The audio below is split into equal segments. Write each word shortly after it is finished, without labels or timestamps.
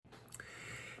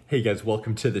Hey guys,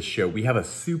 welcome to the show. We have a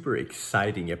super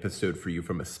exciting episode for you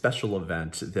from a special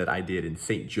event that I did in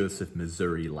St. Joseph,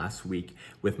 Missouri last week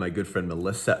with my good friend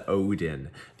Melissa Ohden,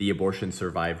 the abortion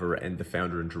survivor and the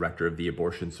founder and director of the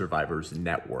Abortion Survivors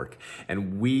Network.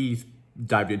 And we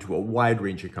dived into a wide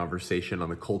range of conversation on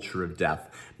the culture of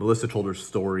death. Melissa told her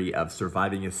story of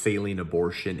surviving a saline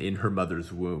abortion in her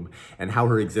mother's womb and how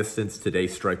her existence today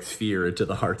strikes fear into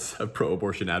the hearts of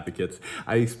pro-abortion advocates.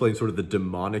 I explained sort of the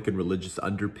demonic and religious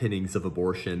underpinnings of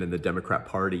abortion and the Democrat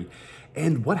Party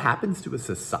and what happens to a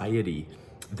society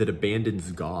that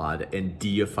abandons God and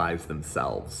deifies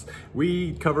themselves.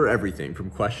 We cover everything from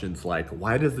questions like,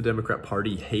 why does the Democrat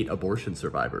Party hate abortion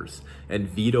survivors and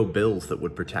veto bills that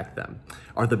would protect them?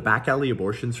 Are the back alley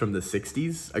abortions from the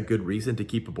 60s a good reason to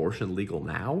keep abortion legal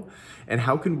now? And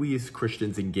how can we as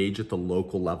Christians engage at the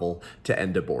local level to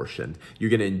end abortion? You're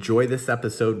gonna enjoy this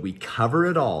episode. We cover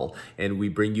it all, and we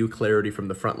bring you clarity from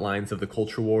the front lines of the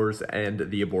culture wars and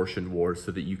the abortion wars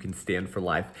so that you can stand for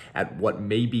life at what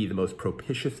may be the most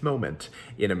propitious moment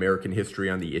in American history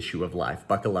on the issue of life.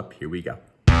 Buckle up, here we go.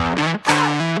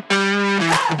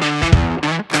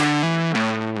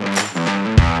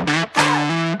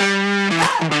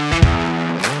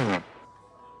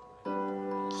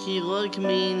 Can you look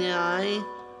me in the eye?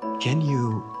 Can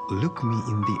you look me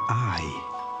in the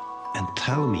eye and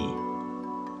tell me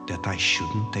that I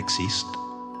shouldn't exist?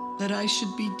 That I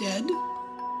should be dead?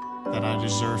 That I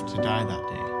deserve to die that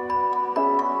day.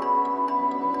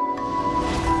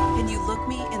 Can you look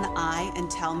me in the eye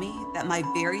and tell me that my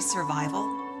very survival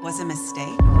was a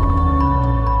mistake?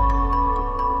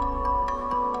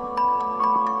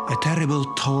 A terrible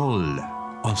toll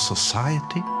on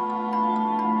society?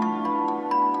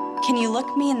 Can you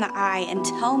look me in the eye and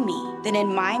tell me that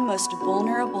in my most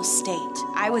vulnerable state,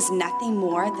 I was nothing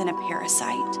more than a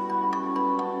parasite?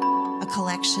 A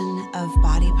collection of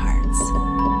body parts.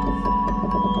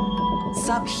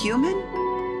 Subhuman?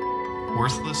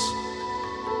 Worthless?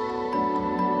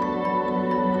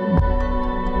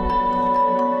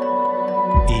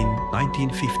 In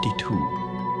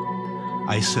 1952,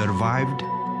 I survived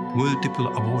multiple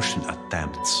abortion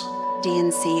attempts.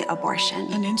 DNC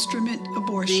abortion. An instrument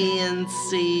abortion.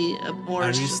 DNC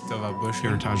abortion.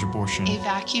 Heritage abortion. A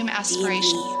vacuum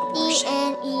aspiration.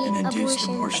 An induced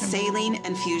abortion. A saline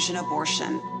infusion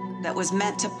abortion that was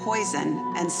meant to poison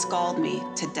and scald me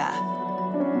to death.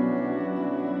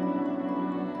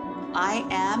 I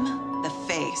am the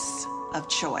face of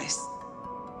choice.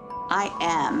 I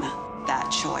am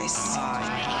that choice.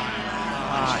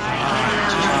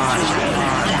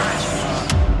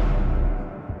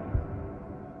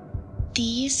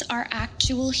 These are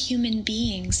actual human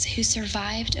beings who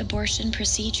survived abortion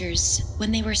procedures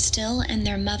when they were still in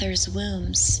their mother's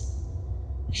wombs.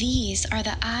 These are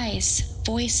the eyes,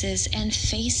 voices, and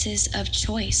faces of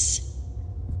choice.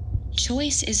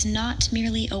 Choice is not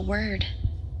merely a word.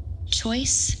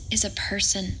 Choice is a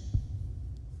person.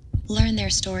 Learn their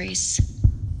stories.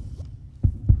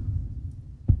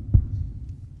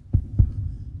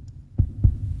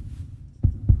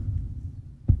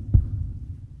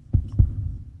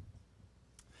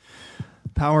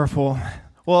 Powerful.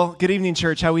 Well, good evening,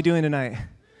 church. How we doing tonight?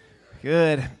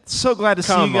 Good. So glad to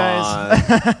see you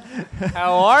guys.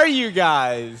 How are you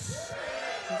guys?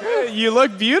 Good. You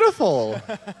look beautiful.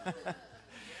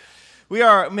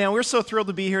 We're so thrilled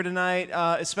to be here tonight,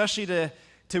 especially to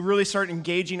really start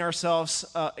engaging ourselves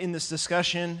in this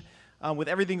discussion. With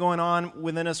everything going on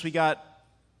within us, can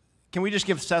we just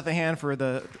give Seth a hand for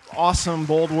the awesome,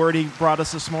 bold word he brought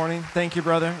us this morning? Thank you,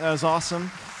 brother. That was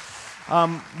awesome.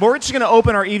 We're just going to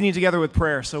open our evening together with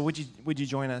prayer, so would you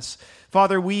join us?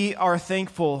 Father, we are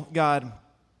thankful, God.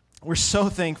 We're so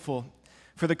thankful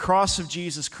for the cross of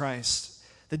Jesus Christ,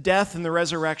 the death and the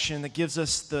resurrection that gives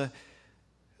us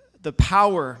the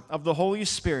power of the Holy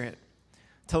Spirit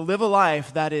to live a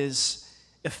life that is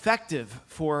effective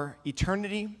for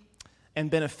eternity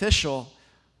and beneficial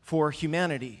for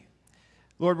humanity.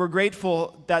 Lord, we're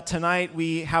grateful that tonight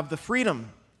we have the freedom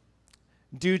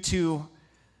due to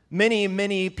many,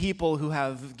 many people who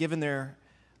have given their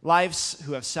lives,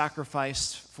 who have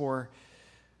sacrificed for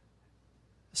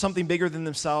something bigger than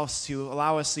themselves to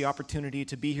allow us the opportunity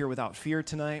to be here without fear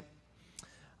tonight.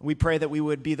 We pray that we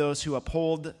would be those who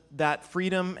uphold that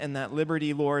freedom and that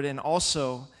liberty, Lord, and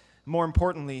also, more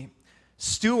importantly,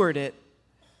 steward it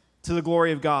to the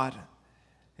glory of God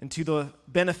and to the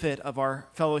benefit of our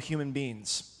fellow human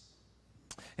beings.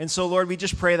 And so, Lord, we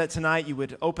just pray that tonight you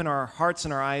would open our hearts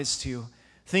and our eyes to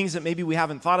things that maybe we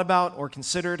haven't thought about or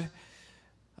considered.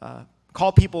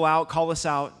 Call people out, call us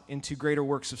out into greater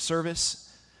works of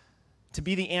service, to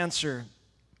be the answer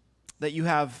that you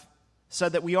have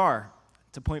said that we are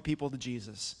to point people to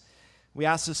Jesus. We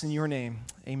ask this in your name.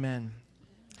 Amen.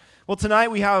 Well, tonight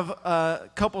we have a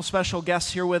couple special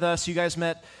guests here with us. You guys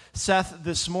met Seth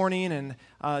this morning, and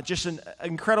just an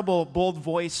incredible, bold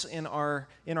voice in our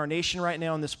nation right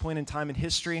now in this point in time in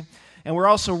history. And we're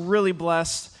also really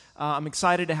blessed. I'm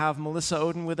excited to have Melissa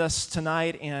Ohden with us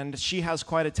tonight, and she has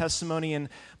quite a testimony. And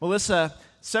Melissa,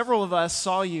 several of us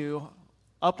saw you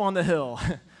up on the hill,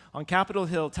 on Capitol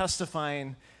Hill,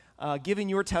 testifying, giving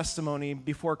your testimony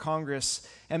before Congress.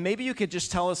 And maybe you could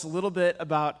just tell us a little bit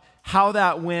about how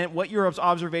that went, what your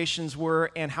observations were,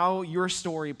 and how your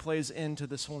story plays into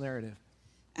this whole narrative.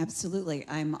 Absolutely.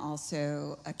 I'm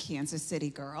also a Kansas City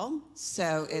girl,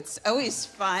 so it's always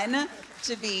fun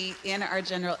to be in our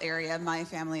general area. My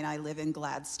family and I live in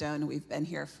Gladstone. We've been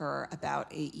here for about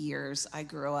 8 years. I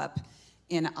grew up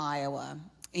in Iowa.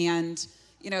 And,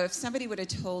 you know, if somebody would have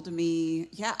told me,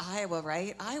 yeah, Iowa,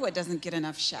 right? Iowa doesn't get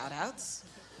enough shout outs.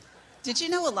 Did you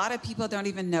know a lot of people don't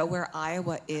even know where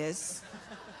Iowa is?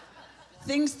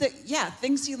 Things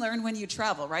you learn when you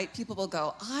travel, right? People will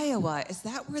go, Iowa, is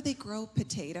that where they grow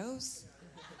potatoes?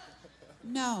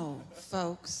 No,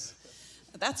 folks.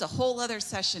 That's a whole other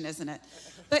session, isn't it?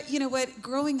 But you know what?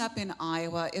 Growing up in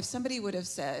Iowa, if somebody would have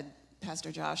said,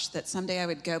 Pastor Josh, that someday I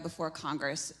would go before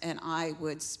Congress and I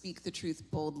would speak the truth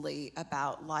boldly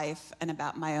about life and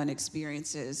about my own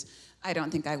experiences, I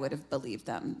don't think I would have believed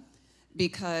them.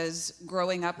 Because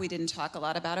growing up, we didn't talk a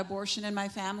lot about abortion in my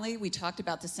family. We talked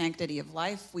about the sanctity of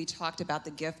life. We talked about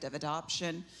the gift of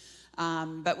adoption.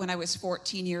 But when I was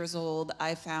 14 years old,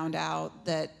 I found out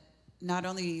that not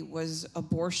only was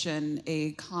abortion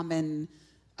a common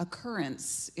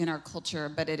occurrence in our culture,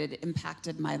 but it had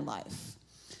impacted my life.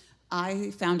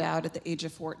 I found out at the age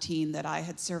of 14 that I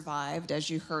had survived, as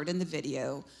you heard in the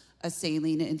video, a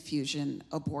saline infusion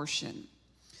abortion.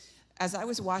 As I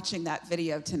was watching that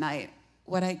video tonight,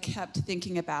 what I kept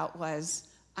thinking about was,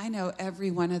 I know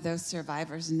every one of those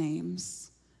survivors'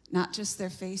 names, not just their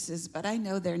faces, but I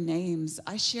know their names.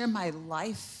 I share my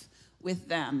life with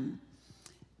them.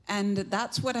 And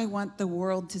that's what I want the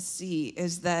world to see,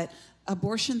 is that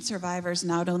abortion survivors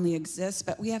not only exist,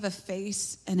 but we have a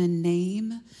face and a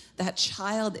name. That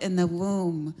child in the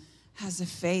womb has a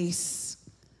face.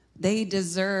 They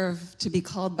deserve to be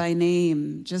called by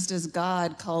name, just as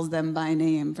God calls them by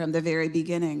name from the very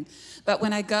beginning. But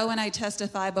when I go and I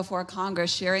testify before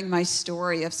Congress, sharing my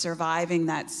story of surviving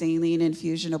that saline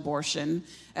infusion abortion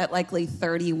at likely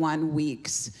 31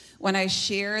 weeks, when I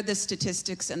share the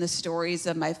statistics and the stories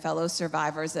of my fellow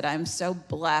survivors that I'm so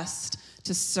blessed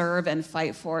to serve and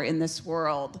fight for in this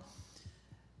world,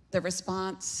 the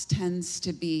response tends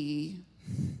to be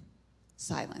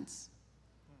silence.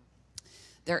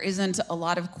 There isn't a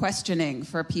lot of questioning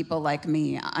for people like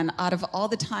me. And out of all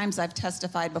the times I've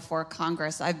testified before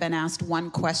Congress, I've been asked one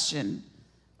question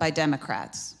by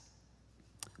Democrats.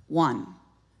 One.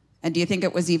 And do you think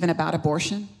it was even about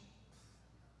abortion?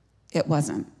 It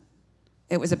wasn't.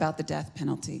 It was about the death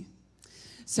penalty.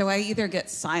 So I either get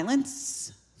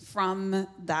silence from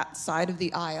that side of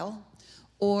the aisle,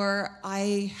 or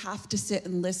I have to sit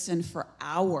and listen for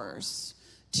hours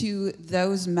to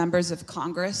those members of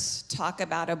Congress talk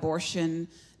about abortion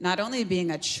not only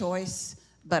being a choice,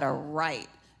 but a right,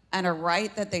 and a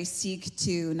right that they seek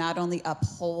to not only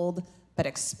uphold, but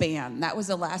expand. That was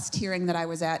the last hearing that I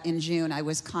was at in June. I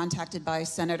was contacted by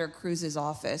Senator Cruz's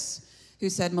office, who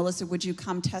said, Melissa, would you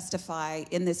come testify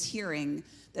in this hearing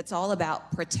that's all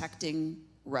about protecting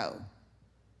Roe?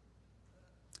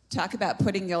 Talk about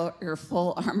putting your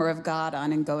full armor of God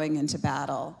on and going into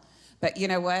battle. But you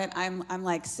know what? I'm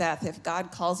like Seth. If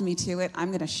God calls me to it, I'm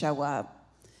going to show up.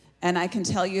 And I can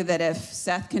tell you that if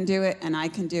Seth can do it and I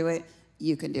can do it,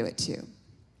 you can do it too.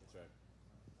 That's right.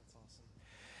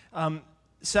 That's awesome.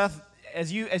 Seth,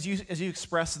 as you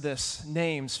express this,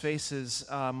 names, faces,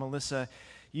 Melissa,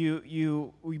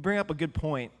 we bring up a good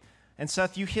point. And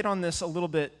Seth, you hit on this a little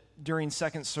bit during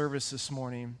second service this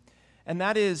morning. And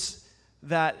that is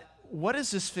that what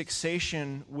is this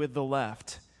fixation with the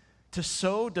left to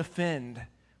so defend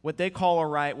what they call a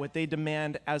right, what they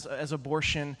demand as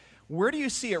abortion? Where do you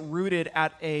see it rooted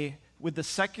with the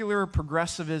secular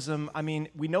progressivism? I mean,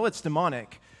 we know it's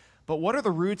demonic, but what are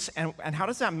the roots and how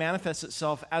does that manifest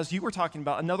itself, as you were talking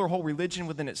about, another whole religion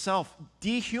within itself,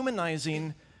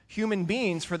 dehumanizing human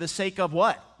beings for the sake of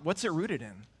what? What's it rooted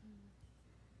in?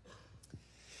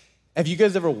 Have you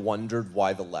guys ever wondered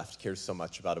why the left cares so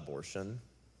much about abortion?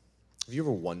 Have you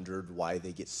ever wondered why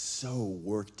they get so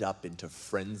worked up into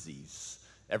frenzies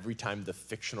every time the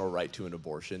fictional right to an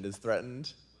abortion is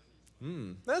threatened?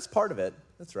 That's part of it.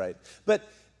 That's right. But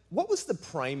what was the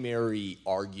primary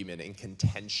argument and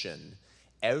contention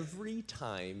every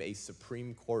time a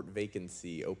Supreme Court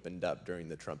vacancy opened up during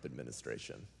the Trump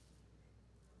administration.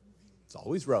 It's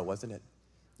always Roe, wasn't it?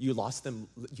 You watched them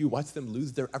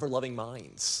lose their ever-loving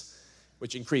minds,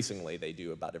 which increasingly they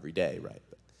do about every day, right?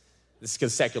 But this is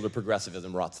because secular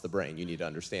progressivism rots the brain. You need to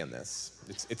understand this.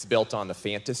 It's built on a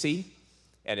fantasy,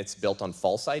 and it's built on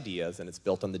false ideas, and it's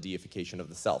built on the deification of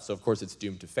the self. So of course it's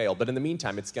doomed to fail, but in the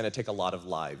meantime, it's gonna take a lot of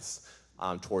lives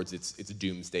towards its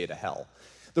doomsday to hell.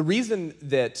 The reason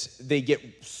that they get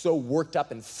so worked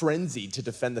up and frenzied to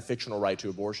defend the fictional right to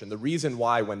abortion, the reason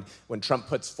why when Trump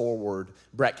puts forward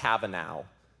Brett Kavanaugh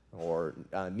or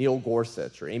Neil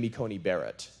Gorsuch or Amy Coney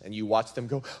Barrett, and you watch them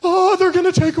go, oh, they're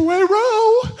gonna take away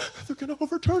Roe, they're gonna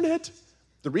overturn it.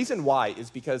 The reason why is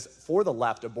because for the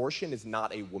left, abortion is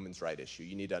not a woman's right issue.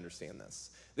 You need to understand this.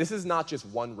 This is not just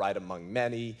one right among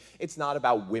many. It's not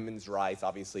about women's rights.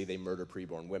 Obviously, they murder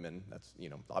preborn women. That's,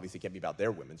 obviously can't be about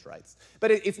their women's rights. But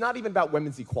it's not even about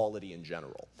women's equality in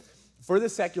general. For the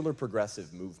secular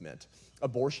progressive movement,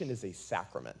 abortion is a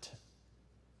sacrament.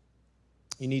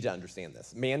 You need to understand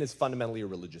this. Man is fundamentally a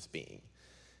religious being.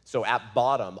 So at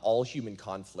bottom, all human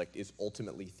conflict is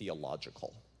ultimately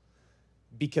theological,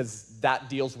 because that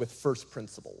deals with first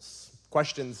principles.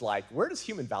 Questions like, where does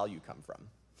human value come from?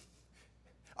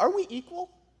 Are we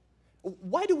equal?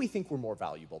 Why do we think we're more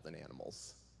valuable than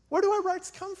animals? Where do our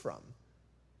rights come from?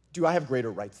 Do I have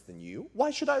greater rights than you?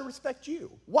 Why should I respect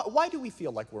you? Why do we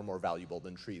feel like we're more valuable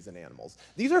than trees and animals?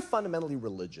 These are fundamentally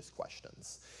religious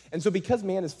questions. And so because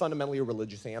man is fundamentally a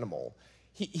religious animal,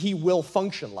 he will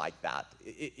function like that,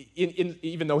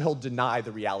 even though he'll deny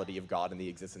the reality of God and the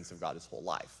existence of God his whole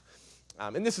life.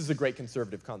 And this is a great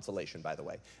conservative consolation, by the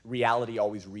way. Reality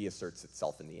always reasserts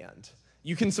itself in the end.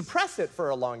 You can suppress it for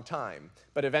a long time,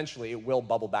 but eventually it will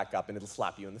bubble back up and it'll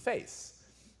slap you in the face.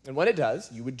 And when it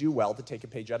does, you would do well to take a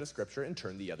page out of Scripture and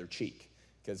turn the other cheek,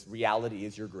 because reality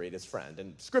is your greatest friend.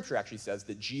 And Scripture actually says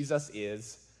that Jesus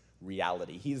is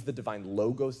reality. He is the divine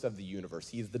logos of the universe.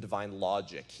 He is the divine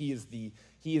logic. He is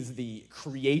the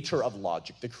creator of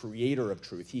logic, the creator of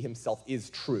truth. He himself is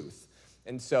truth.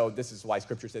 And so this is why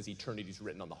Scripture says eternity is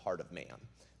written on the heart of man.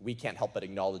 We can't help but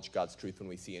acknowledge God's truth when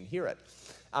we see and hear it.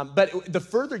 But the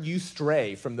further you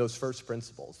stray from those first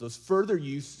principles, the further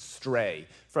you stray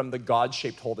from the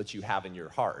God-shaped hole that you have in your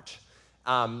heart,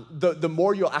 the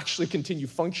more you'll actually continue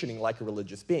functioning like a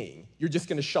religious being. You're just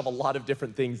going to shove a lot of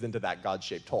different things into that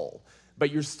God-shaped hole.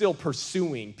 But you're still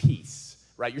pursuing peace,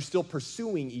 right? You're still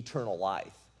pursuing eternal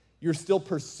life. You're still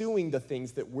pursuing the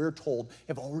things that we're told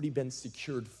have already been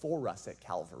secured for us at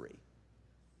Calvary.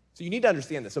 So you need to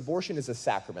understand this. Abortion is a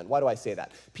sacrament. Why do I say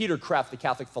that? Peter Kreeft, the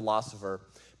Catholic philosopher,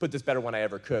 put this better than I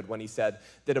ever could when he said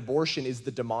that abortion is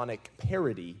the demonic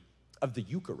parody of the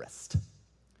Eucharist.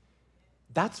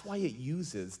 That's why it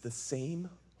uses the same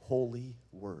holy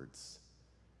words.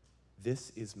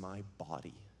 This is my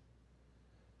body,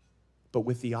 but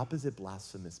with the opposite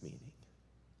blasphemous meaning.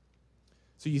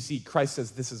 So you see, Christ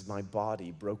says, this is my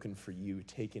body broken for you.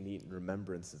 Take and eat in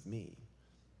remembrance of me.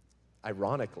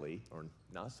 Ironically, or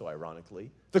not so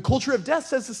ironically, the culture of death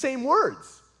says the same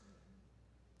words.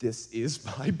 This is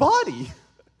my body.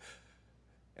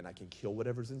 And I can kill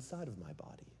whatever's inside of my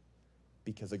body,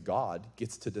 because a God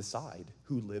gets to decide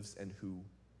who lives and who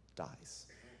dies.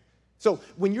 So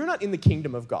when you're not in the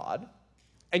kingdom of God,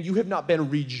 and you have not been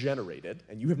regenerated,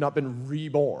 and you have not been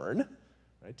reborn,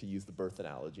 right, to use the birth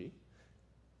analogy,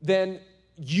 then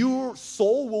your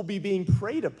soul will be being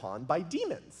preyed upon by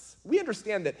demons. We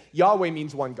understand that Yahweh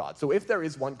means one God. So if there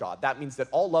is one God, that means that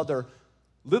all other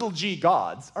little g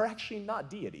gods are actually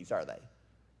not deities, are they?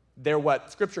 They're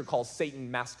what Scripture calls Satan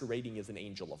masquerading as an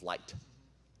angel of light.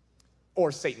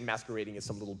 Or Satan masquerading as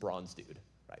some little bronze dude,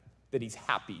 right? That he's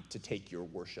happy to take your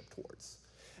worship towards.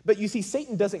 But you see,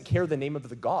 Satan doesn't care the name of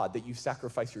the God that you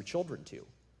sacrifice your children to.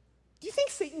 Do you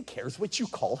think Satan cares what you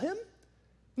call him?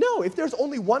 No, if there's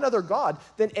only one other God,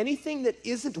 then anything that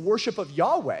isn't worship of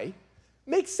Yahweh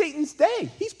makes Satan's day.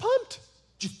 He's pumped.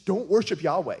 Just don't worship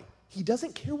Yahweh. He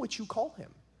doesn't care what you call him.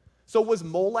 So was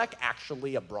Molech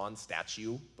actually a bronze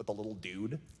statue with a little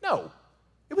dude? No,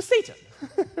 it was Satan,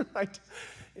 right?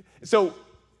 So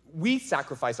we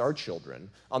sacrifice our children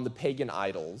on the pagan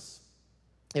idols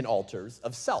and altars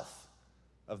of self,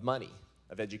 of money,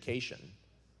 of education,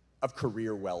 of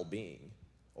career well-being,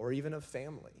 or even of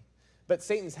family. But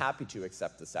Satan's happy to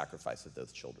accept the sacrifice of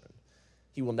those children.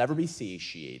 He will never be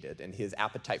satiated, and his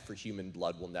appetite for human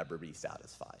blood will never be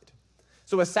satisfied.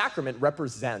 So a sacrament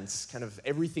represents kind of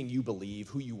everything you believe,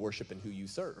 who you worship, and who you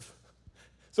serve.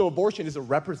 So abortion is a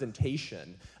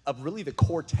representation of really the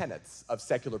core tenets of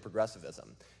secular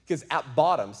progressivism. Because at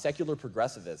bottom, secular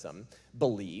progressivism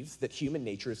believes that human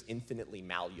nature is infinitely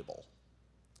malleable.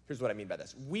 Here's what I mean by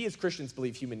this. We as Christians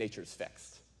believe human nature is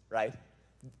fixed, right?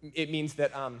 It means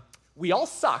that we all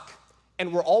suck,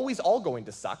 and we're always all going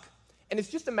to suck, and it's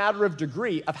just a matter of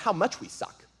degree of how much we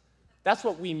suck. That's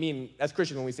what we mean as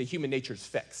Christians when we say human nature is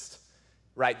fixed,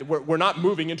 right? We're not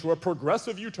moving into a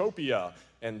progressive utopia,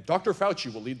 and Dr.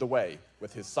 Fauci will lead the way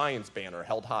with his science banner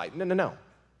held high. No.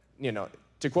 You know,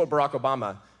 to quote Barack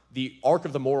Obama, the arc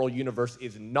of the moral universe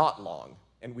is not long,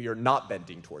 and we are not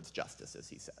bending towards justice, as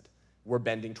he said. We're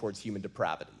bending towards human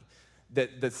depravity.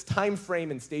 This time frame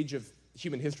and stage of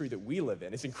human history that we live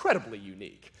in is incredibly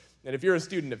unique. And if you're a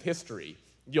student of history,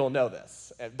 you'll know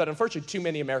this. But unfortunately, too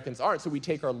many Americans aren't, so we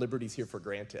take our liberties here for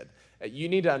granted. You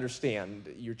need to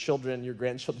understand, your children, your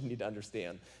grandchildren need to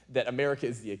understand that America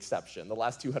is the exception. The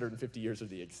last 250 years are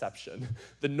the exception.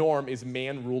 The norm is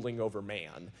man ruling over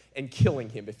man and killing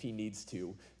him if he needs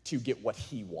to get what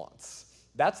he wants.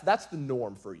 That's the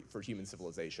norm for human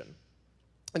civilization.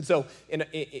 And so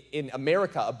in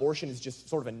America, abortion is just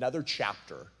sort of another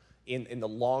chapter in the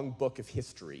long book of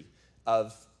history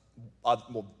of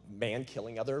man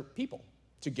killing other people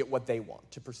to get what they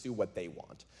want, to pursue what they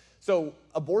want. So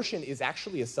abortion is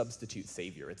actually a substitute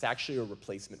savior. It's actually a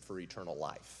replacement for eternal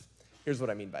life. Here's what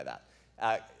I mean by that.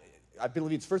 I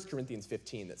believe it's 1 Corinthians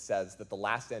 15 that says that the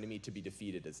last enemy to be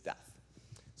defeated is death.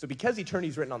 So because eternity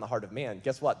is written on the heart of man,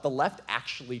 guess what? The left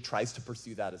actually tries to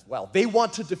pursue that as well. They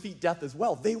want to defeat death as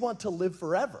well. They want to live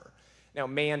forever. Now,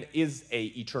 man is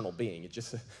an eternal being. It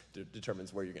just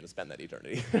determines where you're going to spend that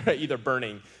eternity, either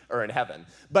burning or in heaven.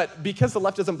 But because the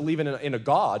left doesn't believe in a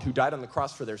God who died on the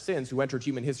cross for their sins, who entered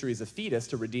human history as a fetus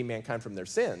to redeem mankind from their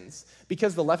sins,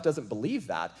 because the left doesn't believe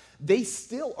that, they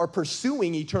still are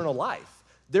pursuing eternal life.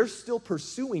 They're still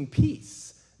pursuing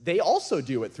peace. They also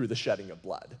do it through the shedding of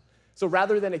blood. So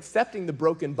rather than accepting the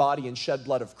broken body and shed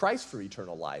blood of Christ for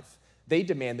eternal life, they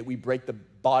demand that we break the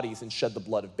bodies and shed the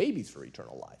blood of babies for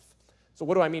eternal life. So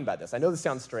what do I mean by this? I know this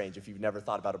sounds strange if you've never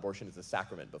thought about abortion as a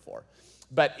sacrament before.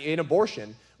 But in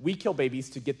abortion, we kill babies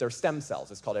to get their stem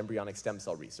cells. It's called embryonic stem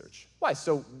cell research. Why?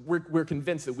 So we're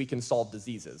convinced that we can solve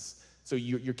diseases. So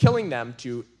you're killing them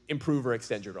to improve or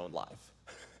extend your own life.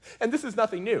 And this is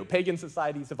nothing new. Pagan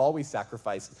societies have always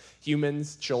sacrificed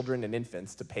humans, children, and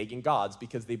infants to pagan gods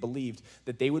because they believed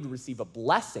that they would receive a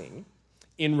blessing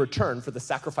in return for the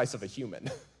sacrifice of a human.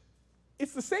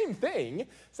 It's the same thing.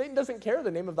 Satan doesn't care the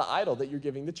name of the idol that you're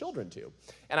giving the children to.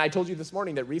 And I told you this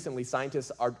morning that recently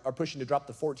scientists are pushing to drop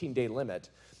the 14-day limit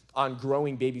on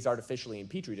growing babies artificially in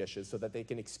petri dishes so that they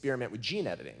can experiment with gene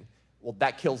editing. Well,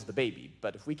 that kills the baby.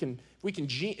 But if we can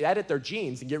edit their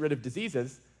genes and get rid of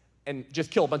diseases and just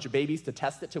kill a bunch of babies to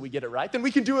test it till we get it right, then we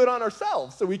can do it on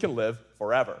ourselves so we can live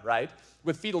forever, right?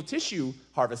 With fetal tissue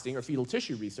harvesting or fetal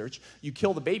tissue research, you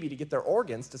kill the baby to get their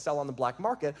organs to sell on the black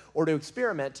market or to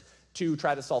experiment to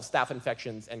try to solve staph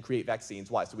infections and create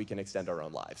vaccines. Why? So we can extend our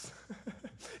own lives.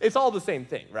 It's all the same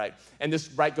thing, right? And this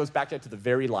goes back to the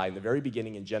very line, the very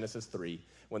beginning in Genesis 3,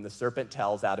 when the serpent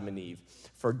tells Adam and Eve,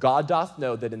 "For God doth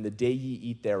know that in the day ye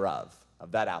eat thereof,"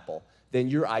 of that apple, "then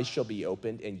your eyes shall be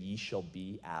opened, and ye shall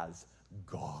be as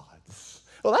gods."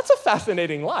 Well, that's a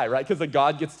fascinating lie, right? Because a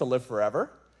God gets to live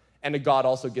forever, and a God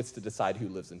also gets to decide who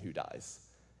lives and who dies.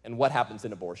 And what happens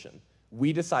in abortion?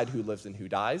 We decide who lives and who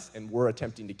dies, and we're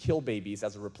attempting to kill babies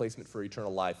as a replacement for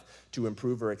eternal life to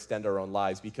improve or extend our own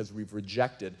lives because we've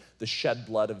rejected the shed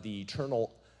blood of the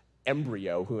eternal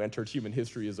embryo who entered human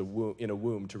history as in a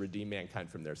womb to redeem mankind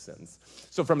from their sins.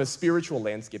 So from a spiritual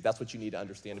landscape, that's what you need to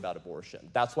understand about abortion.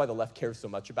 That's why the left cares so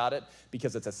much about it,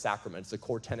 because it's a sacrament. It's a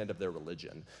core tenet of their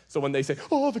religion. So when they say,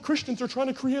 "Oh, the Christians are trying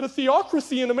to create a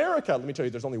theocracy in America," let me tell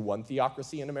you, there's only one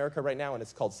theocracy in America right now, and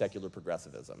it's called secular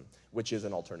progressivism, which is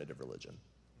an alternative religion.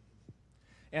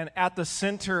 And at the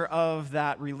center of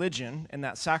that religion and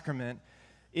that sacrament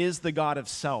is the God of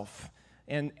self.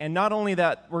 And not only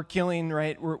that we're killing,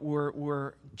 right,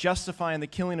 we're justifying the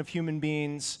killing of human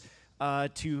beings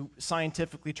to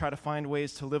scientifically try to find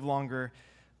ways to live longer,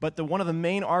 but one of the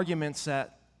main arguments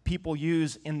that people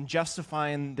use in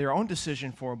justifying their own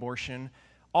decision for abortion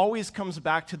always comes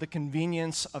back to the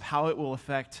convenience of how it will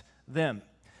affect them,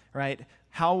 right?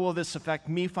 How will this affect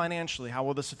me financially? How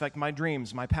will this affect my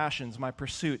dreams, my passions, my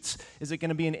pursuits? Is it going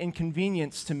to be an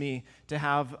inconvenience to me to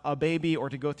have a baby or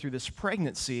to go through this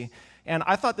pregnancy? And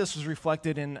I thought this was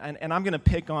reflected in, and I'm going to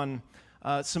pick on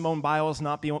Simone Biles,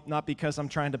 not because I'm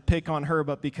trying to pick on her,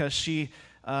 but because she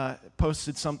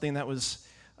posted something that was,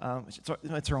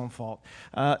 it's her own fault.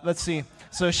 Let's see.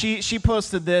 So she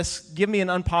posted this, "Give me an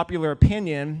unpopular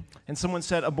opinion," and someone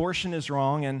said abortion is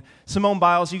wrong. And Simone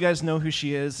Biles, you guys know who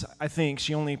she is, I think.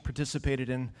 She only participated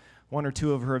in one or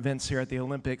two of her events here at the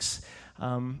Olympics.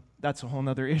 that's a whole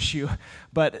nother issue.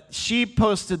 But she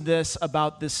posted this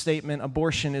about this statement,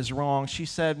 abortion is wrong. She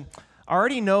said, I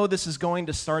already know this is going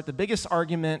to start the biggest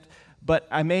argument, but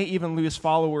I may even lose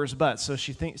followers, but. So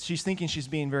she's thinking she's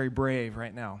being very brave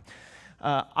right now.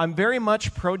 I'm very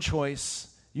much pro-choice,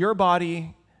 your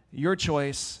body, your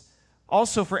choice.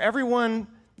 Also, for everyone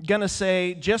gonna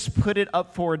say, just put it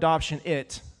up for adoption,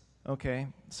 okay?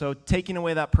 So taking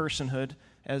away that personhood,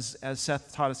 as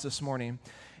Seth taught us this morning.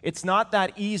 It's not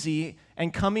that easy,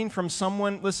 and coming from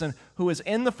someone, listen, who is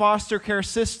in the foster care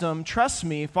system, trust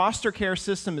me, foster care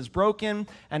system is broken,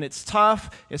 and it's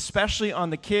tough, especially on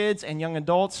the kids and young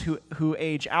adults who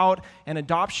age out, and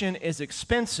adoption is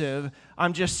expensive.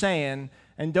 I'm just saying,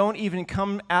 and don't even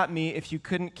come at me if you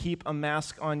couldn't keep a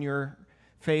mask on your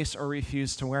face or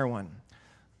refuse to wear one.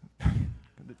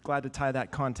 Glad to tie that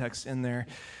context in there.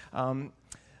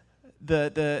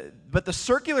 But the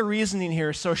circular reasoning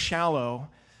here is so shallow.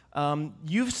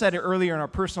 You've said it earlier in our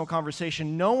personal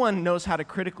conversation, no one knows how to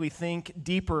critically think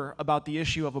deeper about the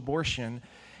issue of abortion.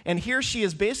 And here she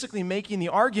is basically making the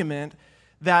argument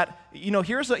that,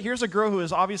 here's a girl who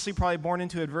is obviously probably born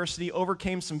into adversity,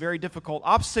 overcame some very difficult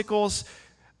obstacles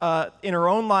in her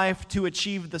own life to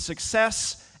achieve the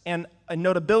success and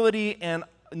notability and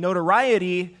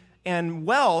notoriety and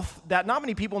wealth that not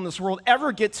many people in this world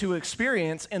ever get to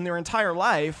experience in their entire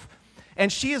life.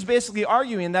 And she is basically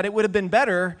arguing that it would have been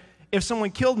better if someone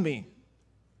killed me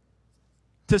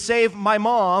to save my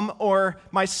mom or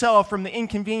myself from the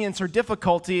inconvenience or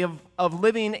difficulty of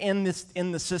living in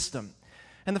the system.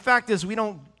 And the fact is,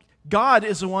 God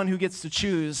is the one who gets to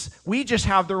choose. We just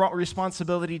have the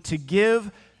responsibility to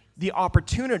give the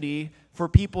opportunity for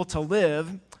people to live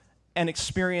and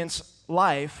experience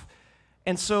life.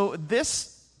 And so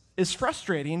this is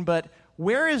frustrating, but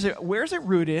where is it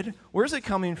rooted? Where is it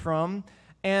coming from?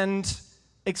 And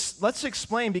let's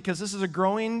explain, because this is a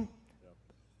growing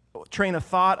train of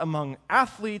thought among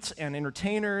athletes and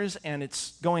entertainers, and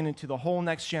it's going into the whole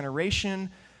next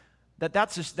generation,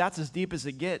 that's as deep as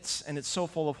it gets, and it's so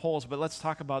full of holes. But let's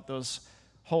talk about those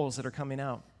holes that are coming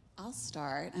out. I'll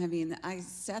start.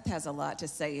 Seth has a lot to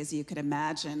say, as you can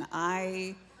imagine.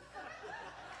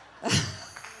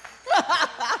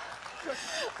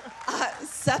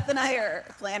 Seth and I are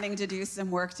planning to do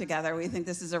some work together. We think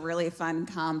this is a really fun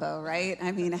combo, right?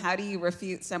 How do you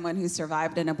refute someone who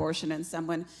survived an abortion and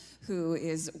someone who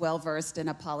is well-versed in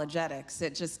apologetics?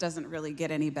 It just doesn't really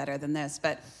get any better than this.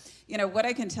 But, what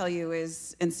I can tell you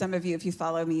is, and some of you, if you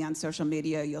follow me on social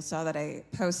media, you'll saw that I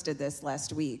posted this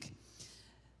last week.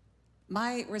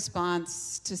 My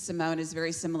response to Simone is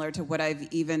very similar to what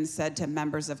I've even said to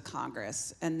members of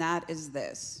Congress, and that is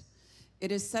this.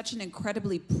 It is such an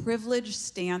incredibly privileged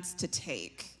stance to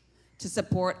take to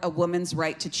support a woman's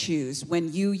right to choose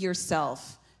when you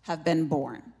yourself have been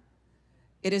born.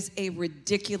 It is a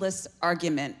ridiculous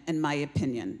argument, in my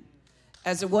opinion.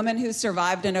 As a woman who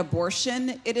survived an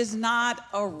abortion, it is not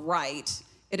a right.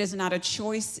 It is not a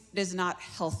choice. It is not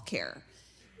health care.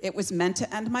 It was meant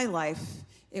to end my life.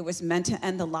 It was meant to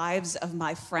end the lives of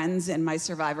my friends in my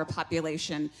survivor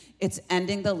population. It's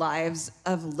ending the lives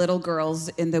of little girls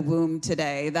in the womb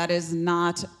today. That is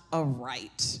not a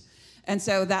right. And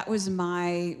so that was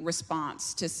my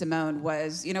response to Simone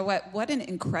was, what an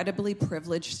incredibly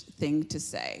privileged thing to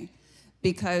say.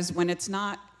 Because when it's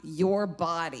not your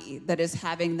body that is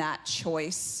having that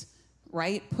choice,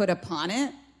 right, put upon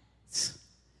it.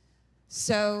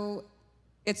 So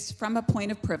it's from a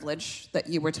point of privilege that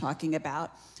you were talking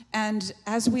about. And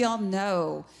as we all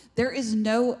know, there is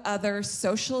no other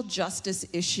social justice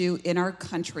issue in our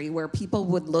country where people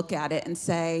would look at it and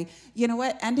say, you know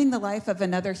what, ending the life of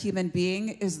another human being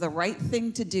is the right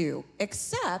thing to do,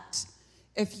 except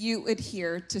if you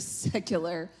adhere to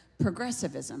secular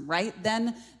progressivism, right?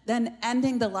 Then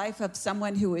ending the life of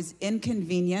someone who is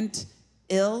inconvenient,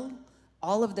 ill,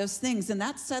 all of those things, and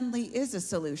that suddenly is a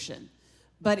solution.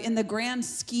 But in the grand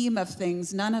scheme of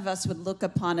things, none of us would look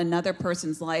upon another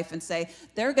person's life and say,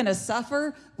 they're gonna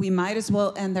suffer, we might as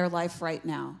well end their life right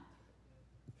now.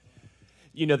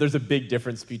 There's a big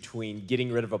difference between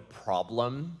getting rid of a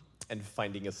problem and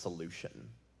finding a solution.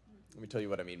 Let me tell you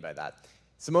what I mean by that.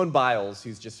 Simone Biles,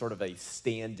 who's just sort of a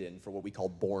stand-in for what we call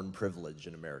born privilege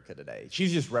in America today,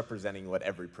 she's just representing what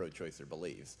every pro-choicer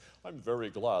believes. I'm very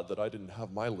glad that I didn't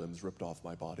have my limbs ripped off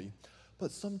my body. But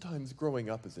sometimes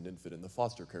growing up as an infant in the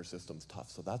foster care system's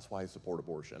tough, so that's why I support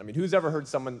abortion. Who's ever heard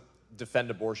someone defend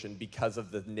abortion because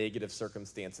of the negative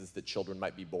circumstances that children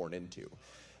might be born into?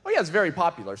 Oh yeah, it's very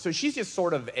popular. So she's just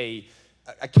sort of a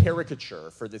caricature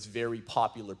for this very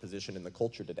popular position in the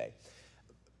culture today.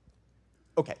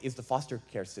 Okay, is the foster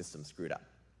care system screwed up?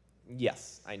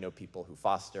 Yes, I know people who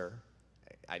foster.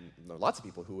 I know lots of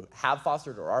people who have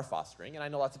fostered or are fostering, and I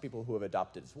know lots of people who have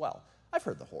adopted as well. I've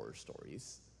heard the horror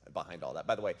stories behind all that.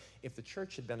 By the way, if the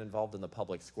church had been involved in the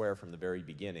public square from the very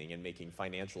beginning and making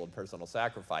financial and personal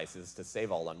sacrifices to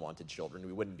save all unwanted children,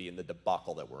 we wouldn't be in the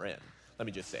debacle that we're in. Let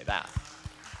me just say that.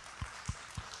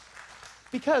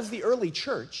 Because the early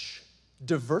church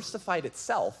diversified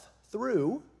itself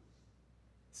through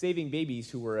saving babies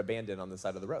who were abandoned on the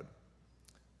side of the road.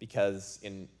 Because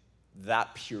in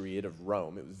that period of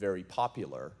Rome, it was very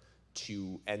popular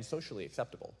and socially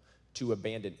acceptable to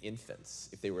abandon infants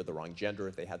if they were the wrong gender,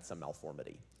 if they had some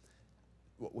malformity.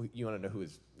 You want to know who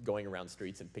is going around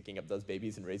streets and picking up those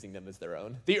babies and raising them as their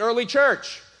own? The early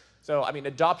church! So, I mean,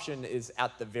 adoption is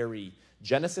at the very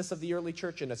genesis of the early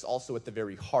church, and it's also at the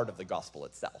very heart of the gospel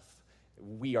itself.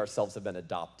 We ourselves have been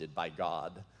adopted by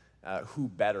God. Who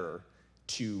better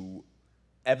to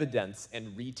evidence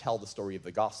and retell the story of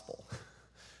the gospel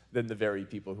than the very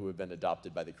people who have been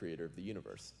adopted by the creator of the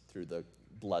universe through the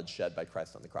blood shed by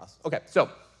Christ on the cross. Okay, so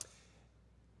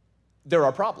there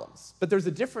are problems, but there's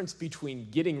a difference between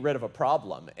getting rid of a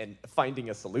problem and finding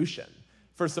a solution.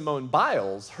 For Simone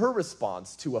Biles, her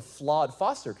response to a flawed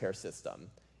foster care system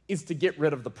is to get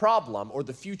rid of the problem or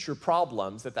the future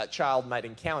problems that that child might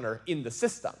encounter in the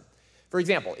system. For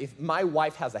example, if my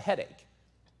wife has a headache,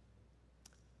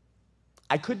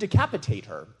 I could decapitate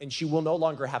her and she will no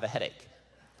longer have a headache.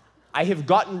 I have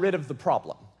gotten rid of the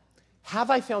problem. Have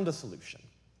I found a solution?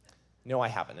 No, I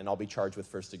haven't, and I'll be charged with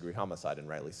first-degree homicide, and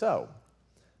rightly so.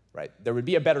 Right? There would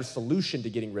be a better solution to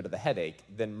getting rid of the headache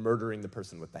than murdering the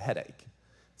person with the headache.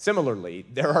 Similarly,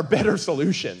 there are better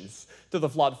solutions to the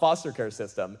flawed foster care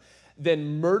system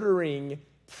than murdering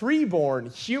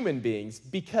preborn human beings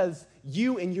because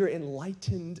you in your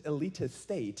enlightened elitist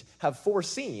state have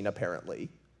foreseen, apparently,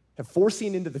 have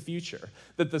foreseen into the future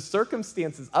that the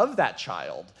circumstances of that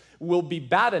child will be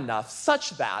bad enough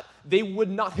such that they would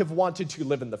not have wanted to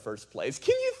live in the first place.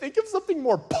 Can you think of something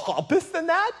more pompous than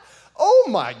that? Oh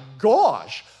my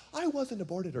gosh! I wasn't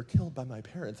aborted or killed by my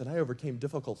parents, and I overcame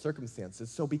difficult circumstances,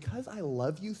 so because I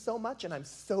love you so much and I'm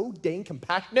so dang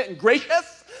compassionate and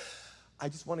gracious, I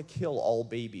just want to kill all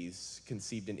babies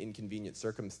conceived in inconvenient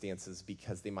circumstances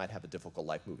because they might have a difficult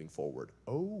life moving forward.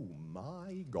 Oh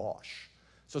my gosh.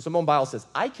 So Simone Biles says,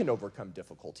 I can overcome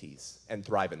difficulties and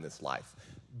thrive in this life,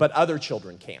 but other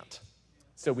children can't.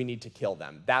 So we need to kill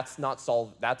them. That's not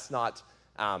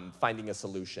finding a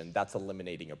solution. That's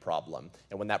eliminating a problem.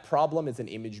 And when that problem is an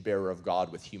image bearer of God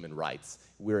with human rights,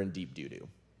 we're in deep doo-doo.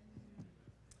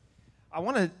 I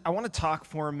want to talk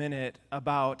for a minute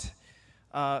about,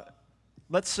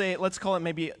 let's call it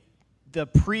maybe the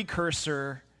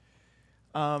precursor,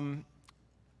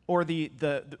 or the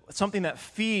something that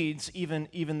feeds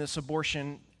even this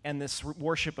abortion and this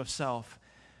worship of self,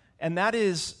 and that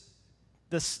is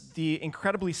the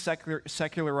incredibly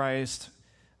secularized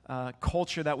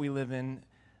culture that we live in,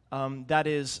 that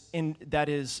is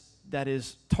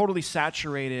totally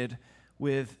saturated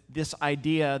with this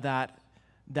idea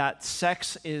that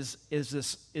sex is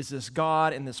this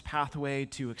God and this pathway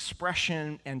to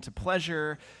expression and to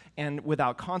pleasure and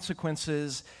without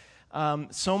consequences.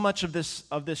 So much of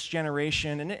this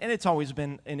generation, and it's always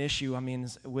been an issue, I mean,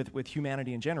 with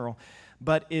humanity in general,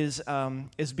 but is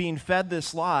being fed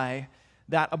this lie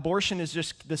that abortion is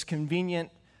just this convenient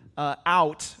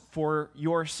out for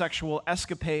your sexual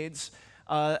escapades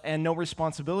and no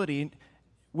responsibility,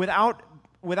 without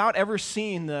ever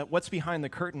seeing what's behind the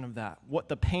curtain of that, what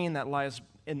the pain that lies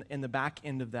in the back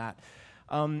end of that.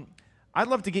 I'd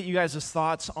love to get you guys'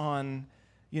 thoughts on,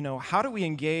 how do we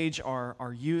engage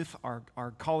our youth,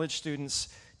 our college students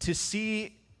to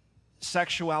see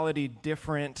sexuality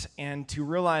different and to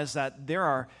realize that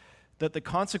that the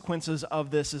consequences of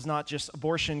this is not just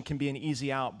abortion can be an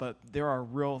easy out, but there are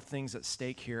real things at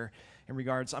stake here in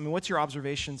regards. I mean, what's your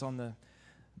observations on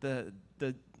the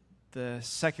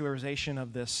secularization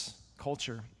of this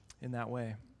culture in that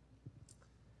way?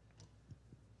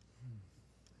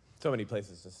 So many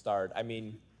places to start. I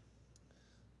mean,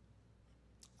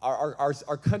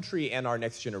 our country and our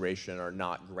next generation are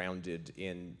not grounded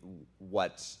in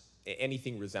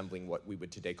anything resembling what we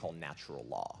would today call natural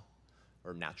law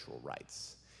or natural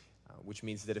rights, which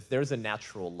means that if there's a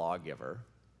natural lawgiver,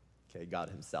 okay, God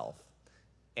himself,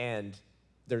 and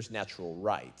there's natural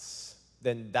rights,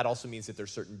 then that also means that there's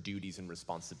certain duties and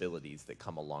responsibilities that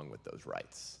come along with those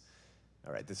rights.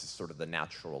 All right, this is sort of the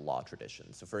natural law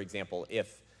tradition. So for example,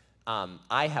 if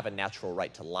I have a natural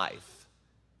right to life,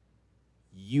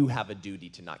 you have a duty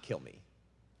to not kill me.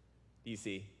 Do you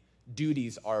see?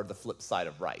 Duties are the flip side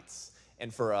of rights.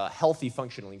 And for a healthy,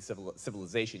 functioning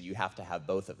civilization, you have to have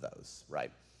both of those,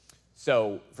 right?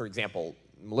 So, for example,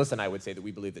 Melissa and I would say that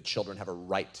we believe that children have a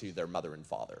right to their mother and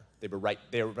father. They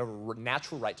have a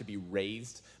natural right to be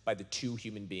raised by the two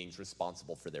human beings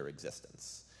responsible for their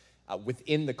existence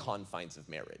within the confines of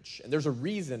marriage. And there's a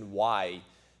reason why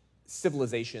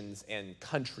civilizations and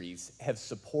countries have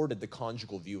supported the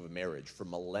conjugal view of marriage for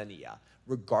millennia,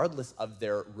 regardless of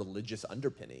their religious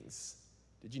underpinnings.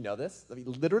 Did you know this? I mean,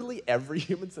 literally every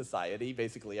human society,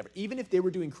 basically ever, even if they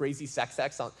were doing crazy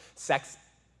sexual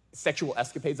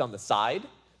escapades on the side,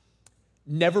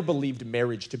 never believed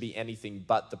marriage to be anything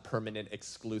but the permanent,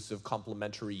 exclusive,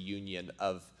 complementary union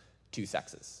of two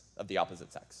sexes, of the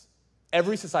opposite sex.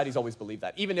 Every society's always believed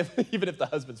that, even if the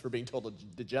husbands were being total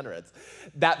degenerates.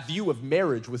 That view of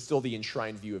marriage was still the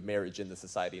enshrined view of marriage in the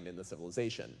society and in the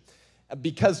civilization,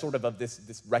 because sort of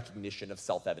this recognition of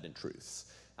self-evident truths,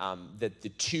 that the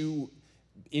two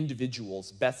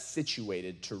individuals best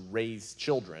situated to raise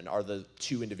children are the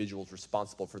two individuals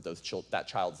responsible for that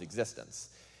child's existence.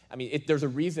 I mean, there's a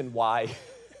reason why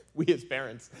we as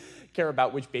parents care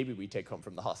about which baby we take home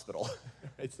from the hospital.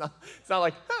 It's not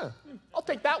like, I'll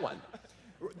take that one.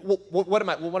 Well, what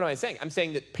am I saying? I'm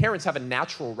saying that parents have a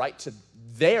natural right to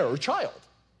their child.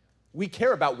 We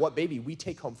care about what baby we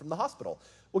take home from the hospital.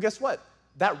 Well, guess what?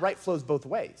 That right flows both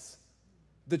ways.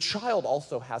 The child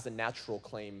also has a natural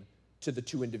claim to the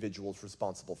two individuals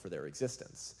responsible for their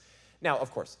existence. Now,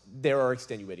 of course, there are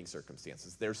extenuating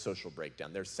circumstances. There's social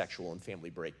breakdown, there's sexual and family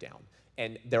breakdown.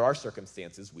 And there are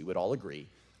circumstances, we would all agree,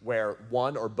 where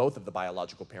one or both of the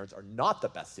biological parents are not the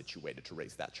best situated to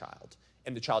raise that child,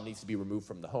 and the child needs to be removed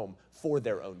from the home for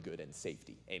their own good and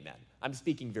safety. Amen. I'm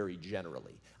speaking very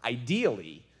generally.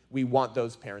 Ideally, we want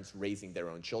those parents raising their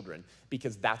own children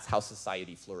because that's how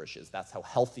society flourishes. That's how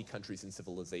healthy countries and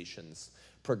civilizations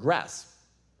progress.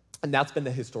 And that's been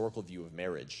the historical view of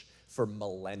marriage for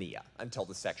millennia until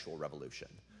the sexual revolution.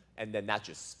 And then that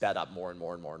just sped up more and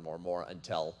more and more and more and more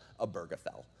until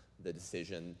Obergefell, the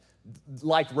decision,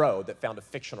 like Roe, that found a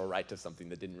fictional right to something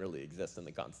that didn't really exist in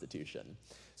the Constitution.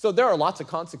 So there are lots of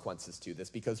consequences to this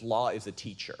because law is a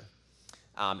teacher.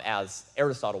 As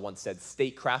Aristotle once said,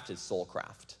 statecraft is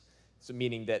soulcraft. So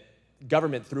meaning that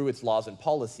government, through its laws and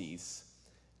policies,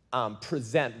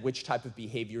 present which type of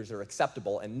behaviors are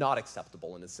acceptable and not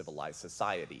acceptable in a civilized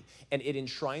society. And it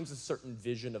enshrines a certain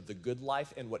vision of the good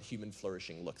life and what human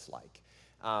flourishing looks like.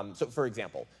 So for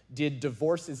example, did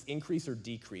divorces increase or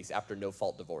decrease after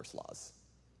no-fault divorce laws?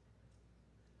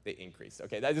 They increase.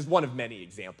 Okay, that is one of many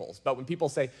examples. But when people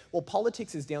say, well,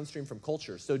 politics is downstream from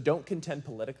culture, so don't contend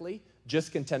politically,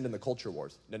 just contend in the culture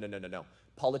wars. No.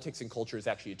 Politics and culture is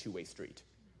actually a two-way street.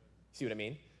 See what I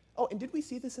mean? Oh, and did we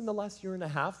see this in the last year and a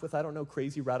half with, I don't know,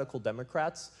 crazy radical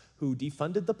Democrats who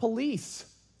defunded the police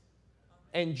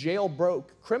and jailbroke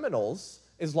criminals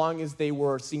as long as they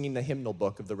were singing the hymnal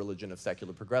book of the religion of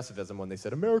secular progressivism when they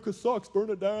said, America sucks, burn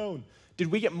it down?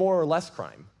 Did we get more or less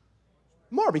crime?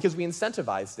 More, because we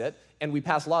incentivized it and we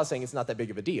passed laws saying it's not that big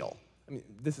of a deal. I mean,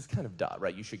 this is kind of duh,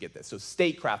 right? You should get this. So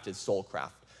statecraft is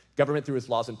soulcraft. Government, through its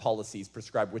laws and policies,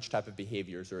 prescribe which type of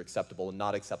behaviors are acceptable and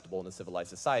not acceptable in a civilized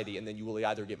society, and then you will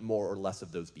either get more or less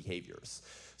of those behaviors.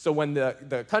 So when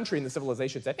the country and the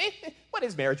civilization said, what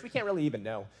is marriage? We can't really even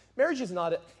know. Marriage is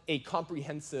not a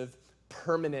comprehensive,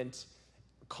 permanent,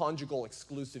 conjugal,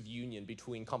 exclusive union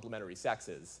between complementary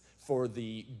sexes for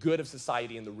the good of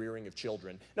society and the rearing of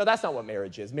children. No, that's not what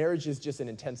marriage is. Marriage is just an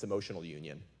intense emotional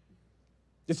union.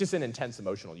 It's just an intense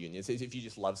emotional union. It's if you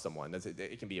just love someone,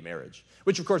 it can be a marriage.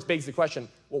 Which, of course, begs the question,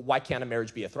 well, why can't a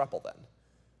marriage be a throuple then?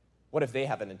 What if they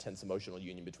have an intense emotional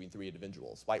union between three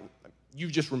individuals? Why?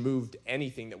 You've just removed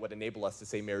anything that would enable us to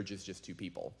say marriage is just two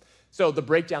people. So the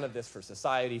breakdown of this for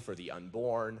society, for the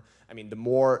unborn, I mean, the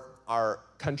more our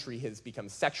country has become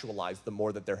sexualized, the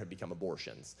more that there have become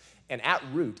abortions. And at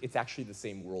root, it's actually the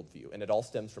same worldview, and it all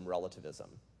stems from relativism.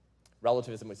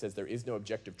 Relativism, which says there is no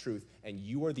objective truth, and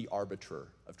you are the arbiter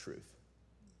of truth.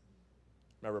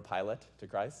 Remember Pilate to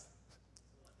Christ?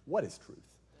 What is truth?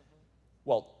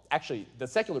 Well, actually, the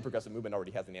secular progressive movement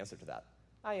already has an answer to that.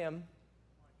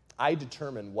 I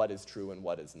determine what is true and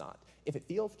what is not. If it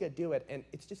feels good, do it, and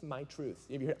it's just my truth.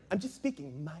 I'm just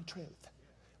speaking my truth.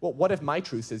 Well, what if my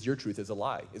truth says your truth is a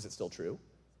lie? Is it still true?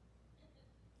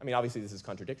 I mean, obviously this is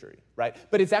contradictory, right?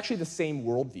 But it's actually the same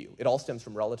worldview. It all stems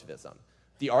from relativism.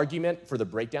 The argument for the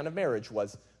breakdown of marriage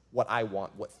was what I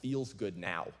want, what feels good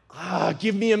now.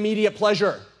 Give me immediate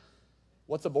pleasure.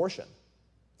 What's abortion?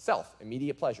 Self,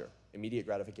 immediate pleasure, immediate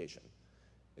gratification.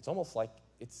 It's almost like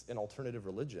it's an alternative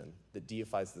religion that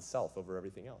deifies the self over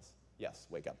everything else. Yes,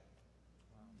 wake up.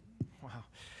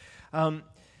 Wow.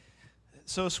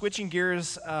 So switching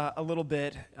gears a little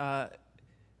bit,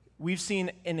 we've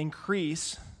seen an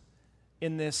increase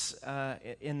in this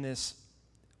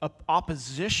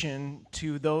opposition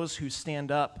to those who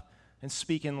stand up and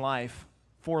speak in life,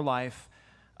 for life,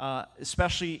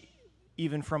 especially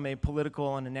even from a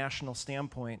political and a national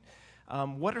standpoint.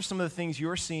 What are some of the things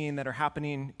you're seeing that are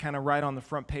happening kind of right on the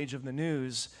front page of the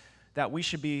news that we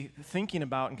should be thinking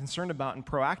about and concerned about and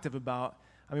proactive about?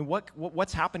 I mean,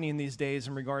 what's happening these days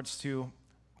in regards to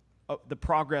the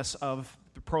progress of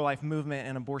the pro-life movement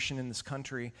and abortion in this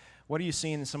country? What are you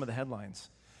seeing in some of the headlines?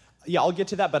 Yeah, I'll get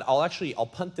to that, but I'll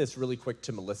punt this really quick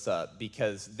to Melissa,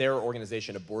 because their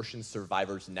organization, Abortion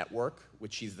Survivors Network,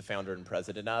 which she's the founder and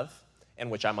president of, and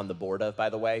which I'm on the board of, by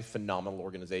the way, phenomenal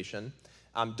organization,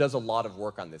 does a lot of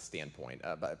work on this standpoint,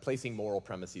 by placing moral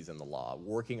premises in the law,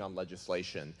 working on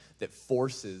legislation that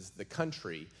forces the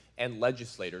country and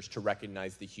legislators to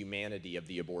recognize the humanity of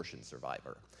the abortion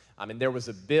survivor. And there was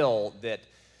a bill that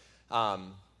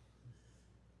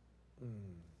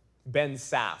Ben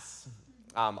Sasse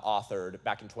authored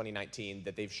back in 2019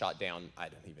 that they've shot down. I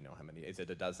don't even know how many. Is it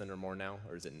a dozen or more now,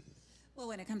 or is it? Well,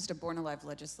 when it comes to Born Alive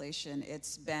legislation,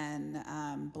 it's been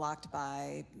blocked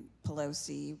by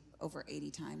Pelosi over 80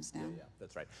 times now. Yeah,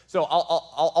 that's right. So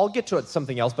I'll get to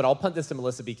something else, but I'll punt this to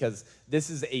Melissa, because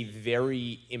this is a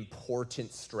very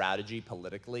important strategy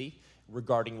politically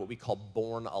regarding what we call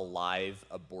Born Alive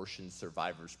Abortion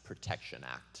Survivors Protection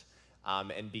Act.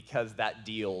 And because that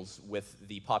deals with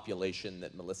the population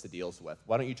that Melissa deals with,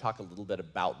 why don't you talk a little bit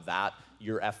about that,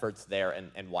 your efforts there,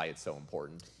 and why it's so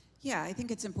important? Yeah, I think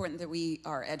it's important that we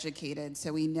are educated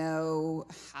so we know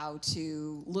how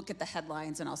to look at the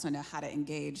headlines and also know how to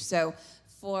engage. So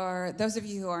for those of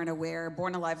you who aren't aware,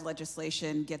 Born Alive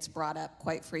legislation gets brought up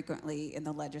quite frequently in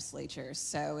the legislature.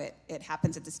 So it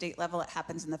happens at the state level, it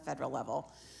happens in the federal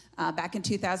level. Back in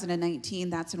 2019,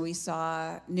 that's when we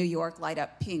saw New York light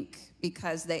up pink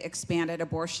because they expanded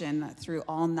abortion through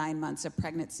all 9 months of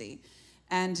pregnancy.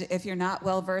 And if you're not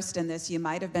well versed in this, you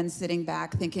might have been sitting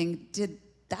back thinking, did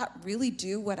that really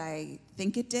do what I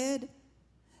think it did?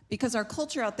 Because our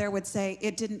culture out there would say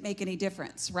it didn't make any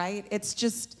difference, right? It's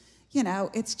just,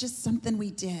 it's just something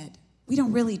we did. We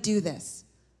don't really do this.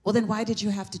 Well, then why did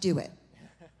you have to do it,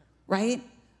 right?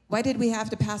 Why did we have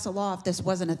to pass a law if this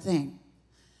wasn't a thing?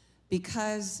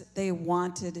 Because they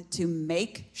wanted to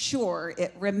make sure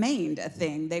it remained a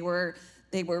thing. They were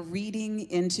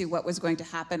reading into what was going to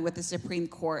happen with the Supreme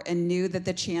Court and knew that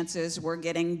the chances were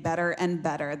getting better and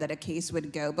better that a case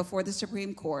would go before the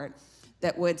Supreme Court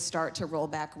that would start to roll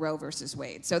back Roe versus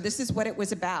Wade. So this is what it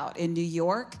was about in New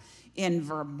York, in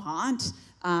Vermont,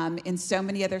 in so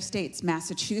many other states.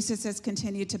 Massachusetts has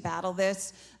continued to battle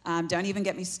this. Don't even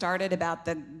get me started about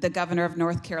the governor of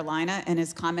North Carolina and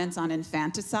his comments on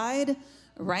infanticide,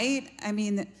 right? I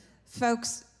mean,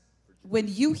 folks, when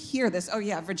you hear this, oh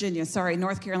yeah, Virginia, sorry,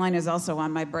 North Carolina is also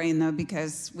on my brain though,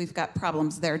 because we've got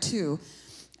problems there too.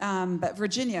 But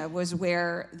Virginia was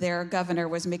where their governor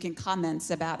was making comments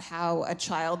about how a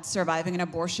child surviving an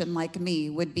abortion like me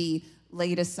would be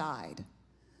laid aside,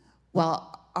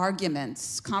 while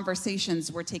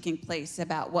conversations were taking place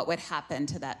about what would happen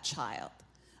to that child.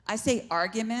 I say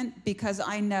argument because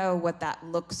I know what that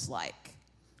looks like,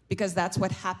 because that's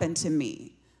what happened to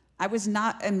me. I was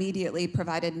not immediately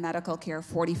provided medical care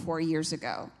 44 years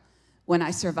ago when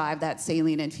I survived that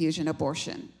saline infusion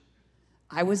abortion.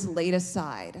 I was laid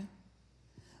aside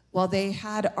while they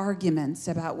had arguments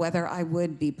about whether I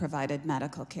would be provided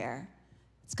medical care.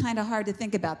 It's kind of hard to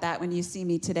think about that when you see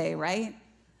me today, right?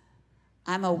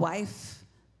 I'm a wife,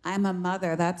 I'm a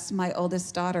mother. That's my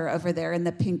oldest daughter over there in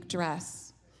the pink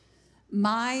dress.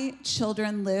 My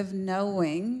children live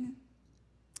knowing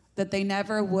that they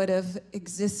never would have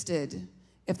existed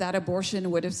if that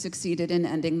abortion would have succeeded in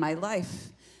ending my life.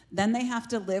 Then they have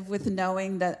to live with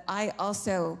knowing that I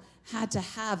also had to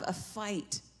have a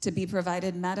fight to be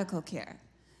provided medical care.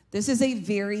 This is a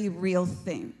very real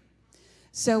thing.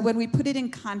 So when we put it in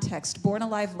context, Born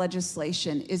Alive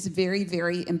legislation is very,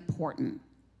 very important.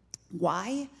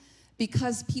 Why?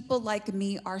 Because people like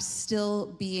me are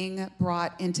still being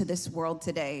brought into this world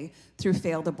today through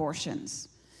failed abortions.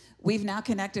 We've now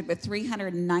connected with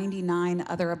 399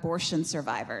 other abortion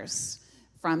survivors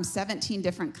from 17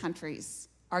 different countries.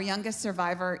 Our youngest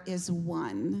survivor is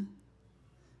 1.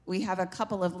 We have a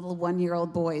couple of little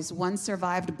 1-year-old boys. One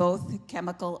survived both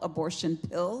chemical abortion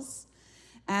pills,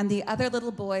 and the other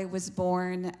little boy was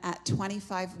born at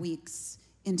 25 weeks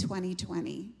in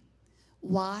 2020.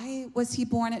 Why was he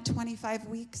born at 25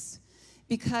 weeks?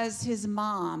 Because his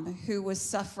mom, who was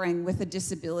suffering with a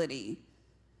disability,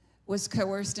 was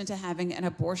coerced into having an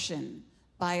abortion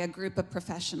by a group of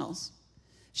professionals.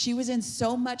 She was in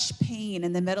so much pain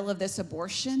in the middle of this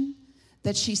abortion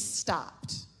that she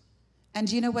stopped. And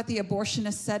do you know what the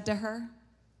abortionist said to her?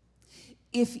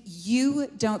 if you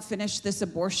don't finish this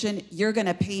abortion, you're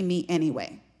gonna pay me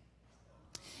anyway.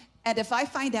 And if I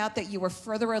find out that you were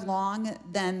further along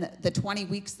than the 20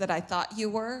 weeks that I thought you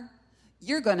were,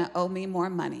 you're gonna owe me more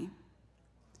money.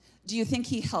 Do you think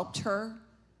he helped her?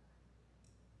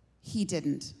 He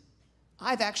didn't.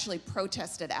 I've actually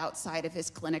protested outside of his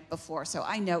clinic before, so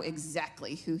I know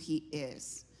exactly who he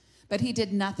is. But he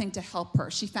did nothing to help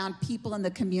her. She found people in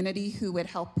the community who would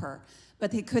help her,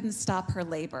 but they couldn't stop her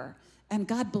labor. And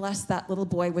God bless that little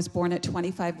boy was born at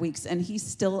 25 weeks, and he's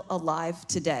still alive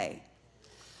today.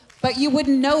 But you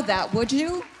wouldn't know that, would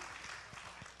you?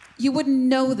 You wouldn't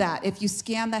know that if you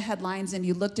scanned the headlines and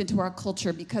you looked into our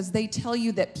culture, because they tell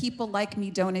you that people like me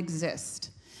don't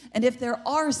exist. And if there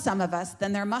are some of us,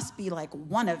 then there must be like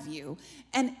one of you.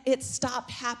 And it stopped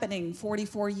happening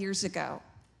 44 years ago.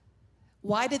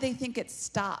 Why do they think it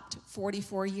stopped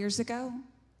 44 years ago?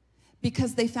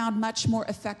 Because they found much more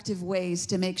effective ways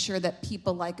to make sure that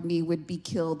people like me would be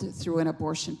killed through an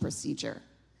abortion procedure.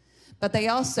 But they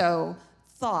also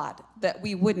thought that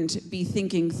we wouldn't be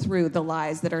thinking through the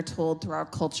lies that are told through our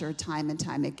culture time and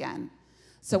time again.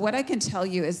 So what I can tell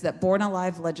you is that Born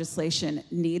Alive legislation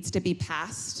needs to be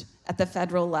passed at the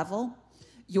federal level.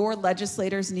 Your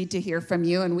legislators need to hear from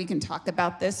you, and we can talk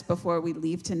about this before we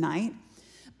leave tonight.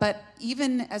 But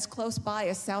even as close by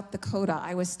as South Dakota,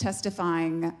 I was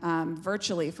testifying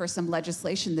virtually for some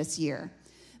legislation this year.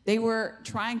 They were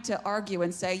trying to argue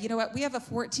and say, you know what, we have a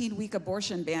 14-week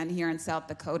abortion ban here in South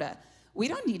Dakota. We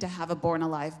don't need to have a Born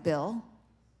Alive bill,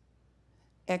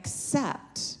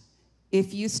 except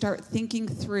if you start thinking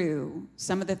through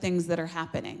some of the things that are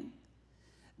happening.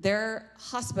 Their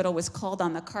hospital was called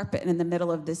on the carpet in the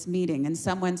middle of this meeting, and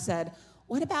someone said,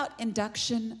 what about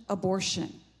induction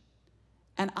abortion?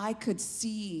 And I could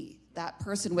see that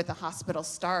person with the hospital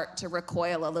start to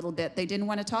recoil a little bit. They didn't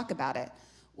want to talk about it.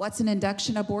 What's an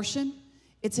induction abortion?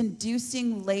 It's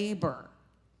inducing labor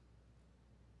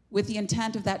with the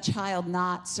intent of that child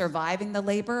not surviving the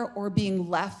labor or being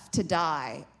left to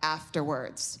die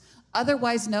afterwards.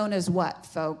 Otherwise known as what,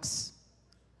 folks?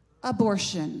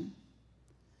 Abortion.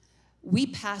 We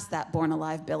passed that Born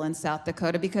Alive bill in South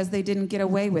Dakota because they didn't get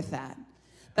away with that.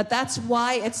 But that's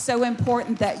why it's so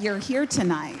important that you're here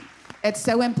tonight. It's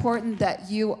so important that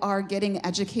you are getting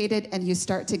educated and you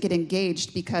start to get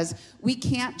engaged, because we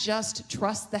can't just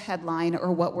trust the headline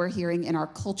or what we're hearing in our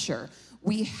culture.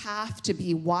 We have to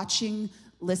be watching,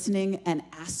 listening, and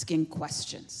asking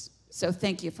questions. So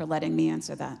thank you for letting me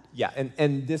answer that. Yeah,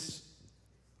 and this,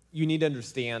 you need to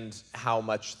understand how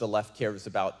much the left cares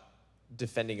about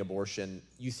defending abortion.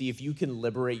 You see, if you can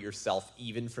liberate yourself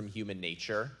even from human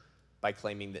nature by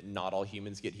claiming that not all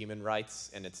humans get human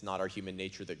rights, and it's not our human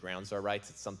nature that grounds our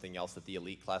rights, it's something else that the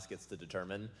elite class gets to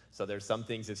determine. So there's some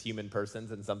things as human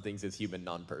persons and some things as human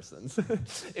non-persons.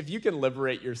 If you can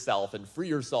liberate yourself and free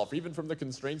yourself even from the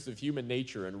constraints of human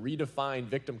nature and redefine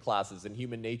victim classes in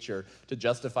human nature to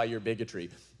justify your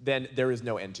bigotry, then there is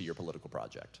no end to your political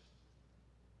project.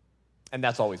 And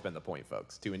that's always been the point,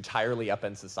 folks, to entirely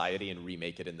upend society and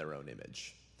remake it in their own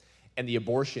image. And the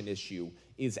abortion issue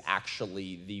is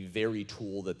actually the very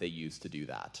tool that they use to do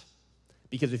that.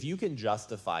 Because if you can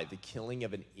justify the killing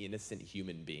of an innocent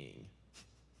human being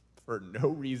for no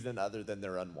reason other than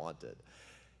they're unwanted,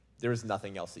 there is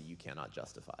nothing else that you cannot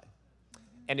justify.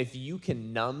 And if you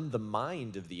can numb the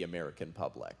mind of the American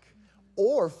public,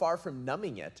 or far from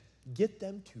numbing it, get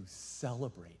them to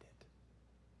celebrate it.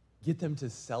 Get them to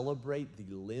celebrate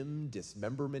the limb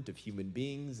dismemberment of human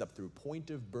beings up through point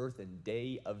of birth and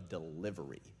day of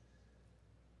delivery.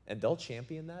 And they'll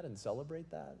champion that and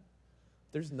celebrate that.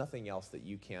 There's nothing else that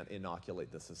you can't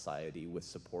inoculate the society with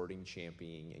supporting,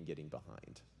 championing, and getting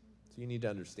behind. So you need to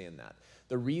understand that.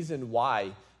 The reason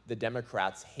why the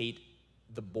Democrats hate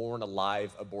the Born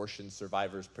Alive Abortion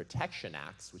Survivors Protection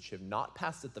Acts, which have not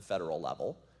passed at the federal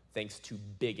level, thanks to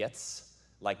bigots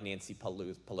like Nancy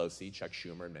Pelosi, Chuck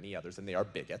Schumer, and many others, and they are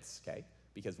bigots, okay?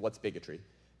 Because what's bigotry?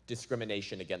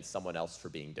 Discrimination against someone else for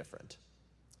being different,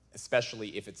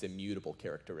 especially if it's immutable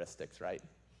characteristics, right?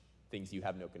 Things you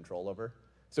have no control over.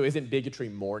 So isn't bigotry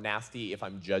more nasty if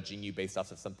I'm judging you based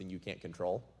off of something you can't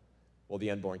control? Well,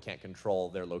 the unborn can't control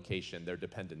their location, their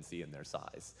dependency, and their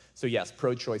size. So yes,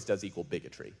 pro-choice does equal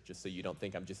bigotry, just so you don't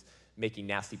think I'm just making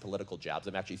nasty political jabs.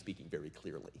 I'm actually speaking very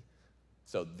clearly.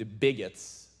 So the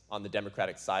bigots on the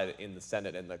Democratic side in the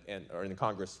Senate or in the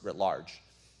Congress writ large,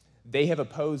 they have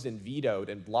opposed and vetoed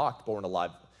and blocked Born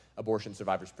Alive Abortion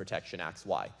Survivors Protection Acts.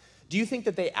 Why? Do you think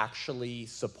that they actually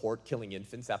support killing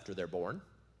infants after they're born?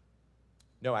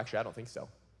 No, actually, I don't think so.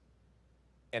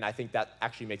 And I think that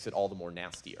actually makes it all the more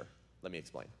nastier. Let me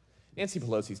explain. Nancy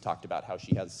Pelosi's talked about how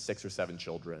she has 6 or 7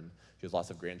 children. She has lots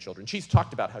of grandchildren. She's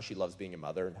talked about how she loves being a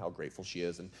mother and how grateful she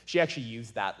is. And she actually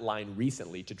used that line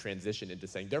recently to transition into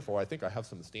saying, therefore, I think I have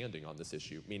some standing on this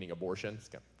issue, meaning abortion. It's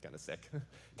kind of sick.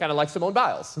 Kind of like Simone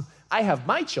Biles. I have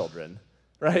my children,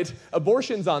 right?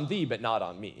 Abortion's on thee, but not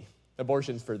on me.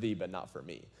 Abortion's for thee, but not for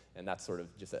me. And that's sort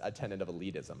of just a tenet of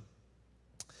elitism.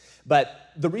 But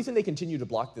the reason they continue to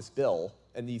block this bill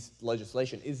and these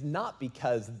legislation is not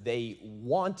because they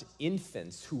want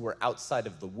infants who were outside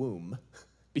of the womb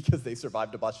because they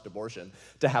survived a botched abortion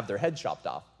to have their head chopped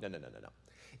off. No.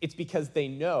 It's because they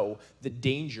know the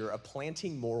danger of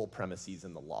planting moral premises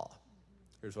in the law.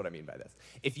 Here's what I mean by this.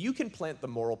 If you can plant the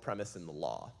moral premise in the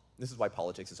law, this is why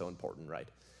politics is so important, right?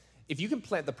 If you can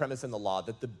plant the premise in the law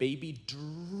that the baby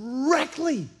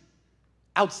directly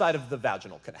outside of the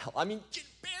vaginal canal, I mean,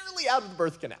 barely out of the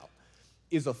birth canal,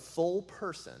 is a full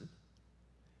person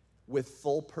with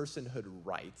full personhood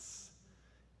rights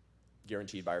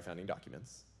guaranteed by our founding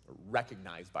documents, or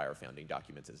recognized by our founding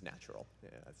documents as natural. Yeah,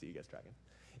 I see you guys tracking.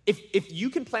 If you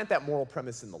can plant that moral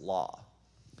premise in the law,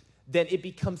 then it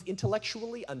becomes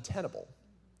intellectually untenable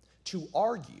to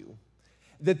argue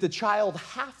that the child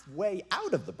halfway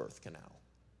out of the birth canal,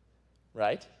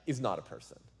 right, is not a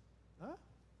person.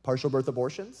 Partial birth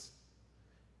abortions,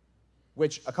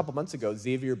 which a couple months ago,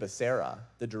 Xavier Becerra,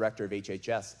 the director of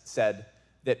HHS, said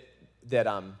that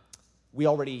we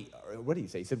already, what did he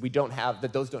say? He said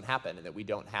that those don't happen and that we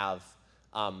don't have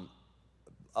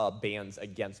bans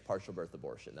against partial birth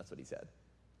abortion. That's what he said.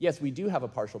 Yes, we do have a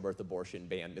partial birth abortion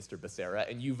ban, Mr. Becerra,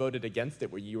 and you voted against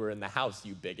it where you were in the House,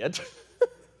 you bigot.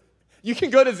 You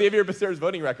can go to Xavier Becerra's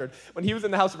voting record. When he was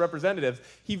in the House of Representatives,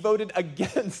 he voted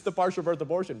against the partial birth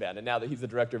abortion ban. And now that he's the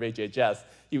director of HHS,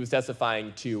 he was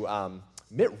testifying to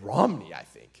Mitt Romney, I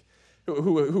think,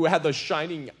 who had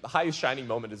the highest shining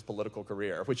moment in his political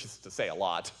career, which is to say a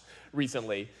lot,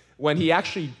 recently, when he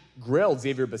actually grilled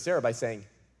Xavier Becerra by saying,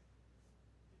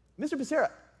 Mr. Becerra,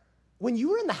 when you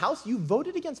were in the House, you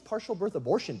voted against partial birth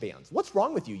abortion bans. What's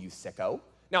wrong with you, you sicko?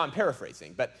 Now, I'm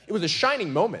paraphrasing, but it was a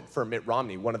shining moment for Mitt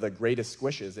Romney, one of the greatest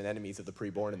squishes and enemies of the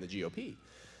preborn in the GOP.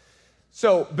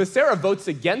 So Becerra votes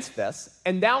against this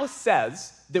and now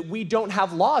says that we don't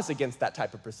have laws against that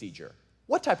type of procedure.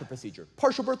 What type of procedure?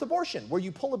 Partial birth abortion, where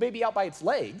you pull a baby out by its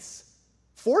legs,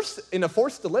 in a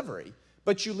forced delivery,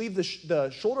 but you leave the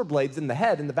shoulder blades in the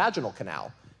head in the vaginal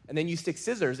canal, and then you stick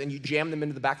scissors and you jam them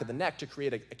into the back of the neck to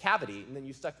create a cavity, and then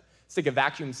you stick a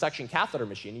vacuum suction catheter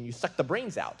machine and you suck the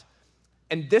brains out.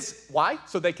 And this, why?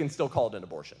 So they can still call it an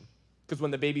abortion. Because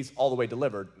when the baby's all the way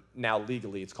delivered, now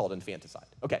legally it's called infanticide.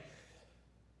 Okay.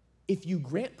 If you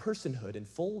grant personhood and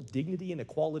full dignity and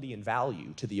equality and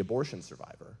value to the abortion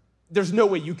survivor, there's no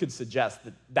way you could suggest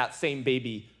that that same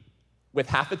baby with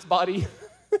half its body,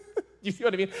 you see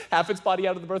what I mean? Half its body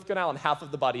out of the birth canal and half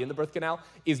of the body in the birth canal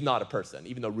is not a person,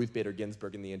 even though Ruth Bader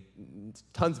Ginsburg and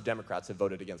tons of Democrats have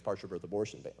voted against partial birth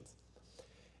abortion bans.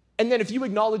 And then if you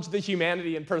acknowledge the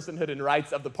humanity and personhood and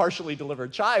rights of the partially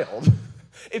delivered child,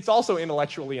 it's also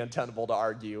intellectually untenable to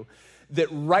argue that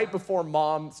right before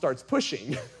mom starts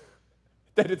pushing,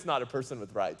 that it's not a person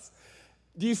with rights.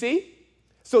 Do you see?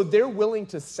 So they're willing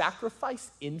to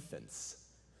sacrifice infants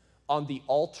on the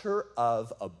altar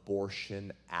of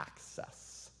abortion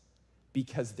access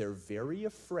because they're very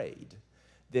afraid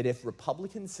that if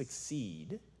Republicans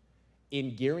succeed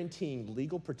in guaranteeing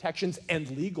legal protections and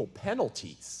legal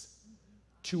penalties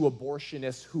to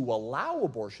abortionists who allow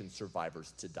abortion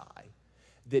survivors to die,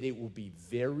 that it will be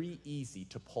very easy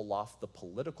to pull off the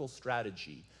political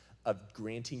strategy of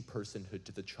granting personhood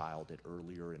to the child at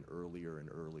earlier and earlier and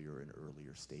earlier and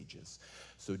earlier stages.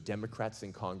 So Democrats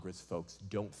in Congress, folks,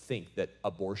 don't think that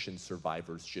abortion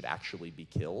survivors should actually be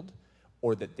killed,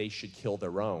 or that they should kill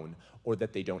their own, or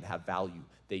that they don't have value.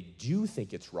 They do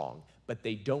think it's wrong, but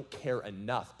they don't care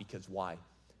enough because why?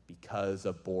 Because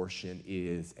abortion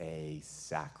is a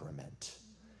sacrament,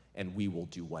 and we will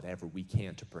do whatever we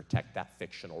can to protect that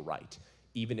fictional right,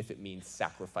 even if it means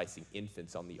sacrificing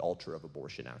infants on the altar of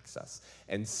abortion access.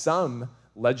 And some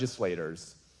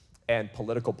legislators and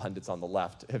political pundits on the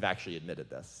left have actually admitted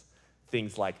this.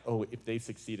 Things like, oh, if they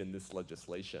succeed in this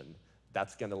legislation,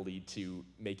 that's gonna lead to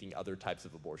making other types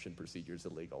of abortion procedures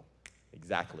illegal.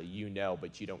 Exactly, you know,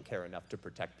 but you don't care enough to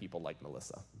protect people like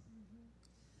Melissa.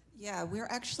 Yeah, we're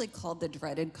actually called the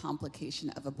dreaded complication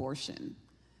of abortion,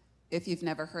 if you've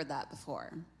never heard that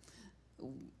before.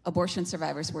 Abortion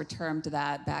survivors were termed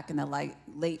that back in the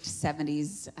late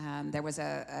 70s. There was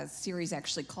a series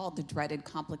actually called the Dreaded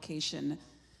Complication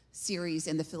series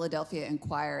in the Philadelphia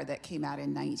Inquirer that came out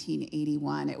in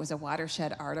 1981. It was a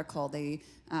watershed article. They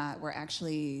were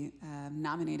actually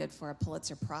nominated for a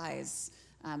Pulitzer Prize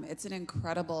It's an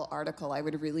incredible article. I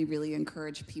would really, really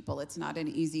encourage people. It's not an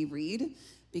easy read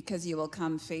because you will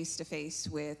come face to face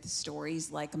with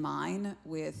stories like mine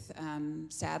with,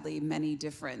 sadly, many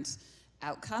different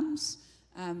outcomes.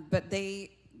 But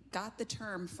they got the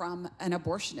term from an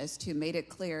abortionist who made it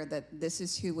clear that this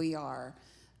is who we are.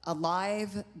 A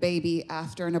live baby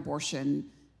after an abortion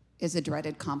is a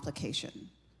dreaded complication,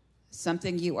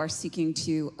 something you are seeking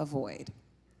to avoid.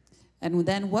 And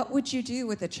then what would you do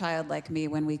with a child like me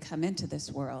when we come into this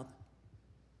world?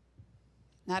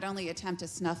 Not only attempt to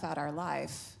snuff out our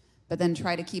life, but then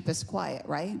try to keep us quiet,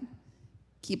 right?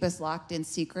 Keep us locked in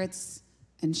secrets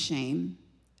and shame.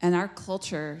 And our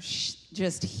culture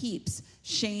just heaps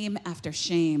shame after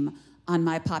shame on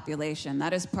my population.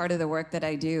 That is part of the work that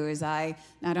I do, is I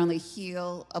not only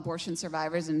heal abortion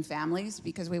survivors and families,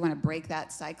 because we want to break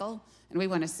that cycle and we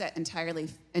want to set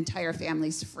entire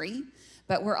families free,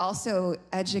 but we're also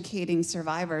educating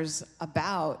survivors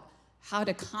about how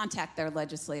to contact their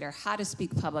legislator, how to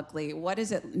speak publicly, what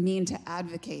does it mean to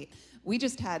advocate. We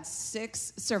just had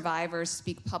 6 survivors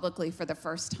speak publicly for the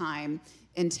first time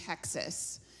in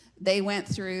Texas. They went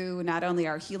through not only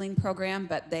our healing program,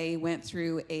 but they went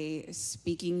through a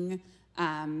speaking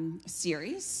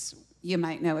series. You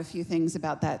might know a few things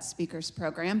about that speakers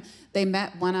program. They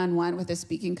met one-on-one with a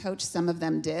speaking coach. Some of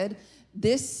them did.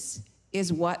 This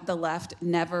is what the left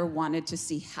never wanted to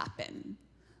see happen,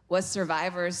 was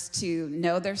survivors to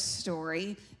know their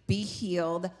story, be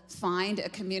healed, find a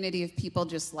community of people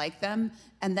just like them,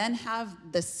 and then have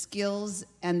the skills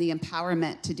and the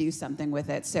empowerment to do something with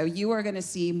it. So you are going to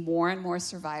see more and more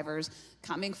survivors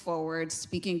coming forward,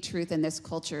 speaking truth in this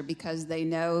culture, because they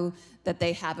know that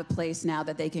they have a place now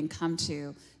that they can come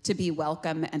to be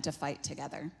welcome and to fight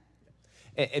together.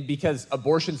 And because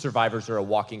abortion survivors are a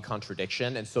walking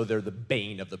contradiction, and so they're the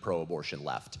bane of the pro-abortion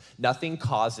left. Nothing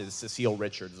causes Cecile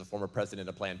Richards, the former president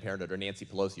of Planned Parenthood, or Nancy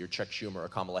Pelosi, or Chuck Schumer, or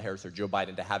Kamala Harris, or Joe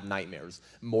Biden to have nightmares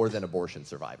more than abortion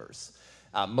survivors.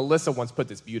 Melissa once put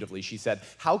this beautifully. She said,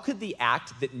 "How could the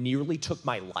act that nearly took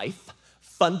my life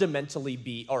fundamentally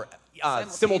be, or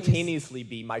simultaneously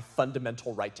be my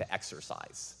fundamental right to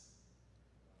exercise?"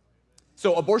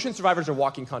 So abortion survivors are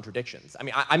walking contradictions. I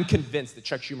mean, I'm convinced that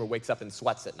Chuck Schumer wakes up in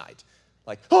sweats at night.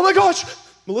 Like, oh my gosh,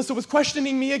 Melissa was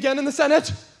questioning me again in the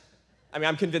Senate. I mean,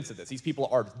 I'm convinced of this. These people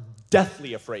are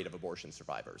deathly afraid of abortion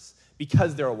survivors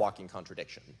because they're a walking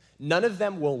contradiction. None of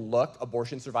them will look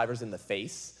abortion survivors in the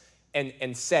face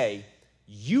and say,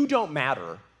 you don't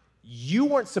matter, you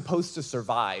weren't supposed to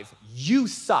survive, you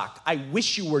suck, I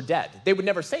wish you were dead. They would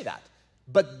never say that.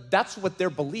 But that's what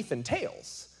their belief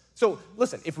entails. So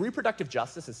listen, if reproductive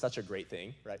justice is such a great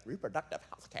thing, right, reproductive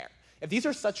health care, if these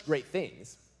are such great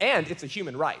things, and it's a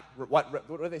human right, what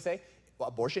do they say? Well,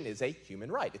 abortion is a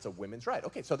human right. It's a women's right.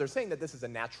 Okay, so they're saying that this is a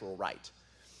natural right.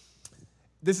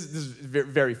 This is very,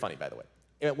 very funny, by the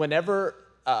way. Whenever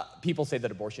people say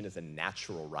that abortion is a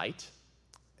natural right,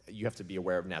 you have to be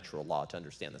aware of natural law to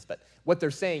understand this, but what they're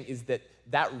saying is that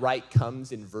that right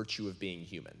comes in virtue of being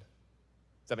human.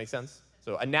 Does that make sense?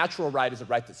 So a natural right is a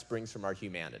right that springs from our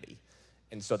humanity.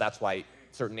 And so that's why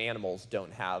certain animals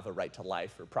don't have a right to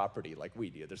life or property like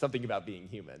we do. There's something about being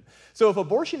human. So if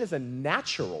abortion is a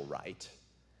natural right,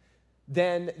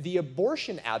 then the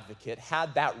abortion advocate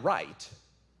had that right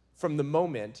from the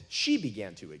moment she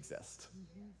began to exist,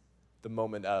 the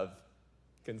moment of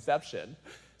conception.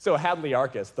 So Hadley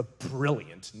Arkes, the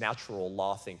brilliant natural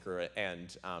law thinker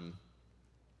and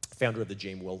founder of the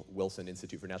James Wilson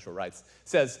Institute for Natural Rights,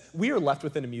 says, we are left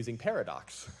with an amusing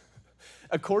paradox.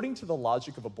 According to the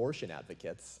logic of abortion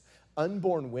advocates,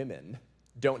 unborn women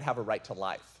don't have a right to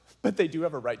life, but they do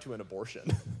have a right to an abortion.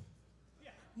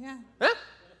 Yeah. Huh?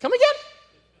 Come again?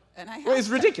 And I have well, it's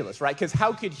ridiculous, right? Because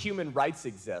how could human rights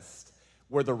exist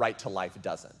where the right to life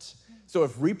doesn't? So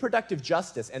if reproductive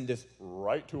justice and this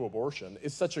right to abortion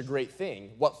is such a great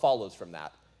thing, what follows from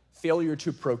that? Failure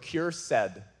to procure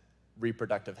said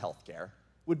reproductive health care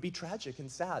would be tragic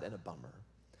and sad and a bummer.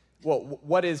 Well,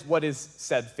 what is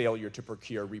said failure to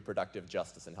procure reproductive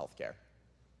justice and health care?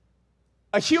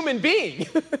 A human being,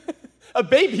 a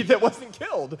baby that wasn't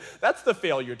killed. That's the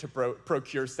failure to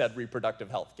procure said reproductive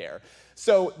health care.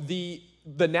 So the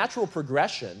natural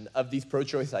progression of these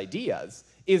pro-choice ideas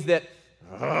is that,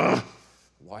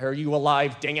 why are you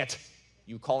alive, dang it?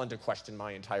 You call into question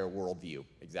my entire worldview.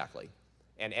 Exactly.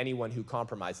 And anyone who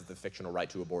compromises the fictional right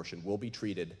to abortion will be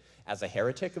treated as a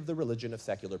heretic of the religion of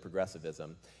secular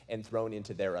progressivism and thrown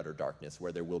into their utter darkness,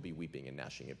 where there will be weeping and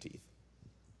gnashing of teeth.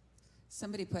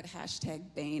 Somebody put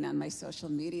 #Bane on my social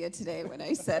media today when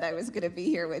I said I was going to be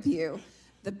here with you.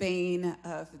 The bane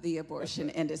of the abortion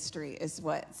industry is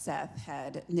what Seth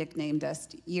had nicknamed us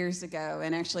years ago,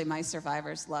 and actually my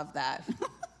survivors love that.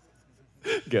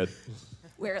 Good.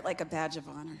 Wear it like a badge of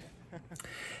honor.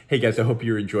 Hey guys, I hope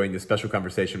you're enjoying this special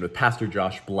conversation with Pastor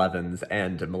Josh Blevins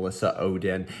and Melissa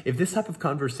Ohden. If this type of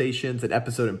conversations, an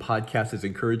episode and podcast is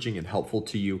encouraging and helpful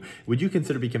to you, would you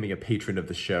consider becoming a patron of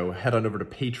the show? Head on over to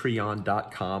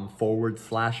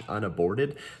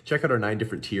patreon.com/unaborted. Check out our 9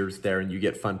 different tiers there, and you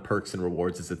get fun perks and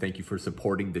rewards as a thank you for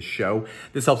supporting the show.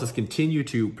 This helps us continue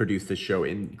to produce the show,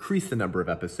 increase the number of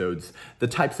episodes, the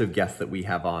types of guests that we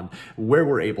have on, where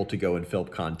we're able to go and film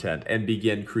content, and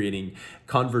begin creating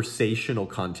conversational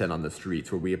content on the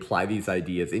streets where we apply these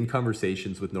ideas in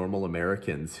conversations with normal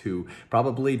Americans who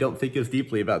probably don't think as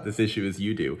deeply about this issue as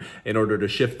you do, in order to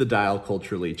shift the dial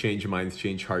culturally, change minds,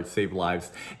 change hearts, save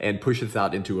lives, and push us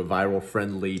out into a viral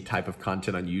friendly type of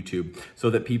content on YouTube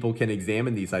so that people can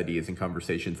examine these ideas and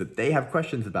conversations that they have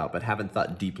questions about but haven't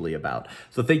thought deeply about.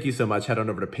 So thank you so much. Head on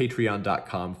over to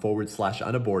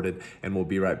patreon.com/unaborted, and we'll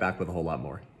be right back with a whole lot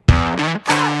more.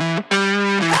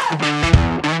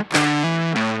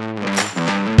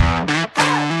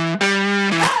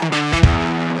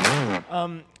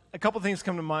 A couple things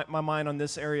come to my mind on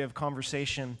this area of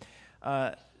conversation.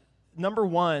 Number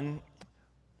one,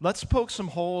 let's poke some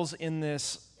holes in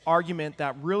this argument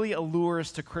that really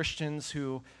allures to Christians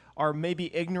who are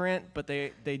maybe ignorant, but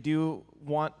they do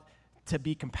want to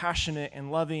be compassionate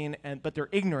and loving, but they're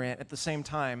ignorant at the same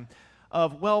time.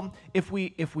 Of, well, if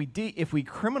we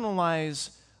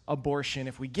criminalize abortion,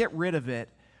 if we get rid of it,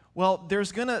 well,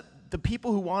 the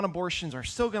people who want abortions are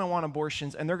still going to want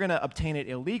abortions, and they're going to obtain it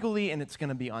illegally, and it's going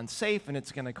to be unsafe, and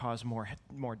it's going to cause more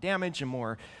damage and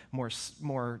more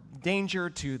danger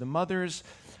to the mothers.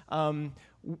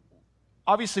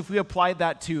 Obviously, if we applied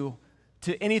that to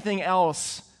anything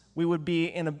else, we would be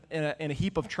in a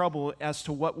heap of trouble as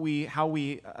to how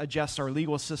we adjust our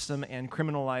legal system and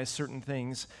criminalize certain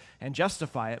things and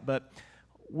justify it. But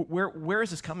where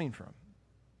is this coming from?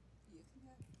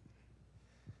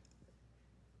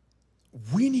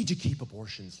 We need to keep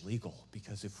abortions legal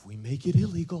because if we make it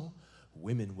illegal,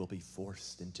 women will be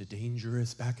forced into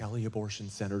dangerous back alley abortion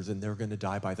centers and they're going to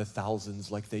die by the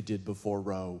thousands like they did before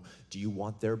Roe. Do you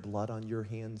want their blood on your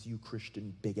hands, you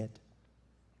Christian bigot?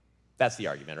 That's the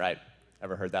argument, right?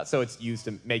 Ever heard that? So it's used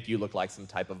to make you look like some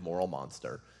type of moral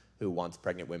monster who wants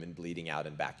pregnant women bleeding out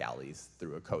in back alleys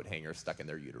through a coat hanger stuck in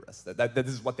their uterus. This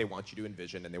is what they want you to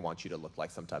envision, and they want you to look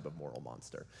like some type of moral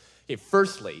monster. Okay,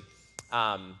 firstly,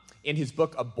 in his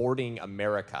book, Aborting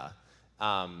America,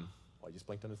 I just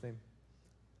blanked on his name.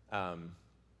 I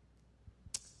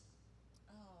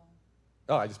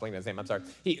just blanked on his name, I'm sorry.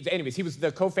 He was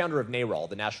the co-founder of NARAL,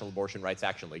 the National Abortion Rights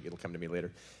Action League. It'll come to me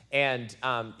later. And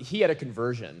he had a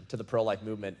conversion to the pro-life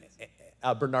movement,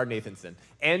 Bernard Nathanson,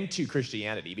 and to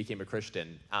Christianity. He became a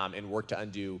Christian and worked to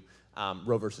undo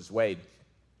Roe versus Wade.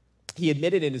 He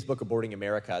admitted in his book, Aborting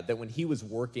America, that when he was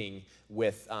working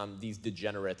with these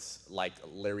degenerates like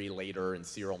Larry Lader and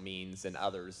Cyril Means and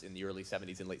others in the early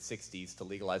 70s and late 60s to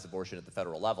legalize abortion at the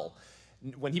federal level,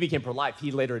 when he became pro-life,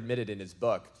 he later admitted in his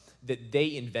book that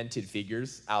they invented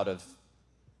figures they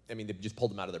just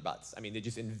pulled them out of their butts. They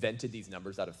just invented these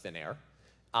numbers out of thin air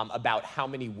about how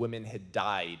many women had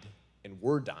died and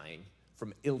were dying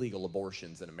from illegal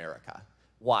abortions in America.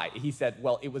 Why? He said,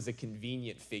 well, it was a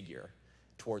convenient figure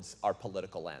towards our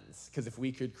political ends. Because if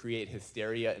we could create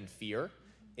hysteria and fear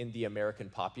in the American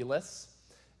populace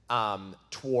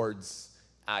towards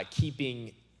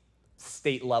keeping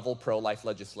state-level pro-life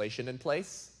legislation in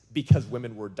place because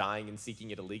women were dying and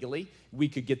seeking it illegally, we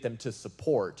could get them to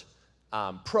support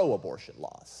pro-abortion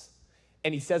laws.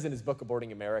 And he says in his book,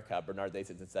 Aborting America, Bernard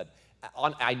Nathanson said,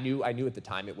 I knew at the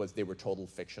time they were total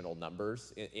fictional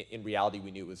numbers. In reality,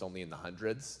 we knew it was only in the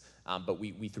hundreds, but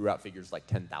we threw out figures like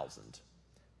 10,000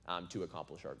 to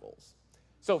accomplish our goals.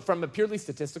 So from a purely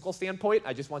statistical standpoint,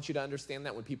 I just want you to understand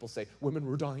that when people say, women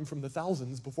were dying from the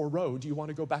thousands before Roe, do you want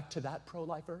to go back to that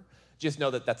pro-lifer? Just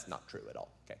know that that's not true at all,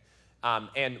 okay?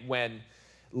 And when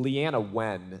Leanna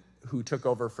Wen, who took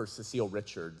over for Cecile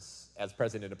Richards as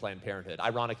president of Planned Parenthood,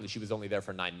 ironically, she was only there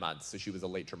for 9 months, so she was a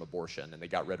late-term abortion, and they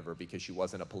got rid of her because she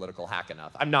wasn't a political hack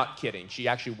enough. I'm not kidding. She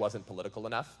actually wasn't political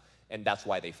enough, and that's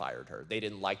why they fired her. They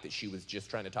didn't like that she was just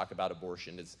trying to talk about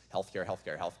abortion as healthcare,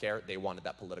 healthcare, healthcare. They wanted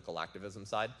that political activism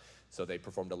side, so they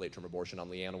performed a late-term abortion on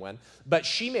Leanna Wen. But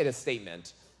she made a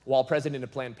statement while president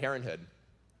of Planned Parenthood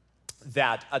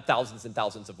that thousands and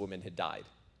thousands of women had died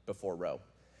before Roe.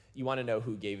 You want to know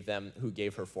who gave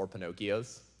her 4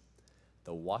 Pinocchios?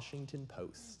 The Washington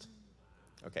Post.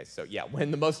 Okay, so yeah, when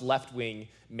the most left-wing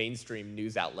mainstream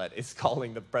news outlet is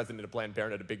calling the president of Planned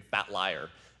Parenthood a big fat liar,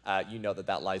 you know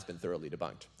that lie's been thoroughly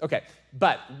debunked. Okay,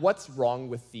 but what's wrong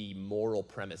with the moral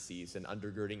premises and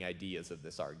undergirding ideas of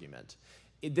this argument?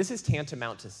 This is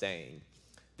tantamount to saying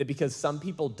that because some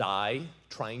people die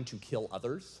trying to kill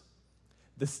others,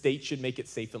 the state should make it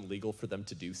safe and legal for them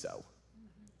to do so.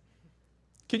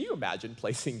 Can you imagine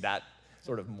placing that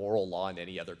sort of moral law in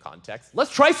any other context?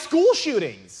 Let's try school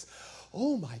shootings.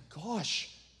 Oh my gosh,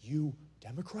 you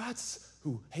Democrats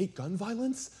who hate gun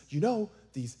violence, you know,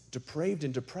 these depraved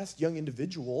and depressed young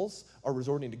individuals are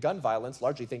resorting to gun violence,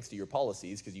 largely thanks to your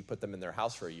policies, because you put them in their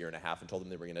house for a year and a half and told them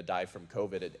they were going to die from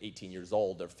COVID at 18 years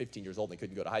old or 15 years old and they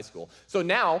couldn't go to high school. So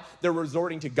now they're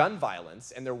resorting to gun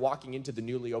violence and they're walking into the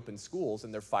newly opened schools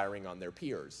and they're firing on their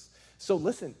peers. So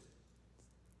listen,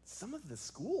 some of the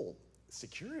school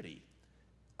security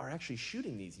are actually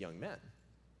shooting these young men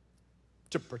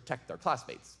to protect their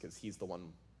classmates because he's the one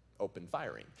open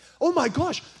firing. Oh my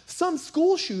gosh, some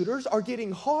school shooters are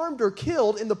getting harmed or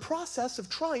killed in the process of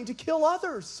trying to kill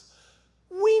others.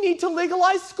 We need to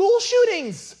legalize school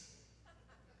shootings.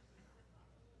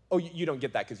 Oh, you don't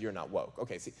get that because you're not woke.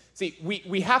 Okay, see,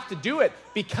 we have to do it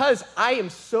because I am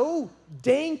so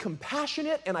dang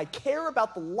compassionate and I care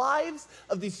about the lives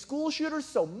of these school shooters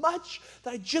so much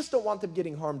that I just don't want them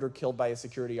getting harmed or killed by a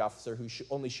security officer who's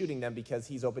only shooting them because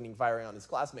he's opening fire on his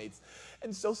classmates.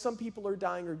 And so some people are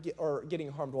dying or getting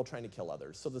harmed while trying to kill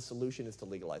others. So the solution is to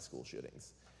legalize school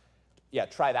shootings. Yeah,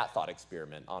 try that thought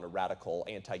experiment on a radical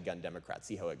anti-gun Democrat.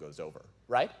 See how it goes over,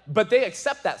 right? But they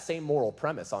accept that same moral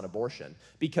premise on abortion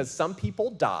because some people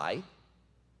die,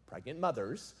 pregnant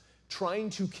mothers, trying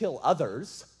to kill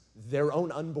others, their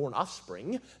own unborn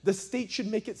offspring. The state should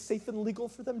make it safe and legal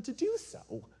for them to do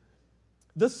so.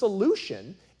 The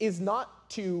solution is not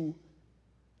to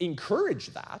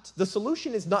encourage that. The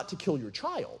solution is not to kill your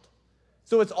child.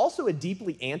 So it's also a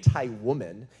deeply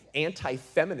anti-woman,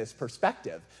 anti-feminist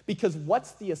perspective, because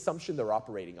what's the assumption they're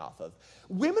operating off of?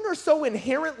 Women are so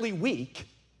inherently weak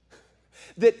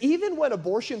that even when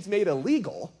abortion's made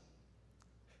illegal,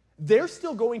 they're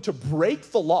still going to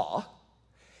break the law,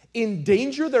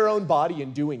 endanger their own body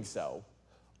in doing so,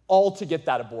 all to get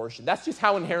that abortion. That's just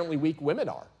how inherently weak women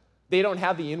are. They don't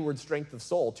have the inward strength of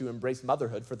soul to embrace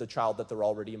motherhood for the child that they're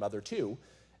already a mother to.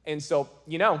 And so,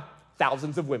 you know,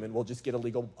 thousands of women will just get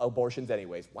illegal abortions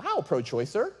anyways. Wow,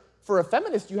 pro-choicer. For a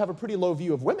feminist, you have a pretty low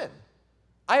view of women.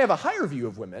 I have a higher view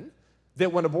of women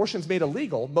that when abortion's made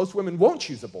illegal, most women won't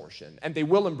choose abortion, and they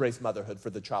will embrace motherhood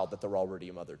for the child that they're already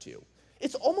a mother to.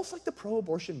 It's almost like the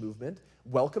pro-abortion movement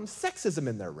welcomes sexism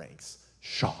in their ranks.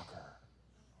 Shocker.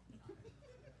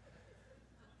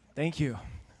 Thank you.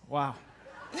 Wow.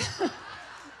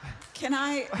 Can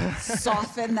I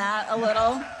soften that a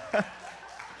little?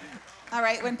 All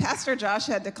right, when Pastor Josh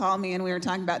had to call me and we were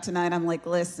talking about tonight, I'm like,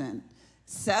 listen,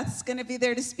 Seth's going to be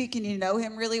there to speak and you know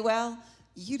him really well.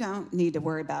 You don't need to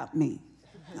worry about me,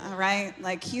 all right?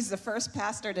 Like, he's the first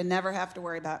pastor to never have to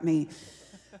worry about me,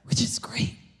 which is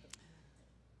great.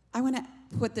 I want to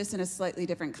put this in a slightly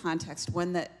different context,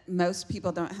 one that most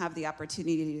people don't have the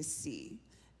opportunity to see,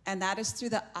 and that is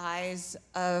through the eyes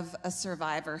of a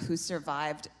survivor who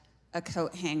survived a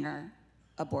coat hanger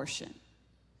abortion.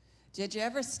 Did you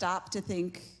ever stop to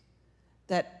think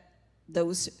that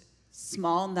those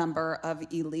small number of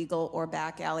illegal or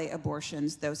back alley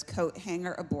abortions, those coat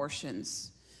hanger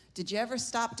abortions, did you ever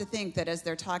stop to think that as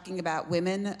they're talking about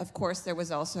women, of course, there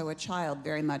was also a child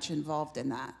very much involved in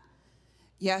that?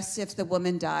 Yes, if the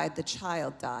woman died, the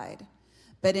child died.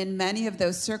 But in many of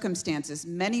those circumstances,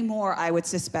 many more, I would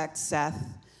suspect, Seth,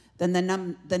 than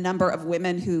the number of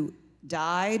women who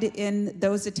died in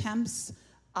those attempts,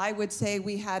 I would say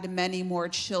we had many more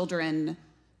children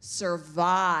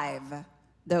survive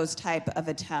those type of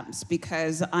attempts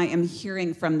because I am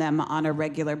hearing from them on a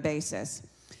regular basis.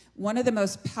 One of the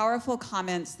most powerful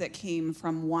comments that came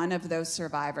from one of those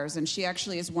survivors, and she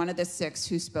actually is one of the 6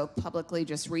 who spoke publicly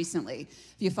just recently.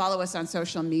 If you follow us on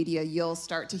social media, you'll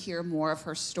start to hear more of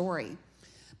her story.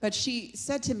 But she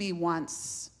said to me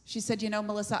once, she said, you know,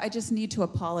 Melissa, I just need to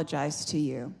apologize to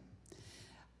you.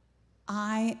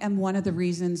 I am one of the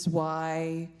reasons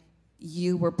why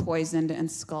you were poisoned and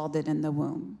scalded in the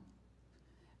womb.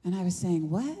 And I was saying,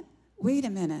 what? Wait a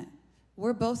minute.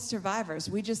 We're both survivors.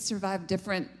 We just survived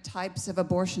different types of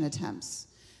abortion attempts.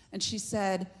 And she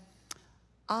said,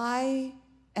 I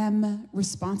am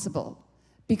responsible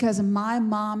because my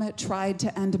mom tried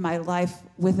to end my life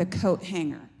with a coat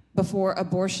hanger before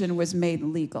abortion was made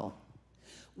legal.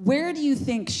 Where do you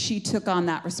think she took on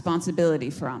that responsibility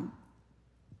from?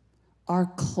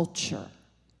 Our culture.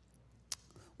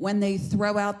 When they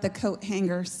throw out the coat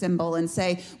hanger symbol and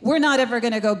say, we're not ever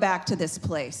going to go back to this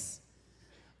place.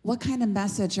 What kind of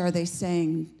message are they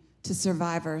saying to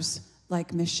survivors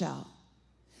like Michelle.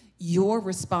 You're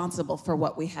responsible for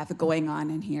what we have going on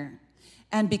in here.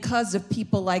 And because of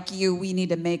people like you, we need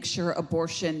to make sure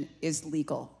abortion is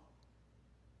legal.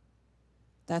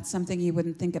 That's something you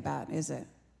wouldn't think about, is it?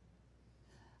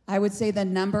 I would say the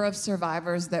number of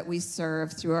survivors that we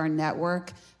serve through our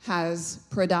network has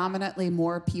predominantly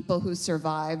more people who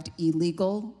survived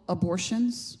illegal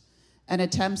abortions and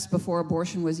attempts before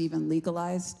abortion was even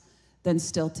legalized than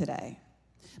still today.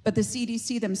 But the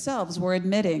CDC themselves were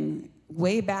admitting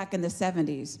way back in the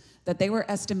 70s that they were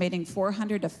estimating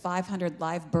 400 to 500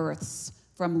 live births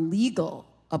from legal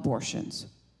abortions.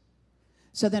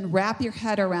 So then wrap your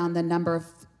head around the number of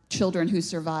children who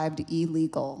survived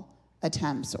illegal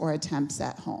attempts or attempts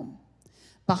at home.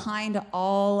 Behind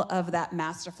all of that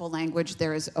masterful language,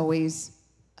 there is always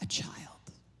a child.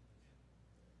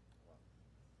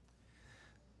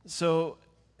 So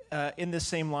in this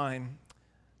same line,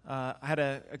 I had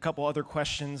a couple other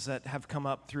questions that have come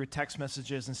up through text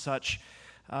messages and such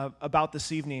about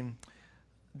this evening.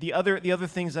 The other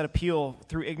things that appeal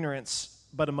through ignorance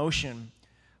but emotion.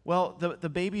 Well, the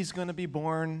baby's going to be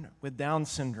born with Down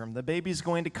syndrome. The baby's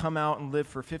going to come out and live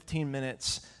for 15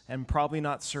 minutes and probably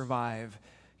not survive.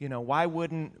 You know, why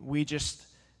wouldn't we just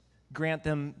grant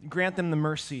them the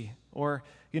mercy? Or,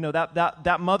 you know,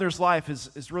 that mother's life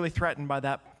is really threatened by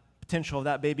that potential of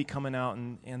that baby coming out,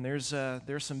 and there's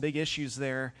some big issues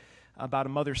there about a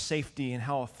mother's safety and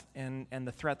health and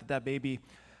the threat that baby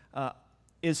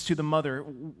is to the mother.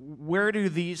 Where do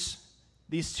these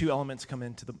two elements come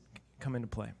into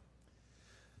play?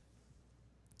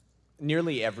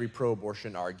 Nearly every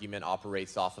pro-abortion argument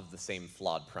operates off of the same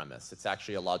flawed premise. It's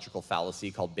actually a logical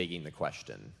fallacy called begging the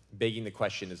question. Begging the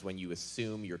question is when you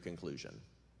assume your conclusion.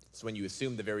 It's when you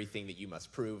assume the very thing that you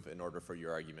must prove in order for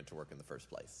your argument to work in the first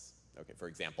place. For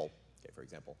example,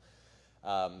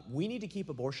 we need to keep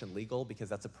abortion legal because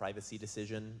that's a privacy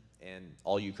decision, and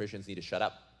all you Christians need to shut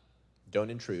up.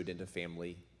 Don't intrude into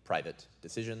family private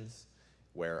decisions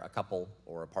where a couple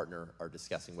or a partner are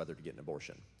discussing whether to get an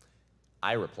abortion.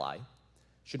 I reply,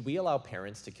 should we allow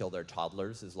parents to kill their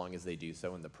toddlers as long as they do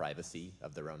so in the privacy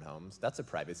of their own homes? That's a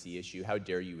privacy issue. How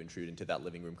dare you intrude into that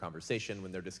living room conversation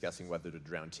when they're discussing whether to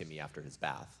drown Timmy after his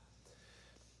bath?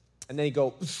 And they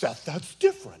go, Seth, that's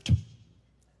different.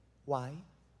 Why?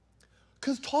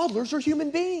 Because toddlers are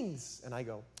human beings. And I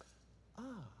go,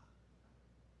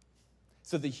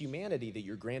 So the humanity that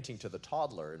you're granting to the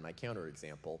toddler, in my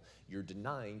counterexample, you're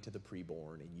denying to the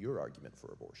preborn in your argument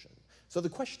for abortion. So the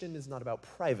question is not about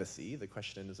privacy. The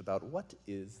question is about what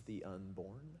is the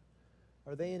unborn?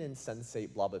 Are they an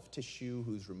insensate blob of tissue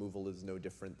whose removal is no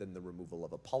different than the removal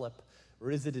of a polyp? Or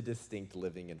is it a distinct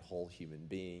living and whole human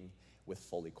being with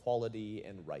full equality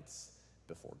and rights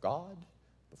before God,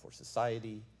 before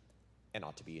society, and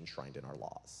ought to be enshrined in our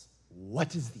laws?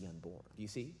 What is the unborn? Do you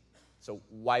see? So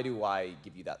why do I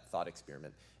give you that thought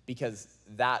experiment? Because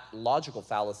that logical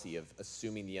fallacy of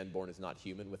assuming the unborn is not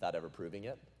human without ever proving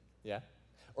it,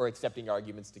 or accepting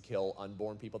arguments to kill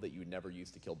unborn people that you would never use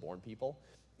to kill born people,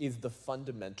 is the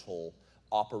fundamental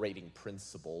operating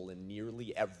principle in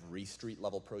nearly every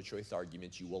street-level pro-choice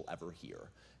argument you will ever hear.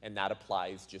 And that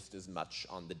applies just as much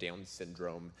on the Down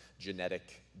syndrome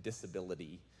genetic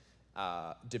disability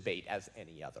debate as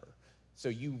any other. So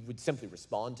you would simply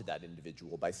respond to that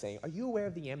individual by saying, are you aware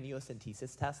of the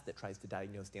amniocentesis test that tries to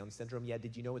diagnose Down syndrome? Yeah,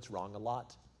 did you know it's wrong a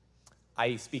lot?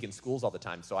 I speak in schools all the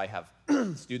time, so I have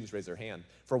students raise their hand.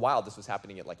 For a while, this was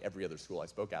happening at like every other school I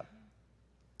spoke at.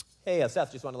 Hey,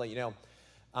 Seth, just want to let you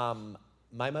know,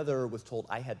 my mother was told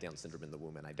I had Down syndrome in the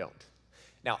womb, and I don't.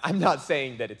 Now, I'm not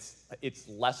saying that it's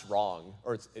less wrong,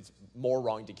 or it's more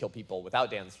wrong to kill people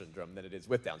without Down syndrome than it is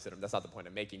with Down syndrome. That's not the point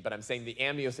I'm making. But I'm saying the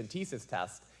amniocentesis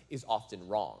test is often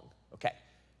wrong. Okay,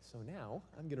 so now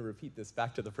I'm going to repeat this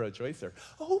back to the pro-choicer.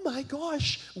 Oh my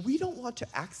gosh, we don't want to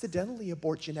accidentally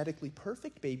abort genetically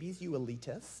perfect babies, you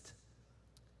elitist.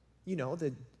 You know,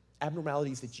 the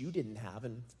abnormalities that you didn't have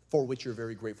and for which you're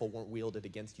very grateful weren't wielded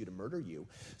against you to murder you.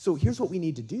 So here's what we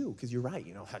need to do, because you're right,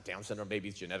 you know, Down syndrome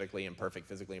babies, genetically imperfect,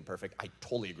 physically imperfect. I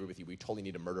totally agree with you. We totally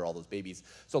need to murder all those babies.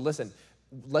 So listen,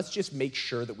 let's just make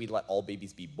sure that we let all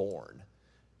babies be born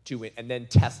and then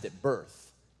test at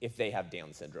birth if they have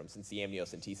Down syndrome, since the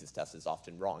amniocentesis test is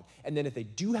often wrong. And then if they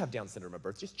do have Down syndrome at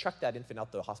birth, just chuck that infant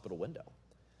out the hospital window.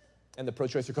 And the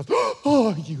pro-choicer goes,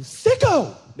 oh, you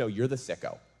sicko! No, you're the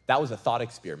sicko. That was a thought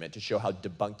experiment to show how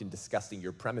debunked and disgusting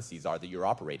your premises are that you're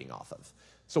operating off of.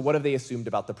 So what have they assumed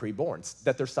about the preborns?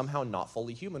 That they're somehow not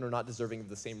fully human or not deserving of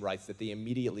the same rights that they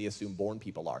immediately assume born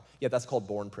people are. Yeah, that's called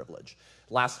born privilege.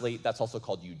 Lastly, that's also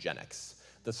called eugenics,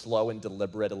 the slow and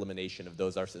deliberate elimination of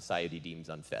those our society deems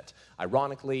unfit.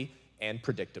 Ironically, And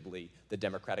predictably, the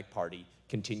Democratic Party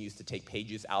continues to take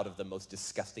pages out of the most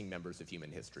disgusting members of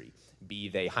human history, be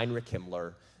they Heinrich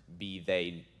Himmler, be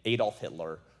they Adolf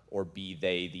Hitler, or be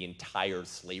they the entire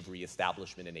slavery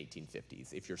establishment in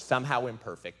 1850s. If you're somehow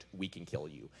imperfect, we can kill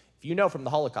you. If you know from the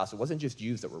Holocaust, it wasn't just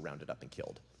Jews that were rounded up and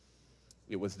killed.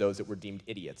 It was those that were deemed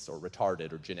idiots or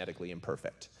retarded or genetically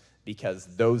imperfect, because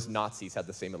those Nazis had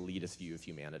the same elitist view of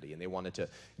humanity, and they wanted to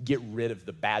get rid of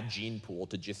the bad gene pool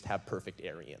to just have perfect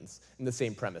Aryans. And the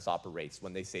same premise operates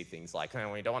when they say things like,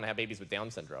 oh, we don't want to have babies with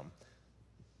Down syndrome.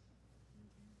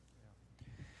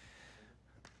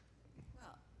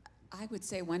 Well, I would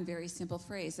say one very simple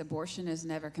phrase: abortion is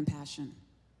never compassion.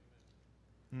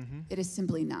 It is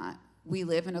simply not. We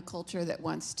live in a culture that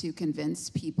wants to convince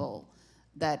people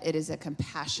that it is a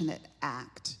compassionate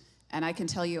act. And I can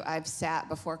tell you, I've sat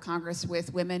before Congress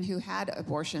with women who had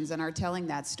abortions and are telling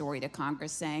that story to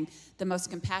Congress, saying, the most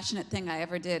compassionate thing I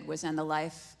ever did was end the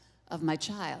life of my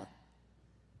child.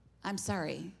 I'm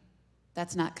sorry,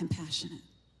 that's not compassionate.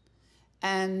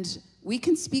 And we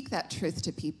can speak that truth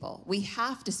to people. We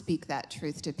have to speak that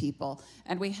truth to people.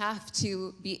 And we have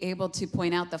to be able to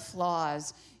point out the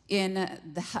flaws in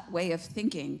that way of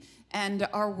thinking. And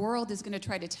our world is going to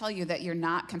try to tell you that you're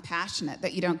not compassionate,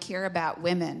 that you don't care about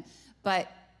women. But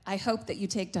I hope that you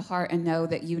take to heart and know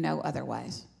that you know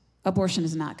otherwise. Abortion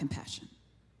is not compassion.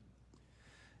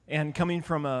 And coming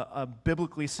from a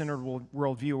biblically centered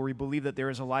worldview where we believe that there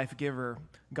is a life giver,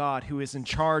 God, who is in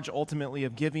charge ultimately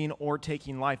of giving or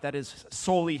taking life, that is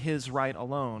solely his right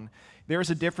alone. There is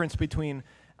a difference between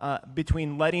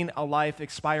letting a life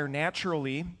expire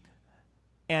naturally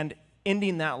and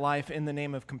ending that life in the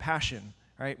name of compassion,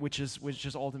 right? Which is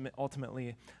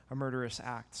ultimately a murderous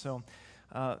act. So,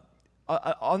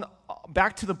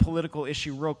 back to the political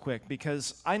issue real quick,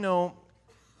 because I know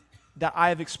that I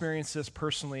have experienced this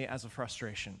personally as a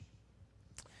frustration.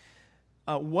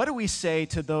 What do we say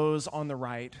to those on the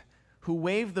right who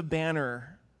wave the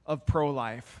banner of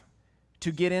pro-life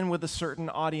to get in with a certain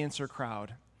audience or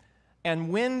crowd, and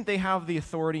when they have the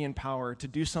authority and power to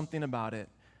do something about it,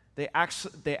 they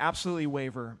absolutely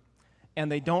waver, and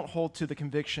they don't hold to the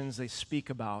convictions they speak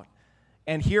about?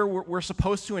 And here we're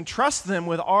supposed to entrust them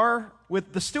with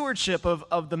the stewardship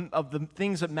of the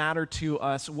things that matter to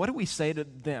us. What do we say to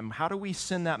them? How do we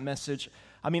send that message?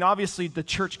 I mean, obviously, the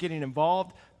church getting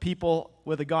involved, people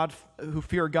with a God who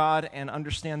fear God and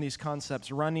understand these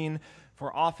concepts, running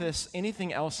for office.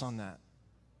 Anything else on that?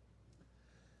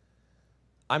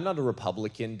 I'm not a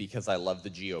Republican because I love the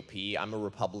GOP. I'm a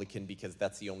Republican because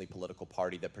that's the only political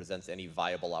party that presents any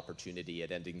viable opportunity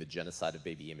at ending the genocide of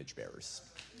baby image bearers.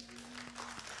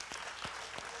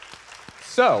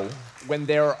 So, when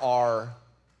there are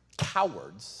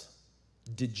cowards,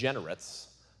 degenerates,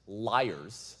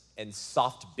 liars, and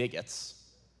soft bigots,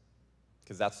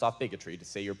 because that's soft bigotry, to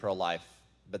say you're pro-life,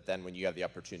 but then when you have the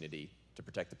opportunity to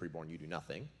protect the preborn, you do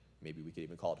nothing. Maybe we could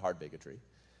even call it hard bigotry.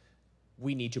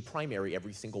 We need to primary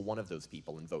every single one of those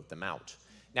people and vote them out.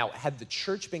 Now, had the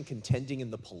church been contending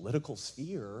in the political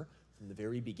sphere from the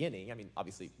very beginning, I mean,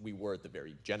 obviously, we were at the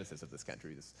very genesis of this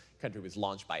country. This country was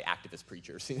launched by activist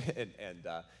preachers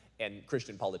and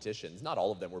Christian politicians. Not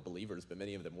all of them were believers, but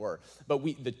many of them were. But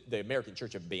the American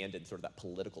church abandoned sort of that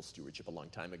political stewardship a long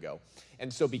time ago.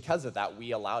 And so because of that,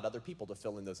 we allowed other people to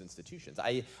fill in those institutions.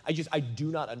 I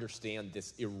do not understand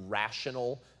this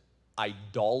irrational,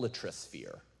 idolatrous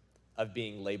fear of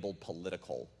being labeled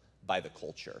political by the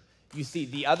culture. You see,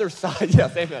 the other side,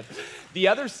 yes, amen. The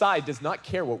other side does not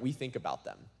care what we think about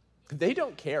them. They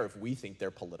don't care if we think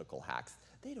they're political hacks.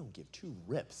 They don't give two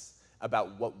rips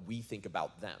about what we think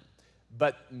about them.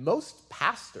 But most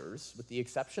pastors, with the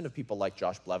exception of people like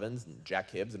Josh Blevins and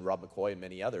Jack Hibbs and Rob McCoy and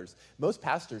many others, most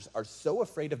pastors are so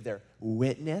afraid of their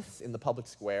witness in the public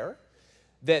square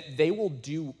that they will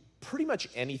do pretty much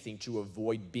anything to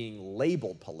avoid being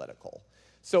labeled political.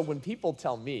 So when people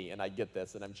tell me, and I get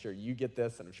this, and I'm sure you get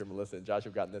this, and I'm sure Melissa and Josh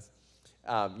have gotten this,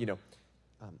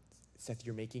 Seth,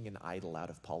 you're making an idol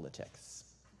out of politics.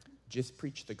 Just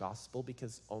preach the gospel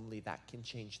because only that can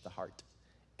change the heart.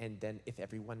 And then if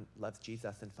everyone loves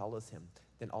Jesus and follows him,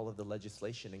 then all of the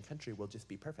legislation and country will just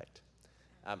be perfect.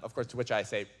 Of course, to which I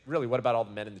say, really, what about all the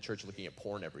men in the church looking at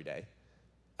porn every day?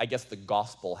 I guess the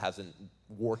gospel hasn't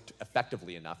worked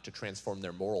effectively enough to transform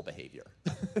their moral behavior.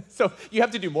 So you have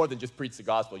to do more than just preach the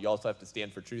gospel. You also have to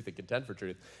stand for truth and contend for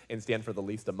truth and stand for the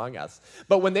least among us.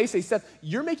 But when they say, Seth,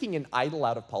 you're making an idol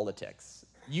out of politics.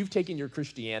 You've taken your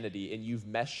Christianity and you've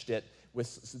meshed it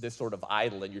with this sort of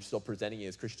idol and you're still presenting it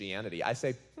as Christianity. I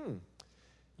say,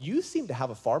 you seem to have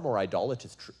a far more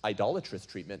idolatrous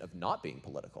treatment of not being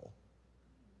political.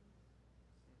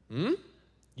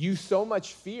 You so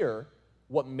much fear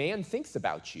what man thinks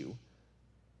about you,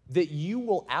 that you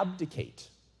will abdicate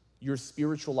your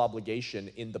spiritual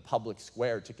obligation in the public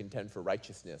square to contend for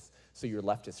righteousness so your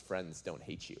leftist friends don't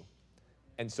hate you,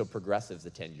 and so progressives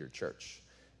attend your church.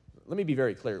 Let me be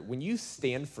very clear. When you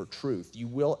stand for truth, you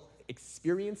will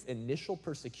experience initial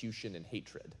persecution and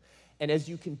hatred. And as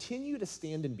you continue to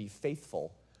stand and be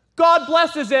faithful, God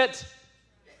blesses it.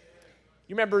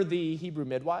 You remember the Hebrew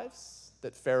midwives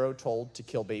that Pharaoh told to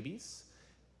kill babies?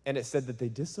 And it said that they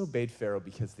disobeyed Pharaoh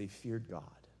because they feared God.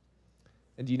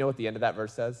 And do you know what the end of that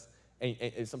verse says?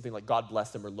 It's something like, God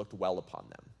blessed them or looked well upon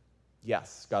them.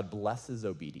 Yes, God blesses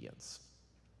obedience.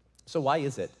 So why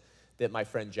is it that my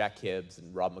friend Jack Hibbs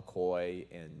and Rob McCoy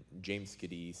and James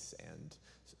Cadiz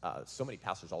and so many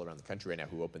pastors all around the country right now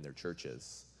who open their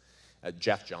churches,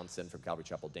 Jeff Johnson from Calvary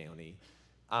Chapel Downey,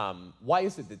 why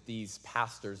is it that these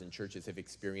pastors and churches have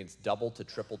experienced double to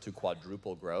triple to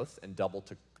quadruple growth and double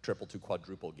to triple to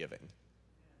quadruple giving?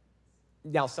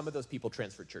 Now, some of those people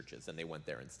transferred churches and they went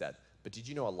there instead. But did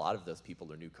you know a lot of those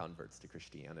people are new converts to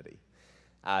Christianity?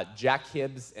 Jack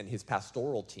Hibbs and his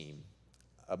pastoral team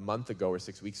a month ago or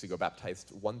 6 weeks ago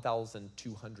baptized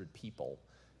 1,200 people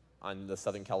on the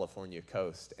Southern California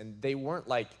coast. And they weren't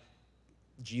like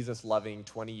Jesus-loving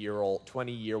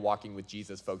 20-year walking with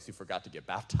Jesus folks who forgot to get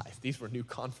baptized. These were new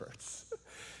converts.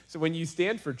 So when you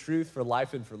stand for truth, for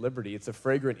life, and for liberty, it's a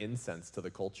fragrant incense to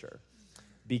the culture,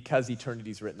 because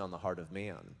eternity is written on the heart of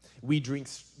man. We drink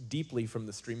deeply from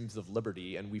the streams of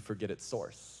liberty, and we forget its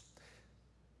source.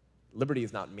 Liberty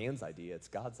is not man's idea, it's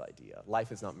God's idea.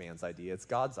 Life is not man's idea, it's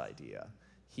God's idea.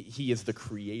 He is the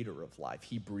creator of life.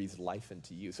 He breathes life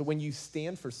into you. So when you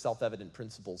stand for self-evident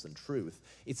principles and truth,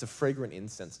 it's a fragrant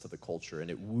incense to the culture, and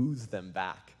it woos them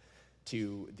back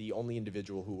to the only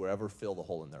individual who will ever fill the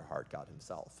hole in their heart, God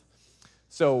himself.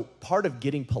 So part of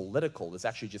getting political is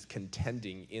actually just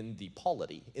contending in the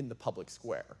polity, in the public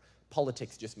square.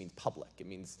 Politics just means public. It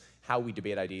means how we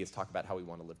debate ideas, talk about how we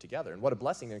want to live together. And what a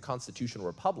blessing in a constitutional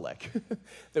republic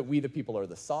that we the people are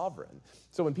the sovereign.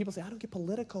 So when people say, I don't get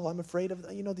political, I'm afraid of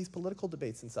these political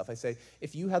debates and stuff, I say,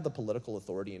 if you had the political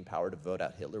authority and power to vote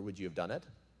out Hitler, would you have done it?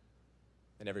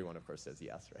 And everyone, of course, says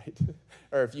yes, right?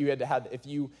 Or if you had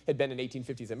been in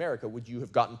 1850s America, would you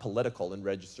have gotten political and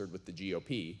registered with the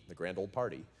GOP, the Grand Old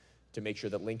Party, to make sure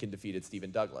that Lincoln defeated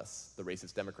Stephen Douglas, the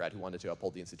racist Democrat who wanted to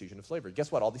uphold the institution of slavery?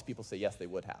 Guess what? All these people say yes, they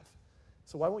would have.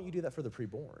 So why won't you do that for the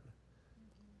preborn?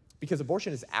 Because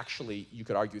abortion is actually, you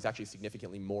could argue, is actually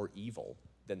significantly more evil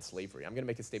than slavery. I'm going to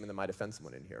make a statement that might offend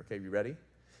someone in here. Okay, you ready?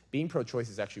 Being pro-choice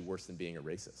is actually worse than being a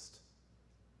racist.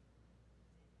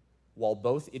 While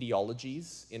both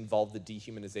ideologies involve the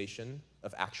dehumanization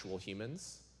of actual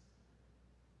humans,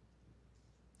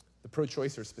 the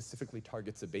pro-choicer specifically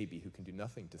targets a baby who can do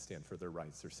nothing to stand for their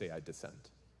rights or say, I dissent.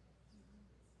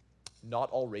 Not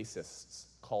all racists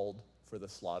called for the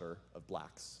slaughter of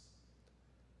blacks,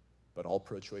 but all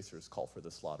pro-choicers call for the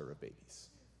slaughter of babies.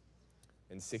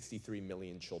 And 63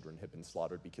 million children have been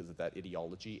slaughtered because of that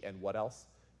ideology. And what else?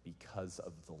 Because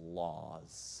of the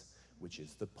laws, which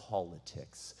is the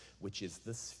politics, which is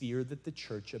the sphere that the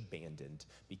church abandoned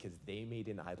because they made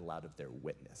an idol out of their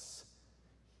witness.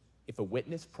 If a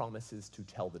witness promises to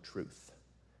tell the truth,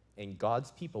 and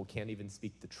God's people can't even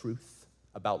speak the truth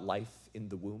about life in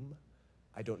the womb,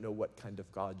 I don't know what kind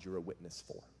of God you're a witness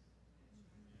for.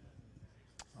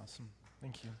 Awesome.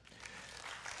 Thank you.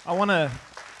 I want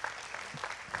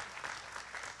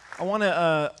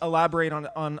to elaborate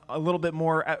on a little bit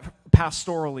more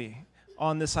pastorally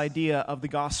on this idea of the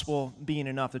gospel being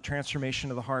enough, the transformation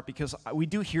of the heart, because we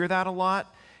do hear that a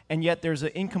lot, and yet there's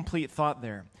an incomplete thought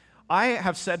there. I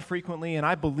have said frequently, and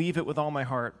I believe it with all my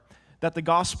heart, that the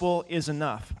gospel is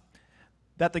enough,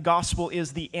 that the gospel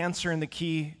is the answer and the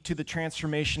key to the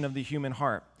transformation of the human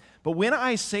heart. But when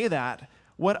I say that,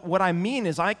 what I mean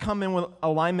is I come in with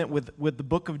alignment with the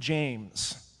book of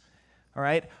James, all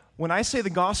right? When I say the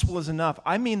gospel is enough,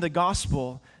 I mean the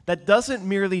gospel that doesn't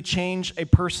merely change a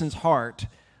person's heart,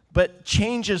 but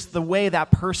changes the way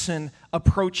that person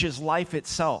approaches life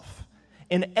itself.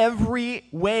 In every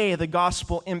way, the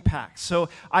gospel impacts. So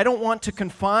I don't want to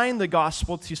confine the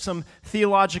gospel to some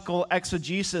theological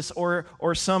exegesis or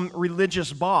some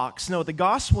religious box. No, the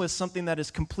gospel is something that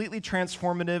is completely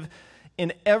transformative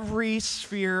in every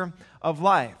sphere of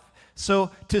life.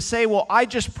 So to say, well, I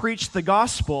just preach the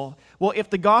gospel, well, if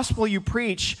the gospel you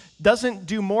preach doesn't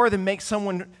do more than make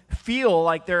someone feel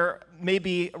like they're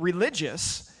maybe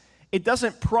religious, it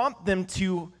doesn't prompt them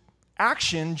to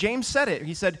action. James said it.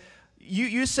 He said,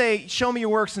 you say, show me your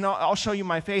works and I'll show you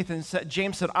my faith. And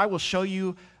James said, I will show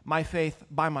you my faith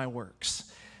by my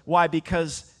works. Why?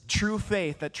 Because true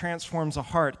faith that transforms a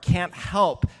heart can't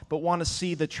help but want to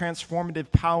see the transformative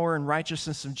power and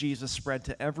righteousness of Jesus spread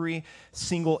to every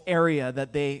single area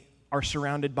that they are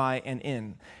surrounded by and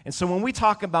in. And so when we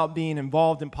talk about being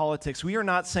involved in politics, we are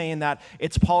not saying that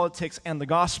it's politics and the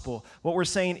gospel. What we're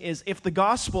saying is if the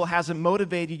gospel hasn't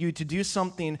motivated you to do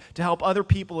something to help other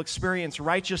people experience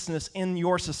righteousness in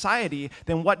your society,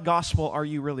 then what gospel are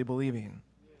you really believing?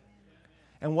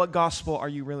 And what gospel are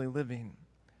you really living?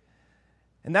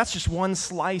 And that's just one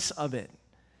slice of it,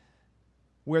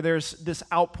 where there's this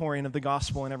outpouring of the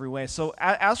gospel in every way. So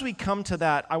as we come to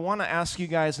that, I want to ask you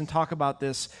guys and talk about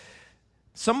this.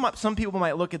 Some people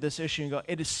might look at this issue and go,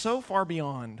 it is so far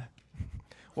beyond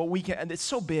what we can, and it's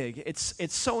so big, it's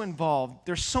so involved,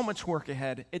 there's so much work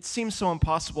ahead, it seems so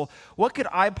impossible. What could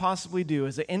I possibly do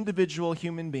as an individual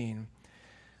human being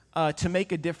to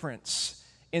make a difference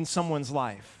in someone's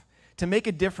life? To make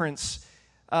a difference,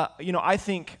 I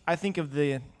think of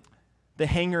the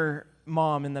hanger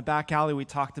mom in the back alley we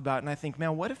talked about, and I think,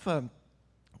 man, what if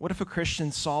a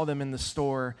Christian saw them in the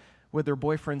store with their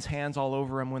boyfriend's hands all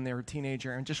over them when they were a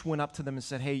teenager and just went up to them and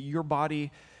said, hey, your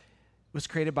body was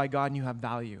created by God and you have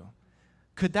value?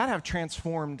 Could that have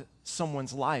transformed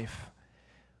someone's life?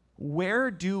 Where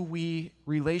do we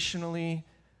relationally,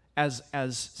 as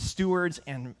stewards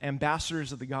and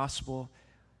ambassadors of the gospel,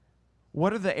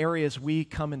 what are the areas we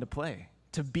come into play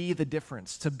to be the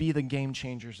difference, to be the game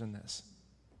changers in this?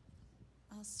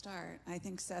 I'll start. I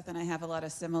think Seth and I have a lot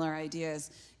of similar ideas.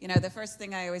 The first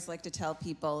thing I always like to tell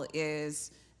people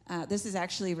is this is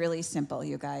actually really simple,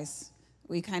 you guys.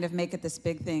 We kind of make it this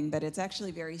big thing, but it's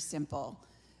actually very simple.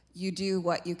 You do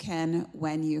what you can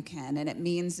when you can. And it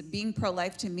means being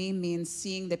pro-life to me means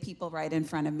seeing the people right in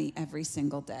front of me every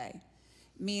single day.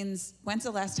 It means when's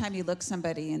the last time you looked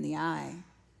somebody in the eye?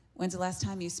 When's the last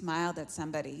time you smiled at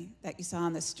somebody that you saw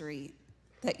on the street,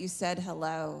 that you said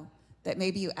hello, that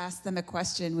maybe you asked them a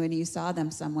question when you saw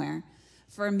them somewhere?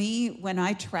 For me, when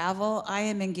I travel, I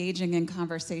am engaging in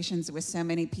conversations with so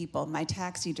many people. My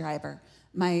taxi driver,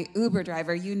 my Uber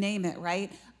driver, you name it,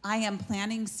 right? I am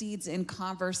planting seeds in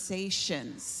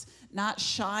conversations, not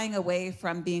shying away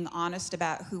from being honest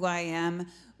about who I am,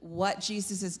 what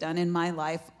Jesus has done in my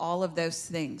life, all of those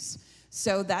things.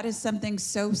 So that is something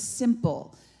so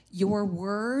simple. Your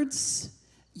words,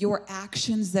 your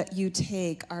actions that you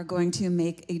take are going to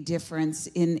make a difference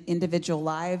in individual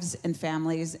lives and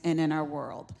families and in our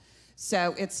world.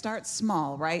 So it starts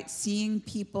small, right? Seeing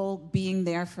people, being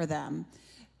there for them,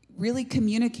 really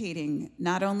communicating,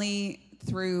 not only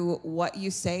through what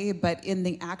you say, but in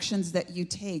the actions that you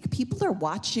take. People are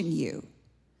watching you.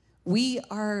 We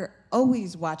are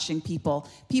always watching people.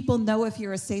 People know if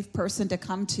you're a safe person to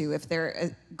come to, if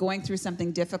they're going through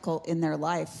something difficult in their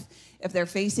life, if they're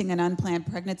facing an unplanned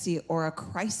pregnancy or a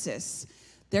crisis,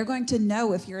 they're going to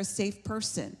know if you're a safe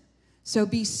person. So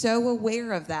be so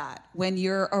aware of that when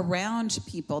you're around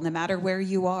people, no matter where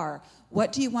you are.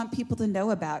 What do you want people to know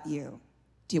about you?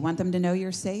 Do you want them to know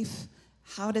you're safe?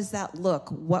 How does that look?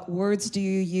 What words do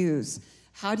you use?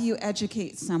 How do you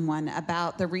educate someone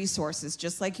about the resources,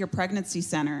 just like your pregnancy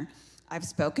center? I've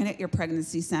spoken at your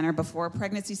pregnancy center before.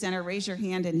 Pregnancy center, raise your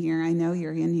hand in here. I know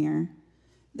you're in here.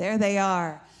 There they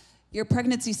are. Your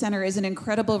pregnancy center is an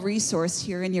incredible resource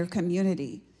here in your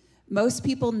community. Most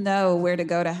people know where to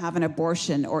go to have an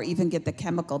abortion or even get the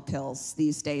chemical pills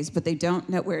these days, but they don't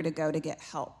know where to go to get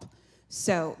help.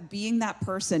 So being that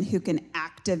person who can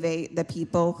activate the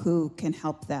people who can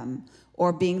help them,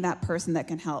 or being that person that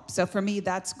can help. So for me,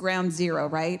 that's ground zero,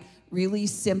 right? Really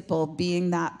simple,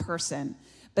 being that person.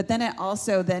 But then it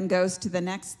also then goes to the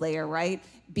next layer, right?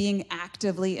 Being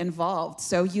actively involved.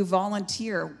 So you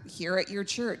volunteer here at your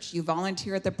church. You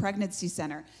volunteer at the pregnancy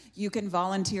center. You can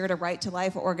volunteer at a Right to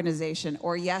Life organization,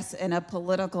 or yes, in a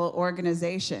political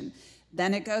organization.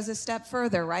 Then it goes a step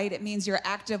further, right? It means you're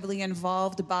actively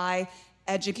involved by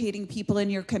educating people in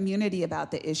your community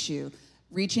about the issue,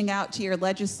 reaching out to your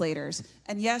legislators.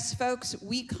 And yes, folks,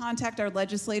 we contact our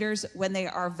legislators when they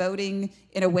are voting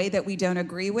in a way that we don't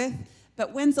agree with.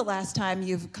 But when's the last time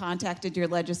you've contacted your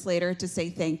legislator to say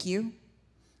thank you?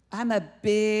 I'm a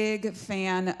big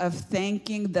fan of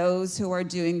thanking those who are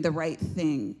doing the right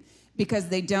thing, because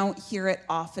they don't hear it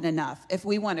often enough. If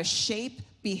we want to shape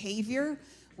behavior,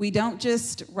 we don't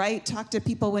just, right, talk to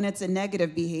people when it's a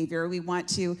negative behavior. We want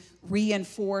to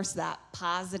reinforce that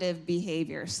positive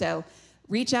behavior. So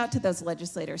reach out to those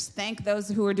legislators. Thank those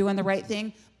who are doing the right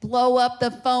thing. Blow up the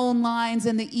phone lines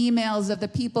and the emails of the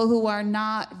people who are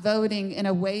not voting in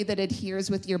a way that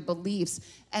adheres with your beliefs.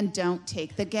 And don't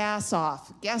take the gas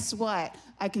off. Guess what?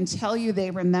 I can tell you they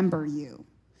remember you.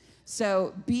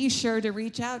 So be sure to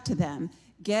reach out to them.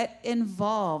 Get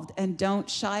involved and don't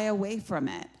shy away from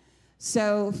it.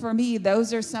 So for me,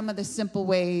 those are some of the simple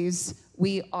ways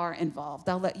we are involved.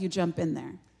 I'll let you jump in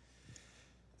there.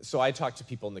 So I talk to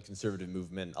people in the conservative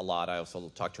movement a lot. I also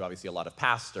talk to, obviously, a lot of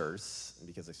pastors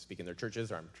because I speak in their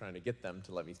churches, or I'm trying to get them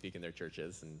to let me speak in their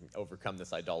churches and overcome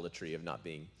this idolatry of not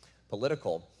being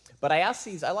political. But I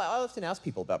often ask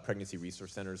people about pregnancy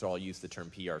resource centers, or I'll use the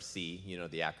term PRC, you know,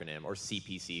 the acronym, or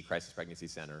CPC, Crisis Pregnancy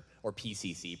Center, or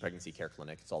PCC, Pregnancy Care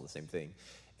Clinic. It's all the same thing.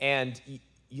 And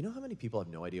you know how many people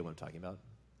have no idea what I'm talking about?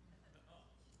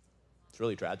 It's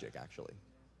really tragic, actually.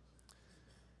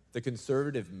 The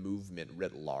conservative movement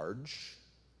writ large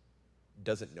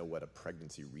doesn't know what a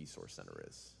pregnancy resource center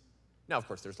is. Now, of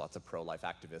course, there's lots of pro-life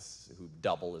activists who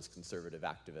double as conservative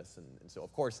activists, and so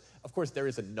of course there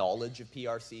is a knowledge of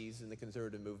PRCs in the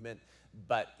conservative movement,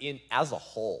 but as a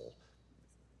whole,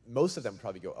 most of them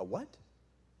probably go, a what?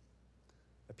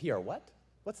 A PR what?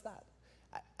 What's that?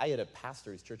 I had a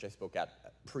pastor whose church I spoke at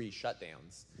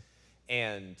pre-shutdowns,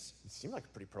 and he seemed like a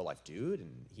pretty pro-life dude,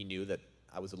 and he knew that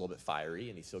I was a little bit fiery,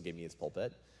 and he still gave me his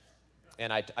pulpit.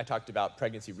 And I talked about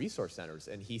pregnancy resource centers,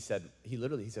 and he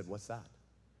literally said, what's that?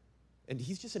 And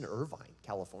he's just in Irvine,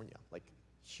 California, like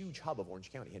huge hub of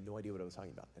Orange County. He had no idea what I was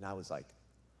talking about. And I was like,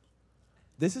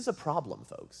 this is a problem,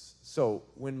 folks. So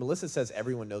when Melissa says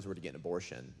everyone knows where to get an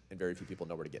abortion and very few people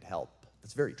know where to get help,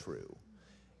 that's very true.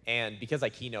 And because I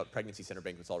keynote pregnancy center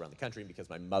banquets all around the country, and because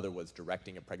my mother was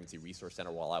directing a pregnancy resource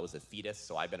center while I was a fetus,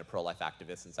 so I've been a pro-life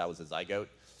activist since I was a zygote,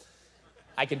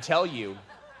 I can tell you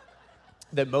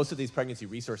that most of these pregnancy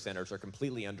resource centers are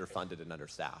completely underfunded and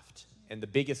understaffed. And the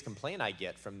biggest complaint I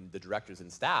get from the directors and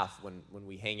staff when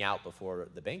we hang out before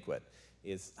the banquet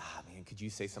is, man, could you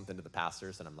say something to the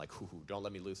pastors? And I'm like, don't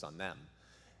let me loose on them.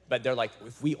 But they're like,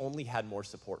 if we only had more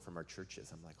support from our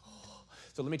churches. I'm like, oh.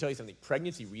 So let me tell you something.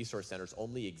 Pregnancy resource centers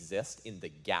only exist in the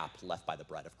gap left by the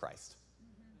bride of Christ.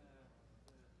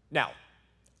 Now,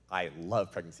 I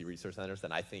love pregnancy resource centers,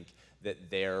 and I think that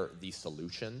they're the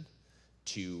solution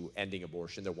to ending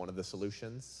abortion. They're one of the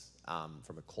solutions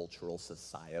from a cultural,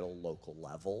 societal, local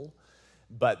level.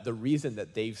 But the reason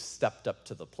that they've stepped up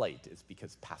to the plate is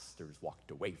because pastors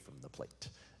walked away from the plate.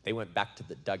 They went back to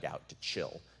the dugout to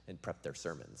chill and prep their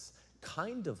sermons.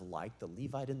 Kind of like the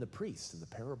Levite and the priest in the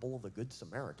parable of the Good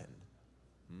Samaritan.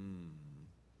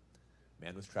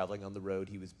 Man was traveling on the road.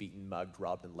 He was beaten, mugged,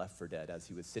 robbed, and left for dead. As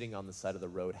he was sitting on the side of the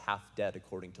road, half dead,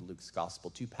 according to Luke's gospel,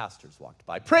 two pastors walked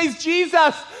by. Praise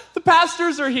Jesus! The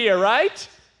pastors are here, right?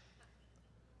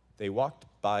 They walked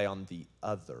by on the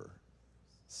other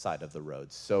side of the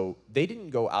road. So they didn't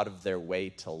go out of their way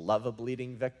to love a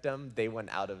bleeding victim. They went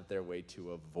out of their way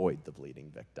to avoid the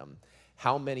bleeding victim.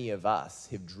 How many of us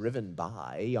have driven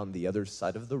by on the other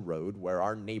side of the road where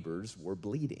our neighbors were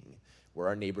bleeding, where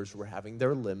our neighbors were having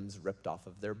their limbs ripped off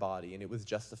of their body, and it was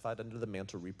justified under the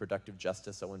mantle of reproductive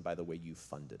justice? Oh, and by the way, you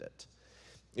funded it.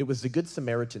 It was the Good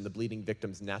Samaritan, the bleeding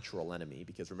victim's natural enemy,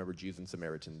 because remember, Jews and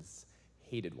Samaritans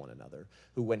hated one another,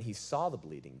 who when he saw the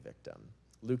bleeding victim,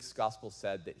 Luke's gospel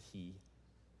said that he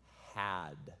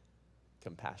had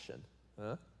compassion.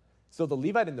 So the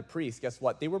Levite and the priest, guess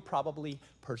what? They were probably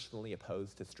personally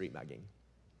opposed to street mugging.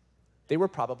 They were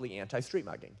probably anti-street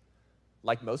mugging.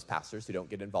 Like most pastors who don't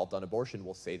get involved on abortion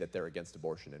will say that they're against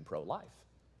abortion and pro-life.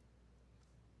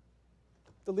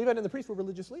 The Levite and the priest were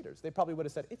religious leaders. They probably would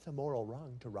have said, it's a moral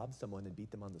wrong to rob someone and beat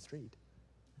them on the street.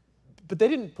 But they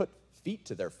didn't put feet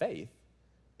to their faith.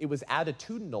 It was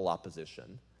attitudinal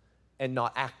opposition and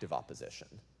not active opposition.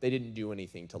 They didn't do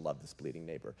anything to love this bleeding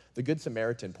neighbor. The Good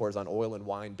Samaritan pours on oil and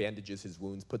wine, bandages his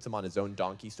wounds, puts him on his own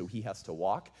donkey so he has to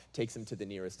walk, takes him to the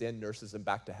nearest inn, nurses him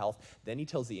back to health. Then he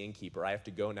tells the innkeeper, I have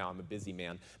to go now, I'm a busy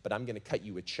man, but I'm gonna cut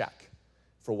you a check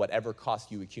for whatever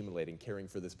cost you accumulate in caring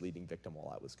for this bleeding victim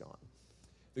while I was gone.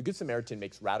 The Good Samaritan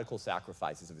makes radical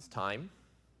sacrifices of his time,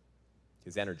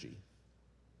 his energy,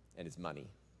 and his money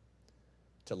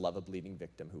to love a bleeding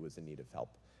victim who was in need of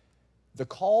help. The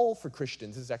call for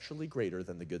Christians is actually greater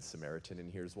than the Good Samaritan,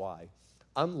 and here's why.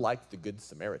 Unlike the Good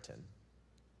Samaritan,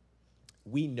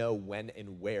 we know when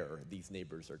and where these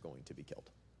neighbors are going to be killed.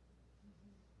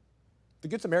 The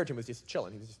Good Samaritan was just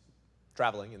chilling. He was just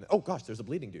traveling, and oh gosh, there's a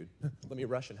bleeding dude. Let me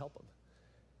rush and help him.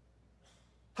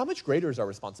 How much greater is our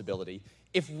responsibility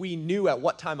if we knew at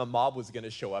what time a mob was going to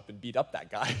show up and beat up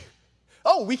that guy?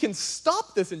 Oh, we can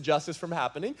stop this injustice from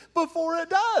happening before it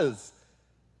does.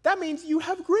 That means you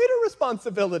have greater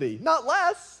responsibility, not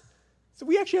less. So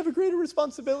we actually have a greater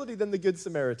responsibility than the Good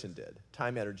Samaritan did.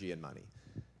 Time, energy, and money.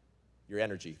 Your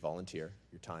energy, volunteer.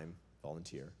 Your time,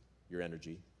 volunteer. Your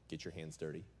energy, get your hands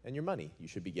dirty. And your money, you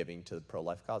should be giving to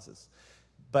pro-life causes.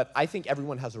 But I think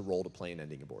everyone has a role to play in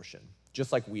ending abortion.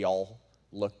 Just like we all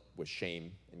look with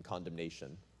shame and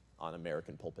condemnation on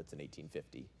American pulpits in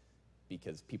 1850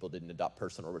 because people didn't adopt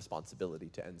personal responsibility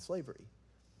to end slavery.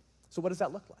 So what does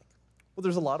that look like? Well,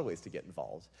 there's a lot of ways to get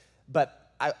involved,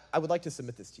 but I would like to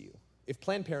submit this to you. If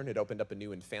Planned Parenthood opened up a new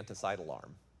infanticidal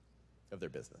arm of their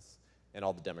business, and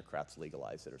all the Democrats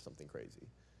legalized it or something crazy,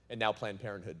 and now Planned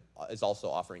Parenthood is also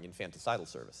offering infanticidal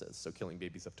services, so killing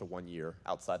babies up to 1 year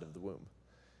outside of the womb,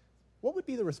 what would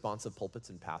be the response of pulpits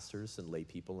and pastors and lay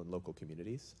people in local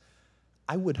communities?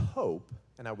 I would hope,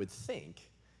 and I would think,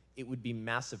 it would be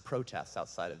massive protests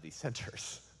outside of these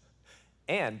centers.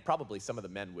 And probably some of the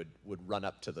men would run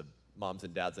up to the moms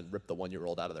and dads and rip the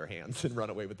 1-year-old out of their hands and run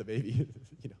away with the baby.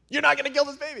 You're not gonna kill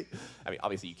this baby. I mean,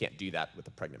 obviously you can't do that with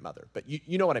a pregnant mother, but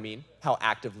you know what I mean? How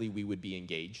actively we would be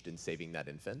engaged in saving that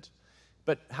infant.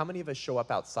 But how many of us show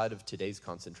up outside of today's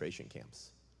concentration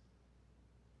camps?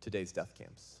 Today's death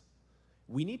camps?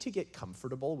 We need to get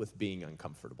comfortable with being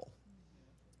uncomfortable.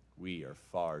 We are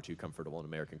far too comfortable in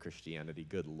American Christianity,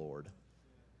 good Lord.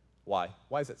 Why?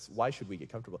 Why is it? Why should we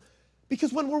get comfortable?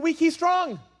 Because when we're weak, he's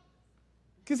strong.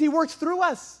 Because he works through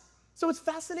us. So it's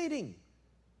fascinating.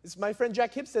 As my friend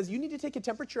Jack Hibbs says, you need to take a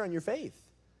temperature on your faith.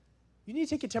 You need to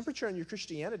take a temperature on your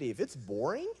Christianity. If it's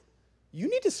boring, you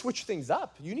need to switch things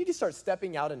up. You need to start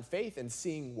stepping out in faith and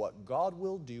seeing what God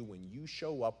will do when you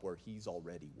show up where he's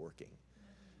already working.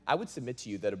 I would submit to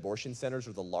you that abortion centers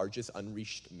are the largest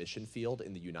unreached mission field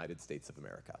in the United States of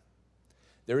America.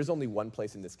 There is only one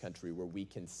place in this country where we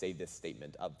can say this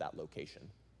statement of that location.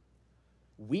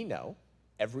 We know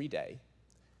every day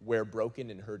where broken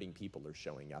and hurting people are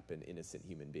showing up and innocent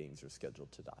human beings are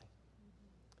scheduled to die.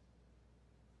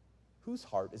 Whose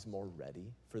heart is more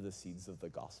ready for the seeds of the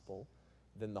gospel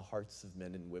than the hearts of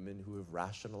men and women who have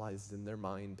rationalized in their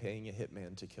mind paying a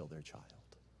hitman to kill their child?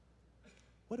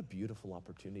 What a beautiful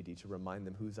opportunity to remind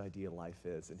them whose idea life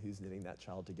is and who's knitting that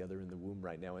child together in the womb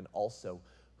right now, and also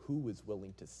who is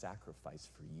willing to sacrifice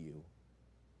for you.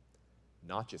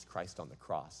 Not just Christ on the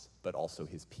cross, but also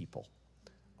his people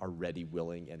are ready,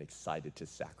 willing, and excited to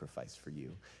sacrifice for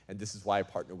you. And this is why I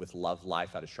partner with Love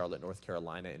Life out of Charlotte, North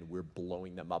Carolina, and we're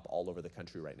blowing them up all over the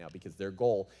country right now because their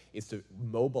goal is to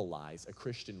mobilize a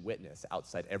Christian witness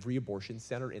outside every abortion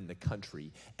center in the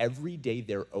country. Every day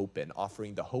they're open,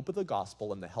 offering the hope of the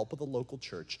gospel and the help of the local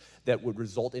church that would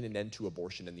result in an end to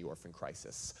abortion and the orphan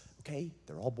crisis. Okay?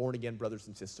 They're all born again brothers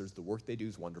and sisters. The work they do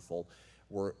is wonderful.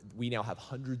 We now have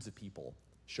hundreds of people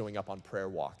showing up on prayer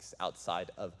walks outside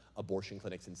of abortion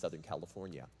clinics in Southern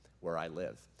California, where I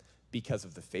live, because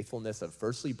of the faithfulness of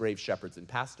firstly brave shepherds and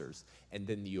pastors, and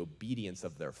then the obedience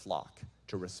of their flock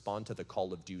to respond to the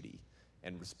call of duty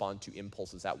and respond to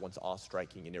impulses at once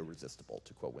awe-striking and irresistible,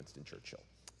 to quote Winston Churchill,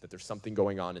 that there's something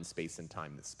going on in space and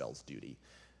time that spells duty.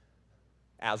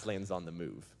 Aslan's on the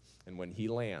move, and when he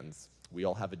lands, we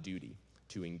all have a duty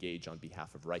to engage on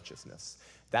behalf of righteousness.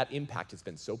 That impact has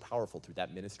been so powerful through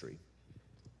that ministry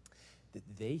that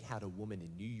they had a woman in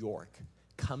New York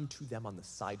come to them on the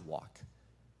sidewalk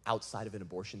outside of an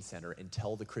abortion center and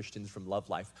tell the Christians from Love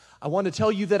Life, I want to tell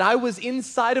you that I was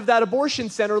inside of that abortion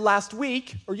center last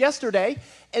week or yesterday,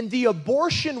 and the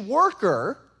abortion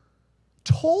worker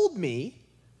told me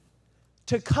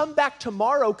to come back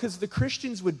tomorrow because the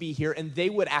Christians would be here and they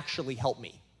would actually help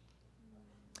me.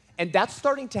 And that's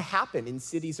starting to happen in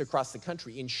cities across the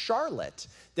country. In Charlotte,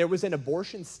 there was an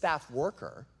abortion staff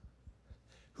worker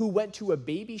who went to a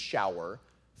baby shower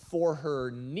for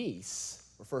her niece,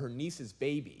 or for her niece's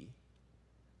baby,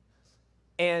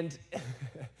 and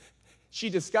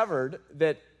she discovered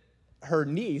that her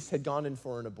niece had gone in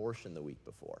for an abortion the week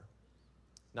before.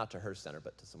 Not to her center,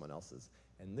 but to someone else's.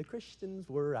 And the Christians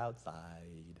were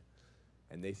outside.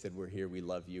 And they said, we're here, we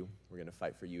love you, we're gonna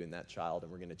fight for you and that child,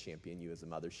 and we're gonna champion you as a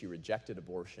mother. She rejected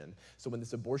abortion. So when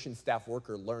this abortion staff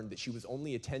worker learned that she was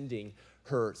only attending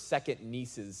her second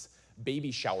niece's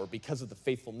baby shower because of the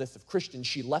faithfulness of Christians,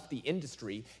 she left the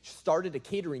industry, started a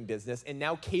catering business, and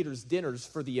now caters dinners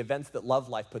for the events that Love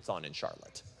Life puts on in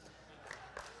Charlotte.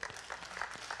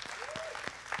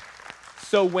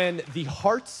 So when the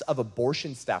hearts of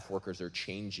abortion staff workers are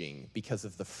changing because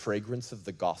of the fragrance of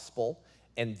the gospel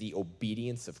and the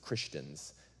obedience of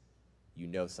Christians, you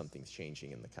know something's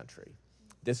changing in the country.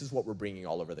 This is what we're bringing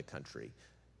all over the country.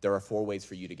 There are 4 ways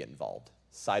for you to get involved.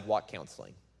 Sidewalk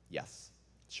counseling, yes.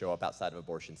 Show up outside of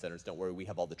abortion centers. Don't worry, we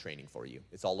have all the training for you.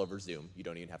 It's all over Zoom. You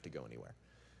don't even have to go anywhere.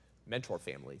 Mentor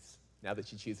families. Now that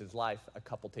she chooses life, a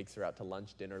couple takes her out to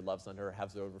lunch, dinner, loves on her,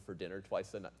 has her over for dinner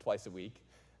twice a week,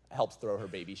 helps throw her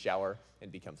baby shower, and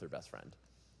becomes her best friend.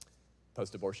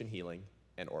 Post-abortion healing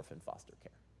and orphan foster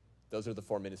care. Those are the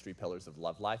 4 ministry pillars of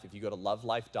Love Life. If you go to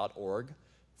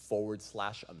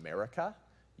lovelife.org/America,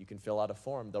 You can fill out a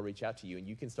form, they'll reach out to you, and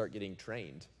you can start getting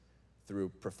trained through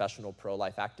professional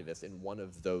pro-life activists in one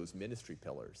of those ministry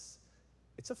pillars.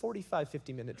 It's a 45,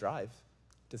 50-minute drive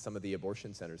to some of the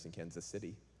abortion centers in Kansas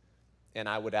City. And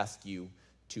I would ask you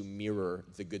to mirror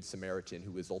the Good Samaritan,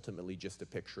 who is ultimately just a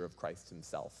picture of Christ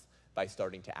himself, by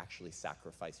starting to actually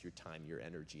sacrifice your time, your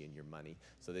energy, and your money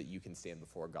so that you can stand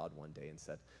before God one day and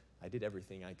say, I did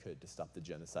everything I could to stop the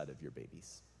genocide of your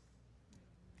babies.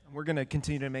 We're going to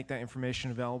continue to make that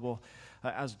information available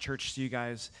as a church to you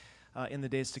guys in the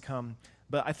days to come.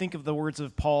 But I think of the words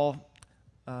of Paul,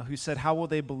 who said, how will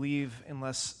they believe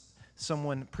unless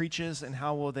someone preaches, and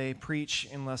how will they preach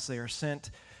unless they are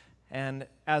sent? And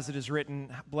as it is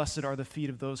written, blessed are the feet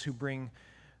of those who bring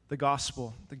the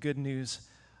gospel, the good news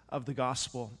of the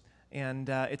gospel. And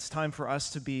it's time for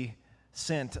us to be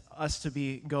sent, us to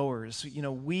be goers. You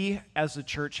know, we as a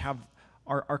church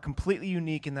are completely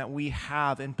unique in that we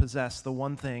have and possess the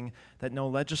one thing that no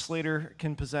legislator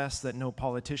can possess, that no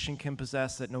politician can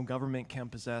possess, that no government can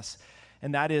possess,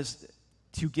 and that is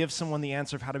to give someone the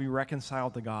answer of how to be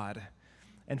reconciled to God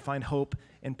and find hope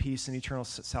and peace and eternal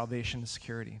salvation and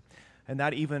security. And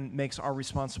that even makes our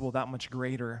responsibility that much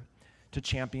greater to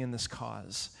champion this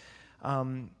cause.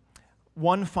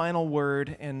 One final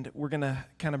word, and we're going to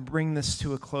kind of bring this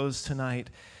to a close tonight.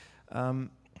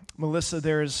 Melissa,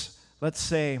 there's, let's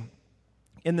say,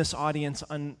 in this audience,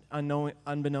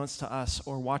 unbeknownst to us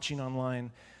or watching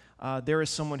online, there is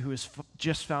someone who has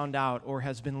just found out or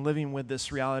has been living with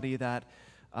this reality that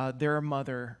their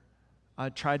mother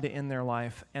tried to end their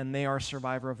life, and they are a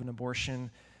survivor of an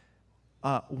abortion.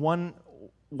 One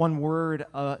word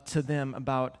to them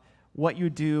about what you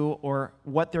do or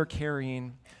what they're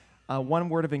carrying, one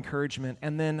word of encouragement,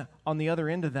 and then on the other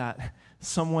end of that,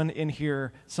 someone in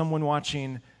here, someone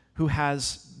watching who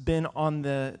has been on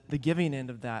the giving end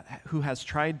of that, who has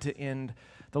tried to end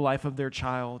the life of their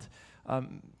child.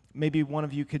 Maybe one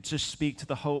of you could just speak to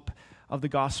the hope of the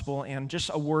gospel and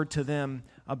just a word to them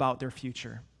about their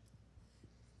future.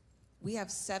 We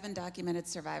have 7 documented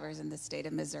survivors in the state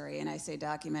of Missouri, and I say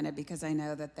documented because I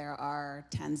know that there are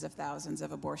tens of thousands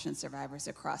of abortion survivors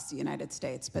across the United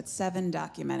States, but 7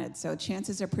 documented. So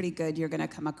chances are pretty good you're going to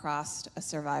come across a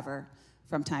survivor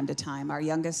from time to time. Our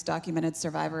youngest documented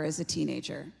survivor is a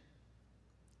teenager.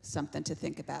 Something to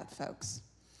think about, folks.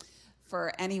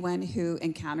 For anyone who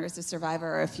encounters a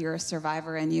survivor, or if you're a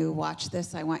survivor and you watch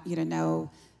this, I want you to know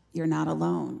you're not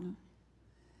alone.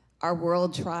 Our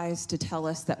world tries to tell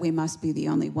us that we must be the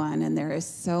only one, and there is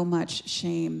so much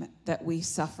shame that we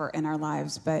suffer in our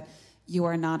lives, but you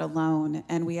are not alone.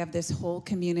 And we have this whole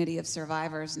community of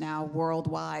survivors now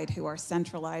worldwide who are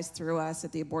centralized through us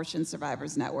at the Abortion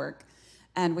Survivors Network.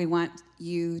 And we want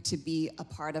you to be a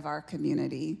part of our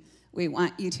community. We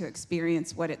want you to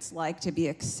experience what it's like to be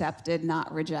accepted,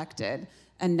 not rejected,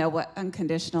 and know what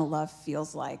unconditional love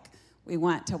feels like. We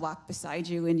want to walk beside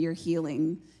you in your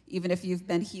healing. Even if you've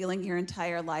been healing your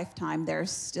entire lifetime,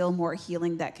 there's still more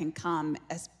healing that can come,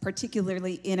 as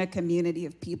particularly in a community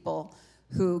of people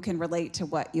who can relate to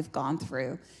what you've gone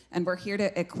through. And we're here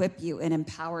to equip you and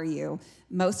empower you.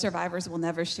 Most survivors will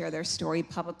never share their story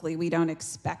publicly. We don't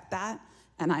expect that.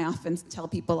 And I often tell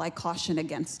people I caution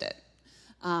against it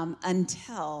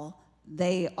until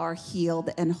they are healed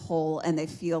and whole and they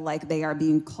feel like they are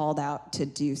being called out to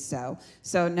do so.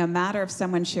 So no matter if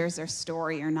someone shares their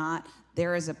story or not,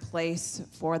 there is a place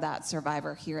for that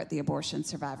survivor here at the Abortion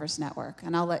Survivors Network.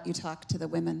 And I'll let you talk to the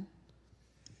women.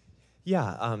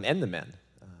 Yeah, and the men.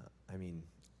 I mean,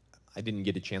 I didn't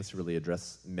get a chance to really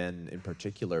address men in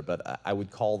particular, but I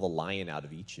would call the lion out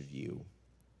of each of you.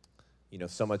 You know,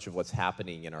 so much of what's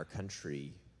happening in our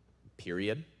country,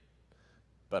 period,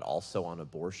 but also on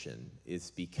abortion,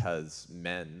 is because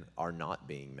men are not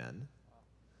being men.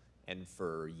 And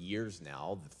for years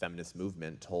now, the feminist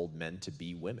movement told men to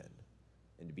be women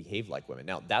and to behave like women.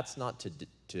 Now, that's not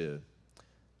to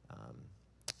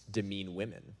demean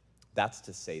women. That's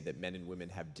to say that men and women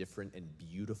have different and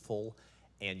beautiful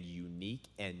and unique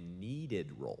and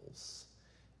needed roles.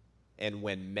 And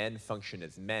when men function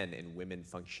as men and women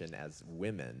function as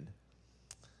women,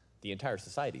 the entire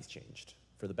society's changed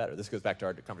for the better. This goes back to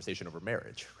our conversation over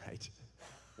marriage, right?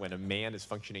 When a man is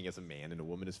functioning as a man and a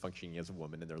woman is functioning as a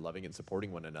woman and they're loving and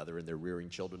supporting one another and they're rearing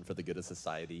children for the good of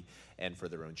society and for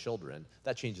their own children,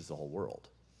 that changes the whole world.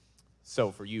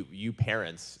 So for you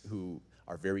parents who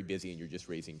are very busy and you're just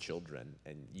raising children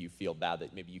and you feel bad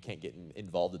that maybe you can't get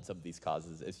involved in some of these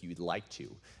causes as you'd like to,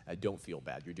 don't feel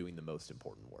bad. You're doing the most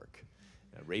important work.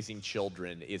 Raising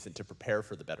children isn't to prepare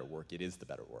for the better work, it is the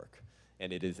better work.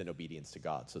 and it is in obedience to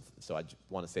God. So I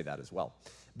want to say that as well.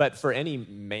 But for any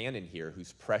man in here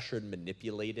who's pressured,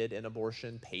 manipulated an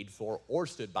abortion, paid for, or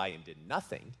stood by and did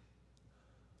nothing,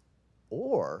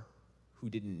 or who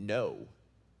didn't know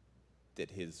that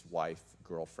his wife,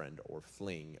 girlfriend, or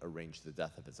fling arranged the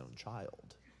death of his own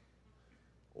child,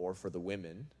 or for the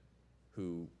women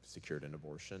who secured an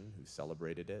abortion, who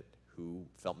celebrated it, who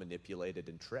felt manipulated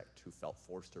and tricked, who felt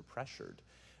forced or pressured,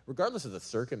 regardless of the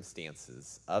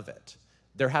circumstances of it,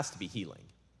 there has to be healing.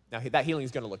 Now, that healing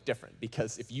is going to look different,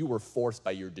 because if you were forced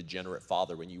by your degenerate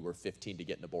father when you were 15 to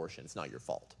get an abortion, it's not your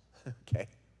fault, okay?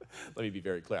 Let me be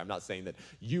very clear. I'm not saying that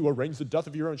you arranged the death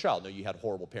of your own child. No, you had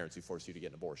horrible parents who forced you to get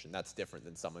an abortion. That's different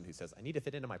than someone who says, I need to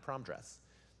fit into my prom dress.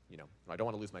 You know, I don't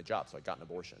want to lose my job, so I got an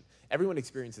abortion. Everyone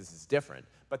experiences this different,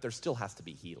 but there still has to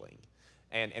be healing.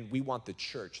 And we want the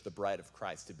church, the bride of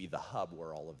Christ, to be the hub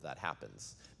where all of that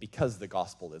happens, because the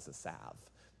gospel is a salve,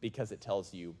 because it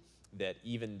tells you that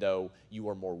even though you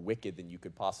are more wicked than you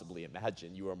could possibly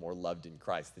imagine, you are more loved in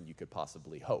Christ than you could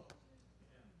possibly hope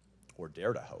or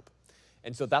dare to hope.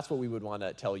 And so that's what we would want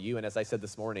to tell you. And as I said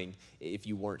this morning, if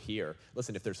you weren't here,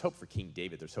 listen, if there's hope for King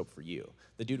David, there's hope for you.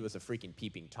 The dude was a freaking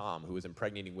peeping Tom who was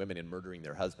impregnating women and murdering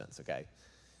their husbands, okay?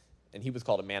 And he was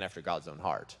called a man after God's own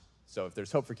heart. So if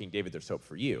there's hope for King David, there's hope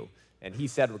for you. And he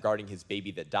said regarding his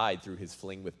baby that died through his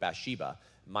fling with Bathsheba,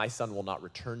 my son will not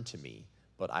return to me,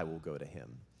 but I will go to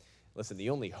him. Listen, the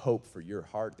only hope for your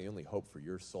heart, the only hope for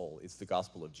your soul is the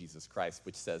gospel of Jesus Christ,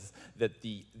 which says that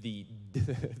the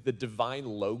divine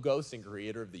logos and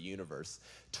creator of the universe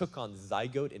took on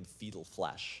zygote and fetal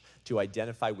flesh to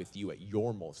identify with you at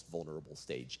your most vulnerable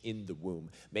stage in the womb,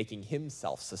 making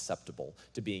himself susceptible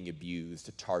to being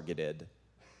abused, targeted,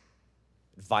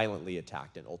 violently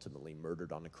attacked, and ultimately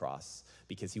murdered on a cross,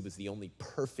 because he was the only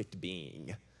perfect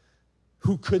being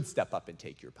who could step up and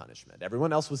take your punishment.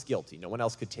 Everyone else was guilty. No one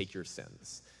else could take your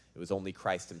sins. It was only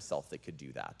Christ himself that could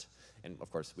do that. And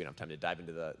of course, we don't have time to dive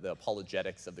into the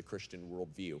apologetics of the Christian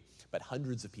worldview, but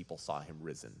hundreds of people saw him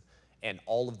risen, and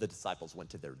all of the disciples went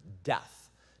to their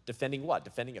death. Defending what?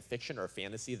 Defending a fiction or a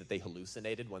fantasy that they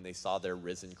hallucinated when they saw their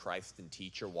risen Christ and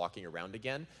teacher walking around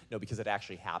again? No, because it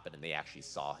actually happened and they actually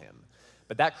saw him.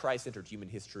 But that Christ entered human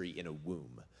history in a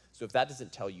womb. So if that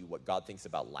doesn't tell you what God thinks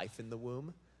about life in the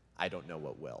womb, I don't know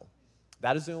what will.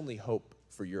 That is the only hope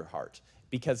for your heart,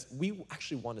 because we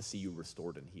actually want to see you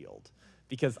restored and healed,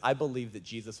 because I believe that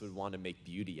Jesus would want to make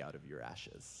beauty out of your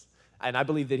ashes. And I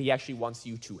believe that he actually wants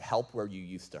you to help where you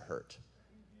used to hurt.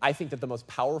 I think that the most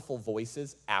powerful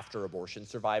voices after abortion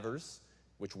survivors,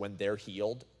 which when they're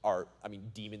healed are,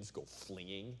 demons go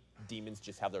flinging. Demons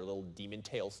just have their little demon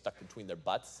tails stuck between their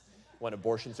butts when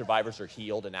abortion survivors are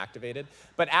healed and activated.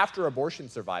 But after abortion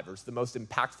survivors, the most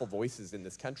impactful voices in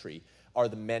this country are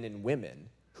the men and women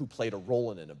who played a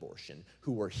role in an abortion,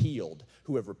 who were healed,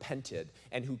 who have repented,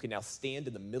 and who can now stand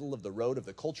in the middle of the road of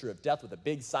the culture of death with a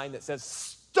big sign that says,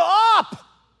 stop!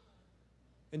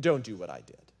 And don't do what I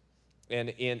did. And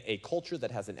in a culture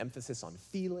that has an emphasis on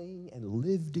feeling and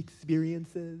lived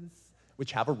experiences,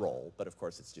 which have a role, but of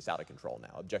course it's just out of control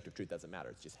now. Objective truth doesn't matter.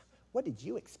 It's just, what did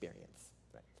you experience?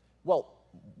 Right? Well,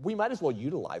 we might as well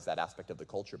utilize that aspect of the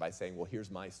culture by saying, well, here's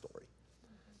my story.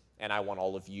 And I want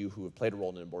all of you who have played a role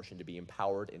in an abortion to be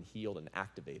empowered and healed and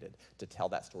activated to tell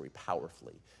that story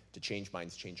powerfully, to change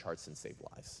minds, change hearts, and save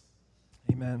lives.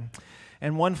 Amen.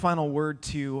 And one final word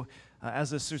to,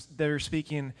 as they're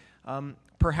speaking,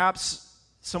 perhaps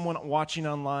someone watching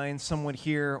online, someone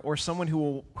here, or someone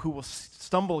who will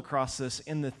stumble across this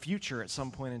in the future at some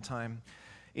point in time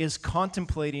is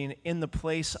contemplating in the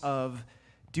place of,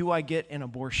 do I get an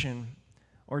abortion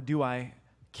or do I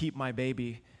keep my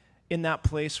baby? In that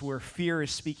place where fear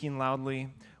is speaking loudly,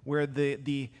 where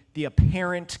the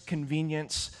apparent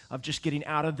convenience of just getting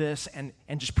out of this and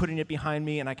just putting it behind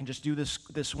me, and I can just do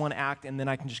this one act and then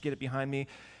I can just get it behind me.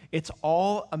 It's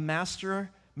all a master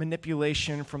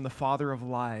manipulation from the father of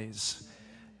lies,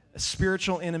 a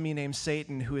spiritual enemy named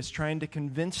Satan, who is trying to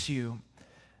convince you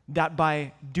that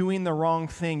by doing the wrong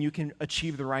thing, you can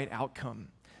achieve the right outcome.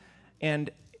 And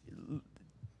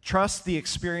trust the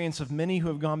experience of many who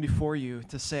have gone before you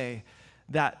to say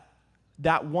that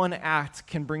that one act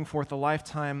can bring forth a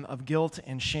lifetime of guilt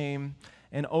and shame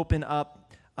and open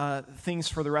up things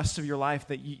for the rest of your life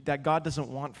that God doesn't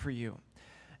want for you.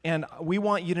 And we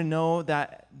want you to know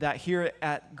that here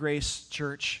at Grace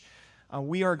Church,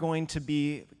 we are going to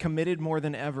be committed more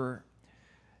than ever,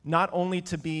 not only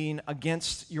to being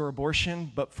against your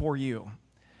abortion, but for you.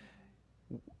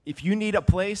 If you need a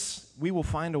place, we will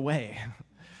find a way.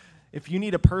 If you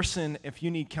need a person, if you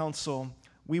need counsel,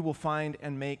 we will find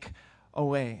and make a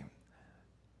way.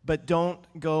 But don't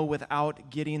go without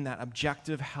getting that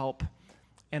objective help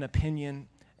and opinion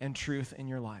and truth in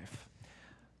your life.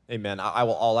 Amen.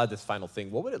 I'll add this final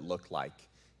thing. What would it look like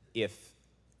if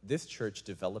this church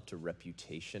developed a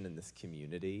reputation in this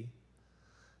community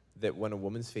that when a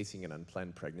woman's facing an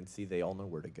unplanned pregnancy, they all know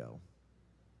where to go?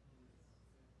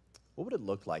 What would it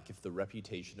look like if the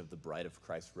reputation of the bride of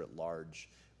Christ writ large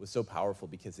was so powerful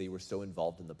because they were so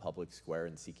involved in the public square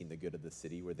and seeking the good of the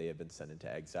city where they had been sent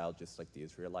into exile, just like the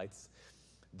Israelites,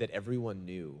 that everyone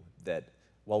knew that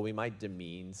while we might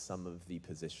demean some of the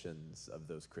positions of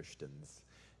those Christians,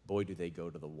 boy, do they go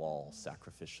to the wall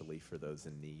sacrificially for those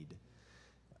in need.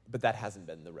 But that hasn't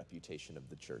been the reputation of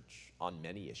the church on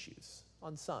many issues,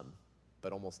 on some,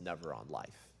 but almost never on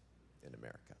life in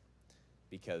America.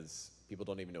 Because people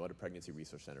don't even know what a pregnancy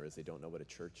resource center is. They don't know what a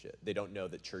church is. They don't know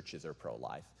that churches are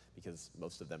pro-life because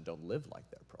most of them don't live like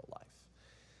they're pro-life.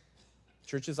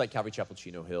 Churches like Calvary Chapel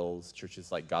Chino Hills, churches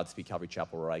like Godspeed Calvary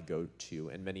Chapel where I go to,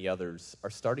 and many others are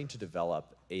starting to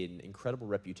develop an incredible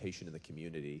reputation in the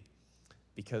community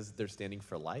because they're standing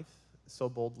for life so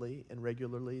boldly and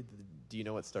regularly. Do you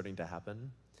know what's starting to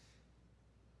happen?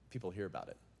 People hear about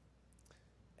it.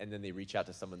 And then they reach out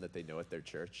to someone that they know at their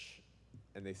church,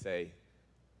 and they say,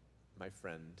 my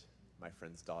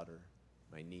friend's daughter,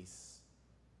 my niece,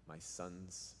 my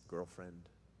son's girlfriend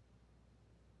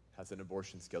has an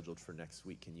abortion scheduled for next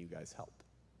week. Can you guys help?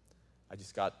 I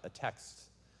just got a text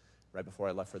right before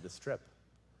I left for this trip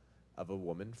of a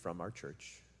woman from our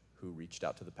church who reached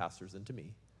out to the pastors and to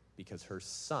me because her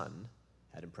son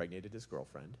had impregnated his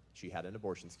girlfriend. She had an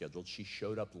abortion scheduled. She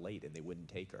showed up late and they wouldn't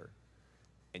take her.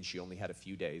 And she only had a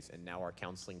few days, and now our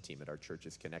counseling team at our church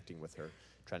is connecting with her,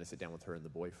 trying to sit down with her and the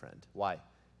boyfriend. Why?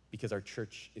 Because our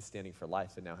church is standing for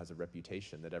life and now has a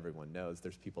reputation that everyone knows.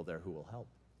 There's people there who will help.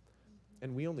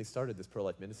 And we only started this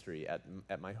pro-life ministry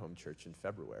at my home church in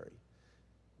February.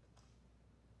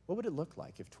 What would it look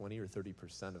like if 20 or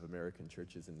 30% of American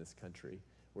churches in this country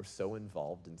were so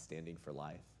involved in standing for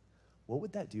life? What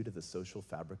would that do to the social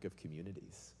fabric of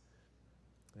communities?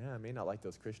 Yeah, I may not like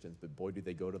those Christians, but boy, do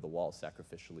they go to the wall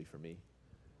sacrificially for me.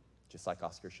 Just like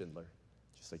Oskar Schindler,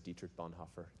 just like Dietrich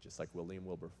Bonhoeffer, just like William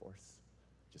Wilberforce,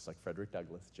 just like Frederick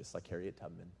Douglass, just like Harriet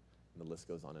Tubman, and the list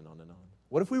goes on and on and on.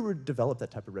 What if we were to develop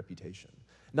that type of reputation?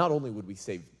 Not only would we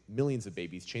save millions of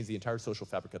babies, change the entire social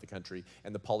fabric of the country,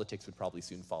 and the politics would probably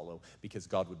soon follow because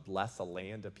God would bless a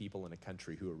land, a people, and a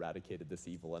country who eradicated this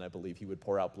evil, and I believe he would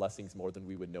pour out blessings more than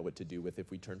we would know what to do with if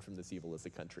we turned from this evil as a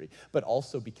country, but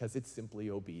also because it's simply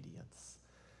obedience.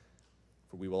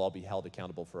 For we will all be held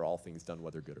accountable for all things done,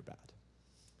 whether good or bad.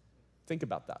 Think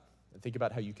about that, and think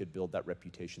about how you could build that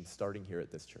reputation starting here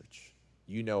at this church.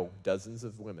 You know dozens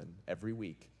of women every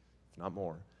week, if not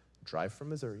more, drive from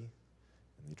Missouri,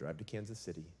 and they drive to Kansas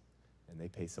City, and they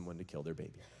pay someone to kill their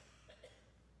baby.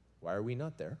 Why are we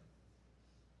not there?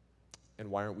 And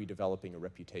why aren't we developing a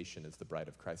reputation as the bride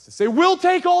of Christ to say, we'll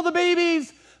take all the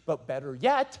babies, but better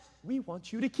yet, we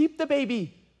want you to keep the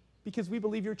baby because we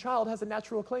believe your child has a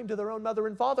natural claim to their own mother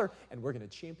and father, and we're going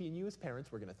to champion you as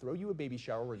parents. We're going to throw you a baby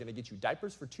shower. We're going to get you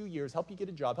diapers for 2 years, help you get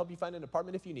a job, help you find an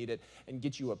apartment if you need it, and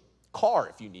get you a car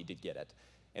if you need to get it.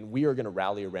 And we are going to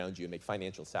rally around you and make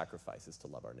financial sacrifices to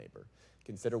love our neighbor.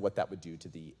 Consider what that would do to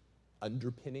the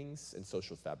underpinnings and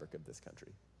social fabric of this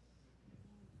country.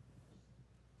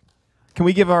 Can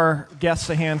we give our guests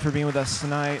a hand for being with us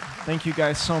tonight? Thank you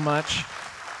guys so much.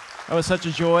 That was such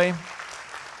a joy.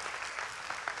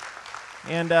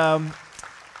 And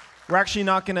we're actually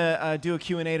not going to do a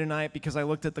Q&A tonight because I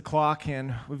looked at the clock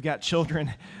and we've got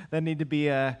children that need to be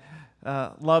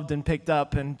loved and picked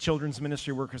up, and children's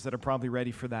ministry workers that are probably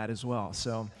ready for that as well.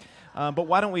 So, but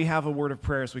why don't we have a word of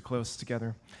prayer as we close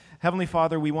together? Heavenly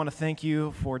Father, we want to thank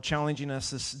you for challenging us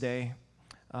this day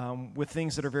with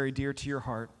things that are very dear to your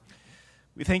heart.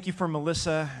 We thank you for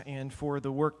Melissa and for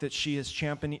the work that she is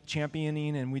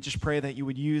championing, and we just pray that you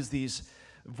would use these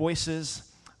voices,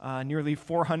 nearly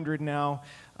 400 now,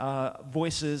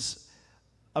 voices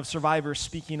of survivors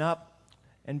speaking up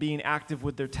and being active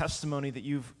with their testimony that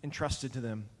you've entrusted to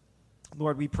them.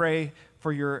 Lord, we pray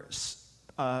for your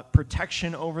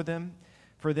protection over them,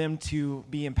 for them to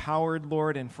be empowered,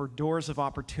 Lord, and for doors of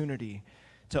opportunity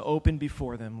to open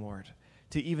before them, Lord,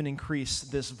 to even increase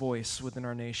this voice within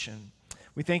our nation.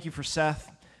 We thank you for Seth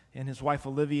and his wife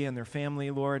Olivia and their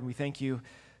family, Lord. We thank you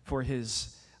for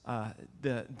his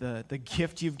the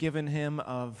gift you've given him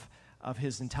of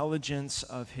his intelligence,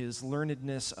 of his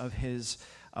learnedness, of his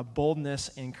boldness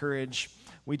and courage.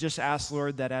 We just ask,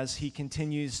 Lord, that as he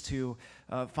continues to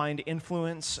find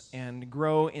influence and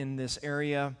grow in this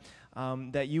area,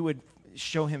 that you would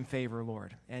show him favor,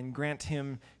 Lord, and grant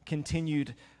him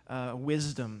continued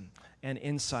wisdom and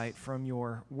insight from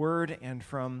your word and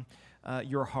from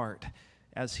your heart.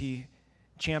 as he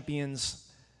champions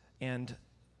and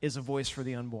is a voice for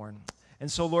the unborn.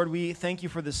 And so, Lord, we thank you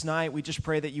for this night. We just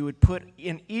pray that you would put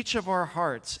in each of our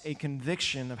hearts a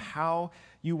conviction of how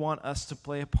you want us to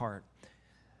play a part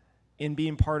in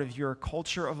being part of your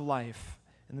culture of life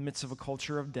in the midst of a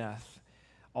culture of death.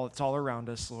 It's all around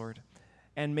us, Lord.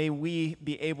 And may we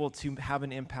be able to have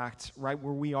an impact right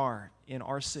where we are in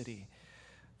our city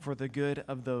for the good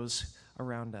of those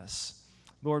around us.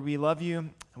 Lord, we love you,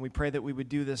 and we pray that we would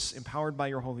do this empowered by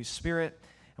your Holy Spirit.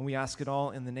 And we ask it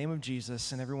all in the name of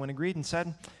Jesus. And everyone agreed and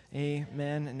said,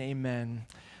 amen and amen.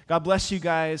 God bless you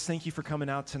guys. Thank you for coming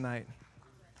out tonight.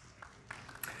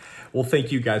 Well,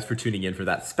 thank you guys for tuning in for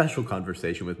that special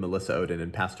conversation with Melissa Ohden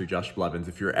and Pastor Josh Blevins.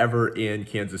 If you're ever in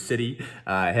Kansas City,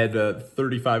 head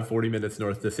 40 minutes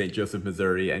north to St. Joseph,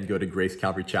 Missouri, and go to Grace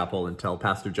Calvary Chapel and tell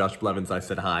Pastor Josh Blevins I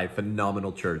said hi.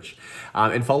 Phenomenal church.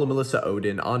 And follow Melissa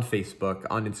Ohden on Facebook,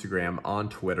 on Instagram, on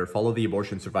Twitter. Follow the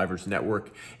Abortion Survivors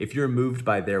Network. If you're moved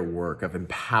by their work of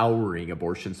empowering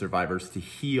abortion survivors to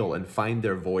heal and find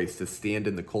their voice, to stand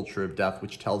in the culture of death,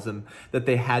 which tells them that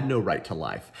they had no right to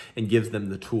life and gives them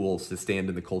the tools to stand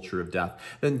in the culture of death,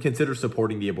 then consider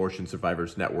supporting the Abortion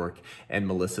Survivors Network and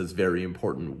Melissa's very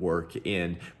important work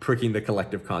in pricking the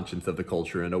collective conscience of the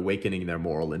culture and awakening their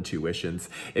moral intuitions.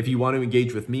 If you want to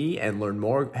engage with me and learn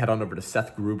more, head on over to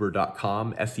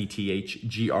SethGruber.com,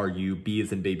 SETHGRUB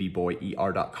as in baby boy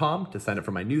ER.com to sign up for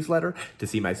my newsletter, to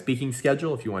see my speaking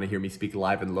schedule if you want to hear me speak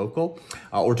live and local,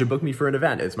 or to book me for an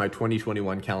event, as my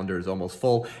 2021 calendar is almost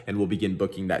full, and we'll begin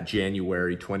booking that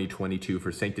January 2022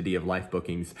 for Sanctity of Life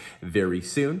bookings very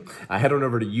soon. Head on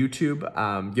over to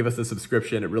YouTube, give us a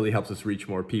subscription. It really helps us reach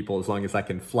more people, as long as I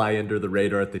can fly under the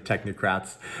radar at the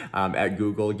technocrats at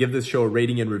Google. Give this show a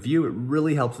rating and review. It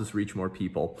really helps us reach more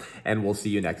people, and we'll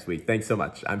see you next week. Thanks so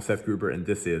much. I'm Seth Gruber, and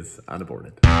this is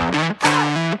Unaborted.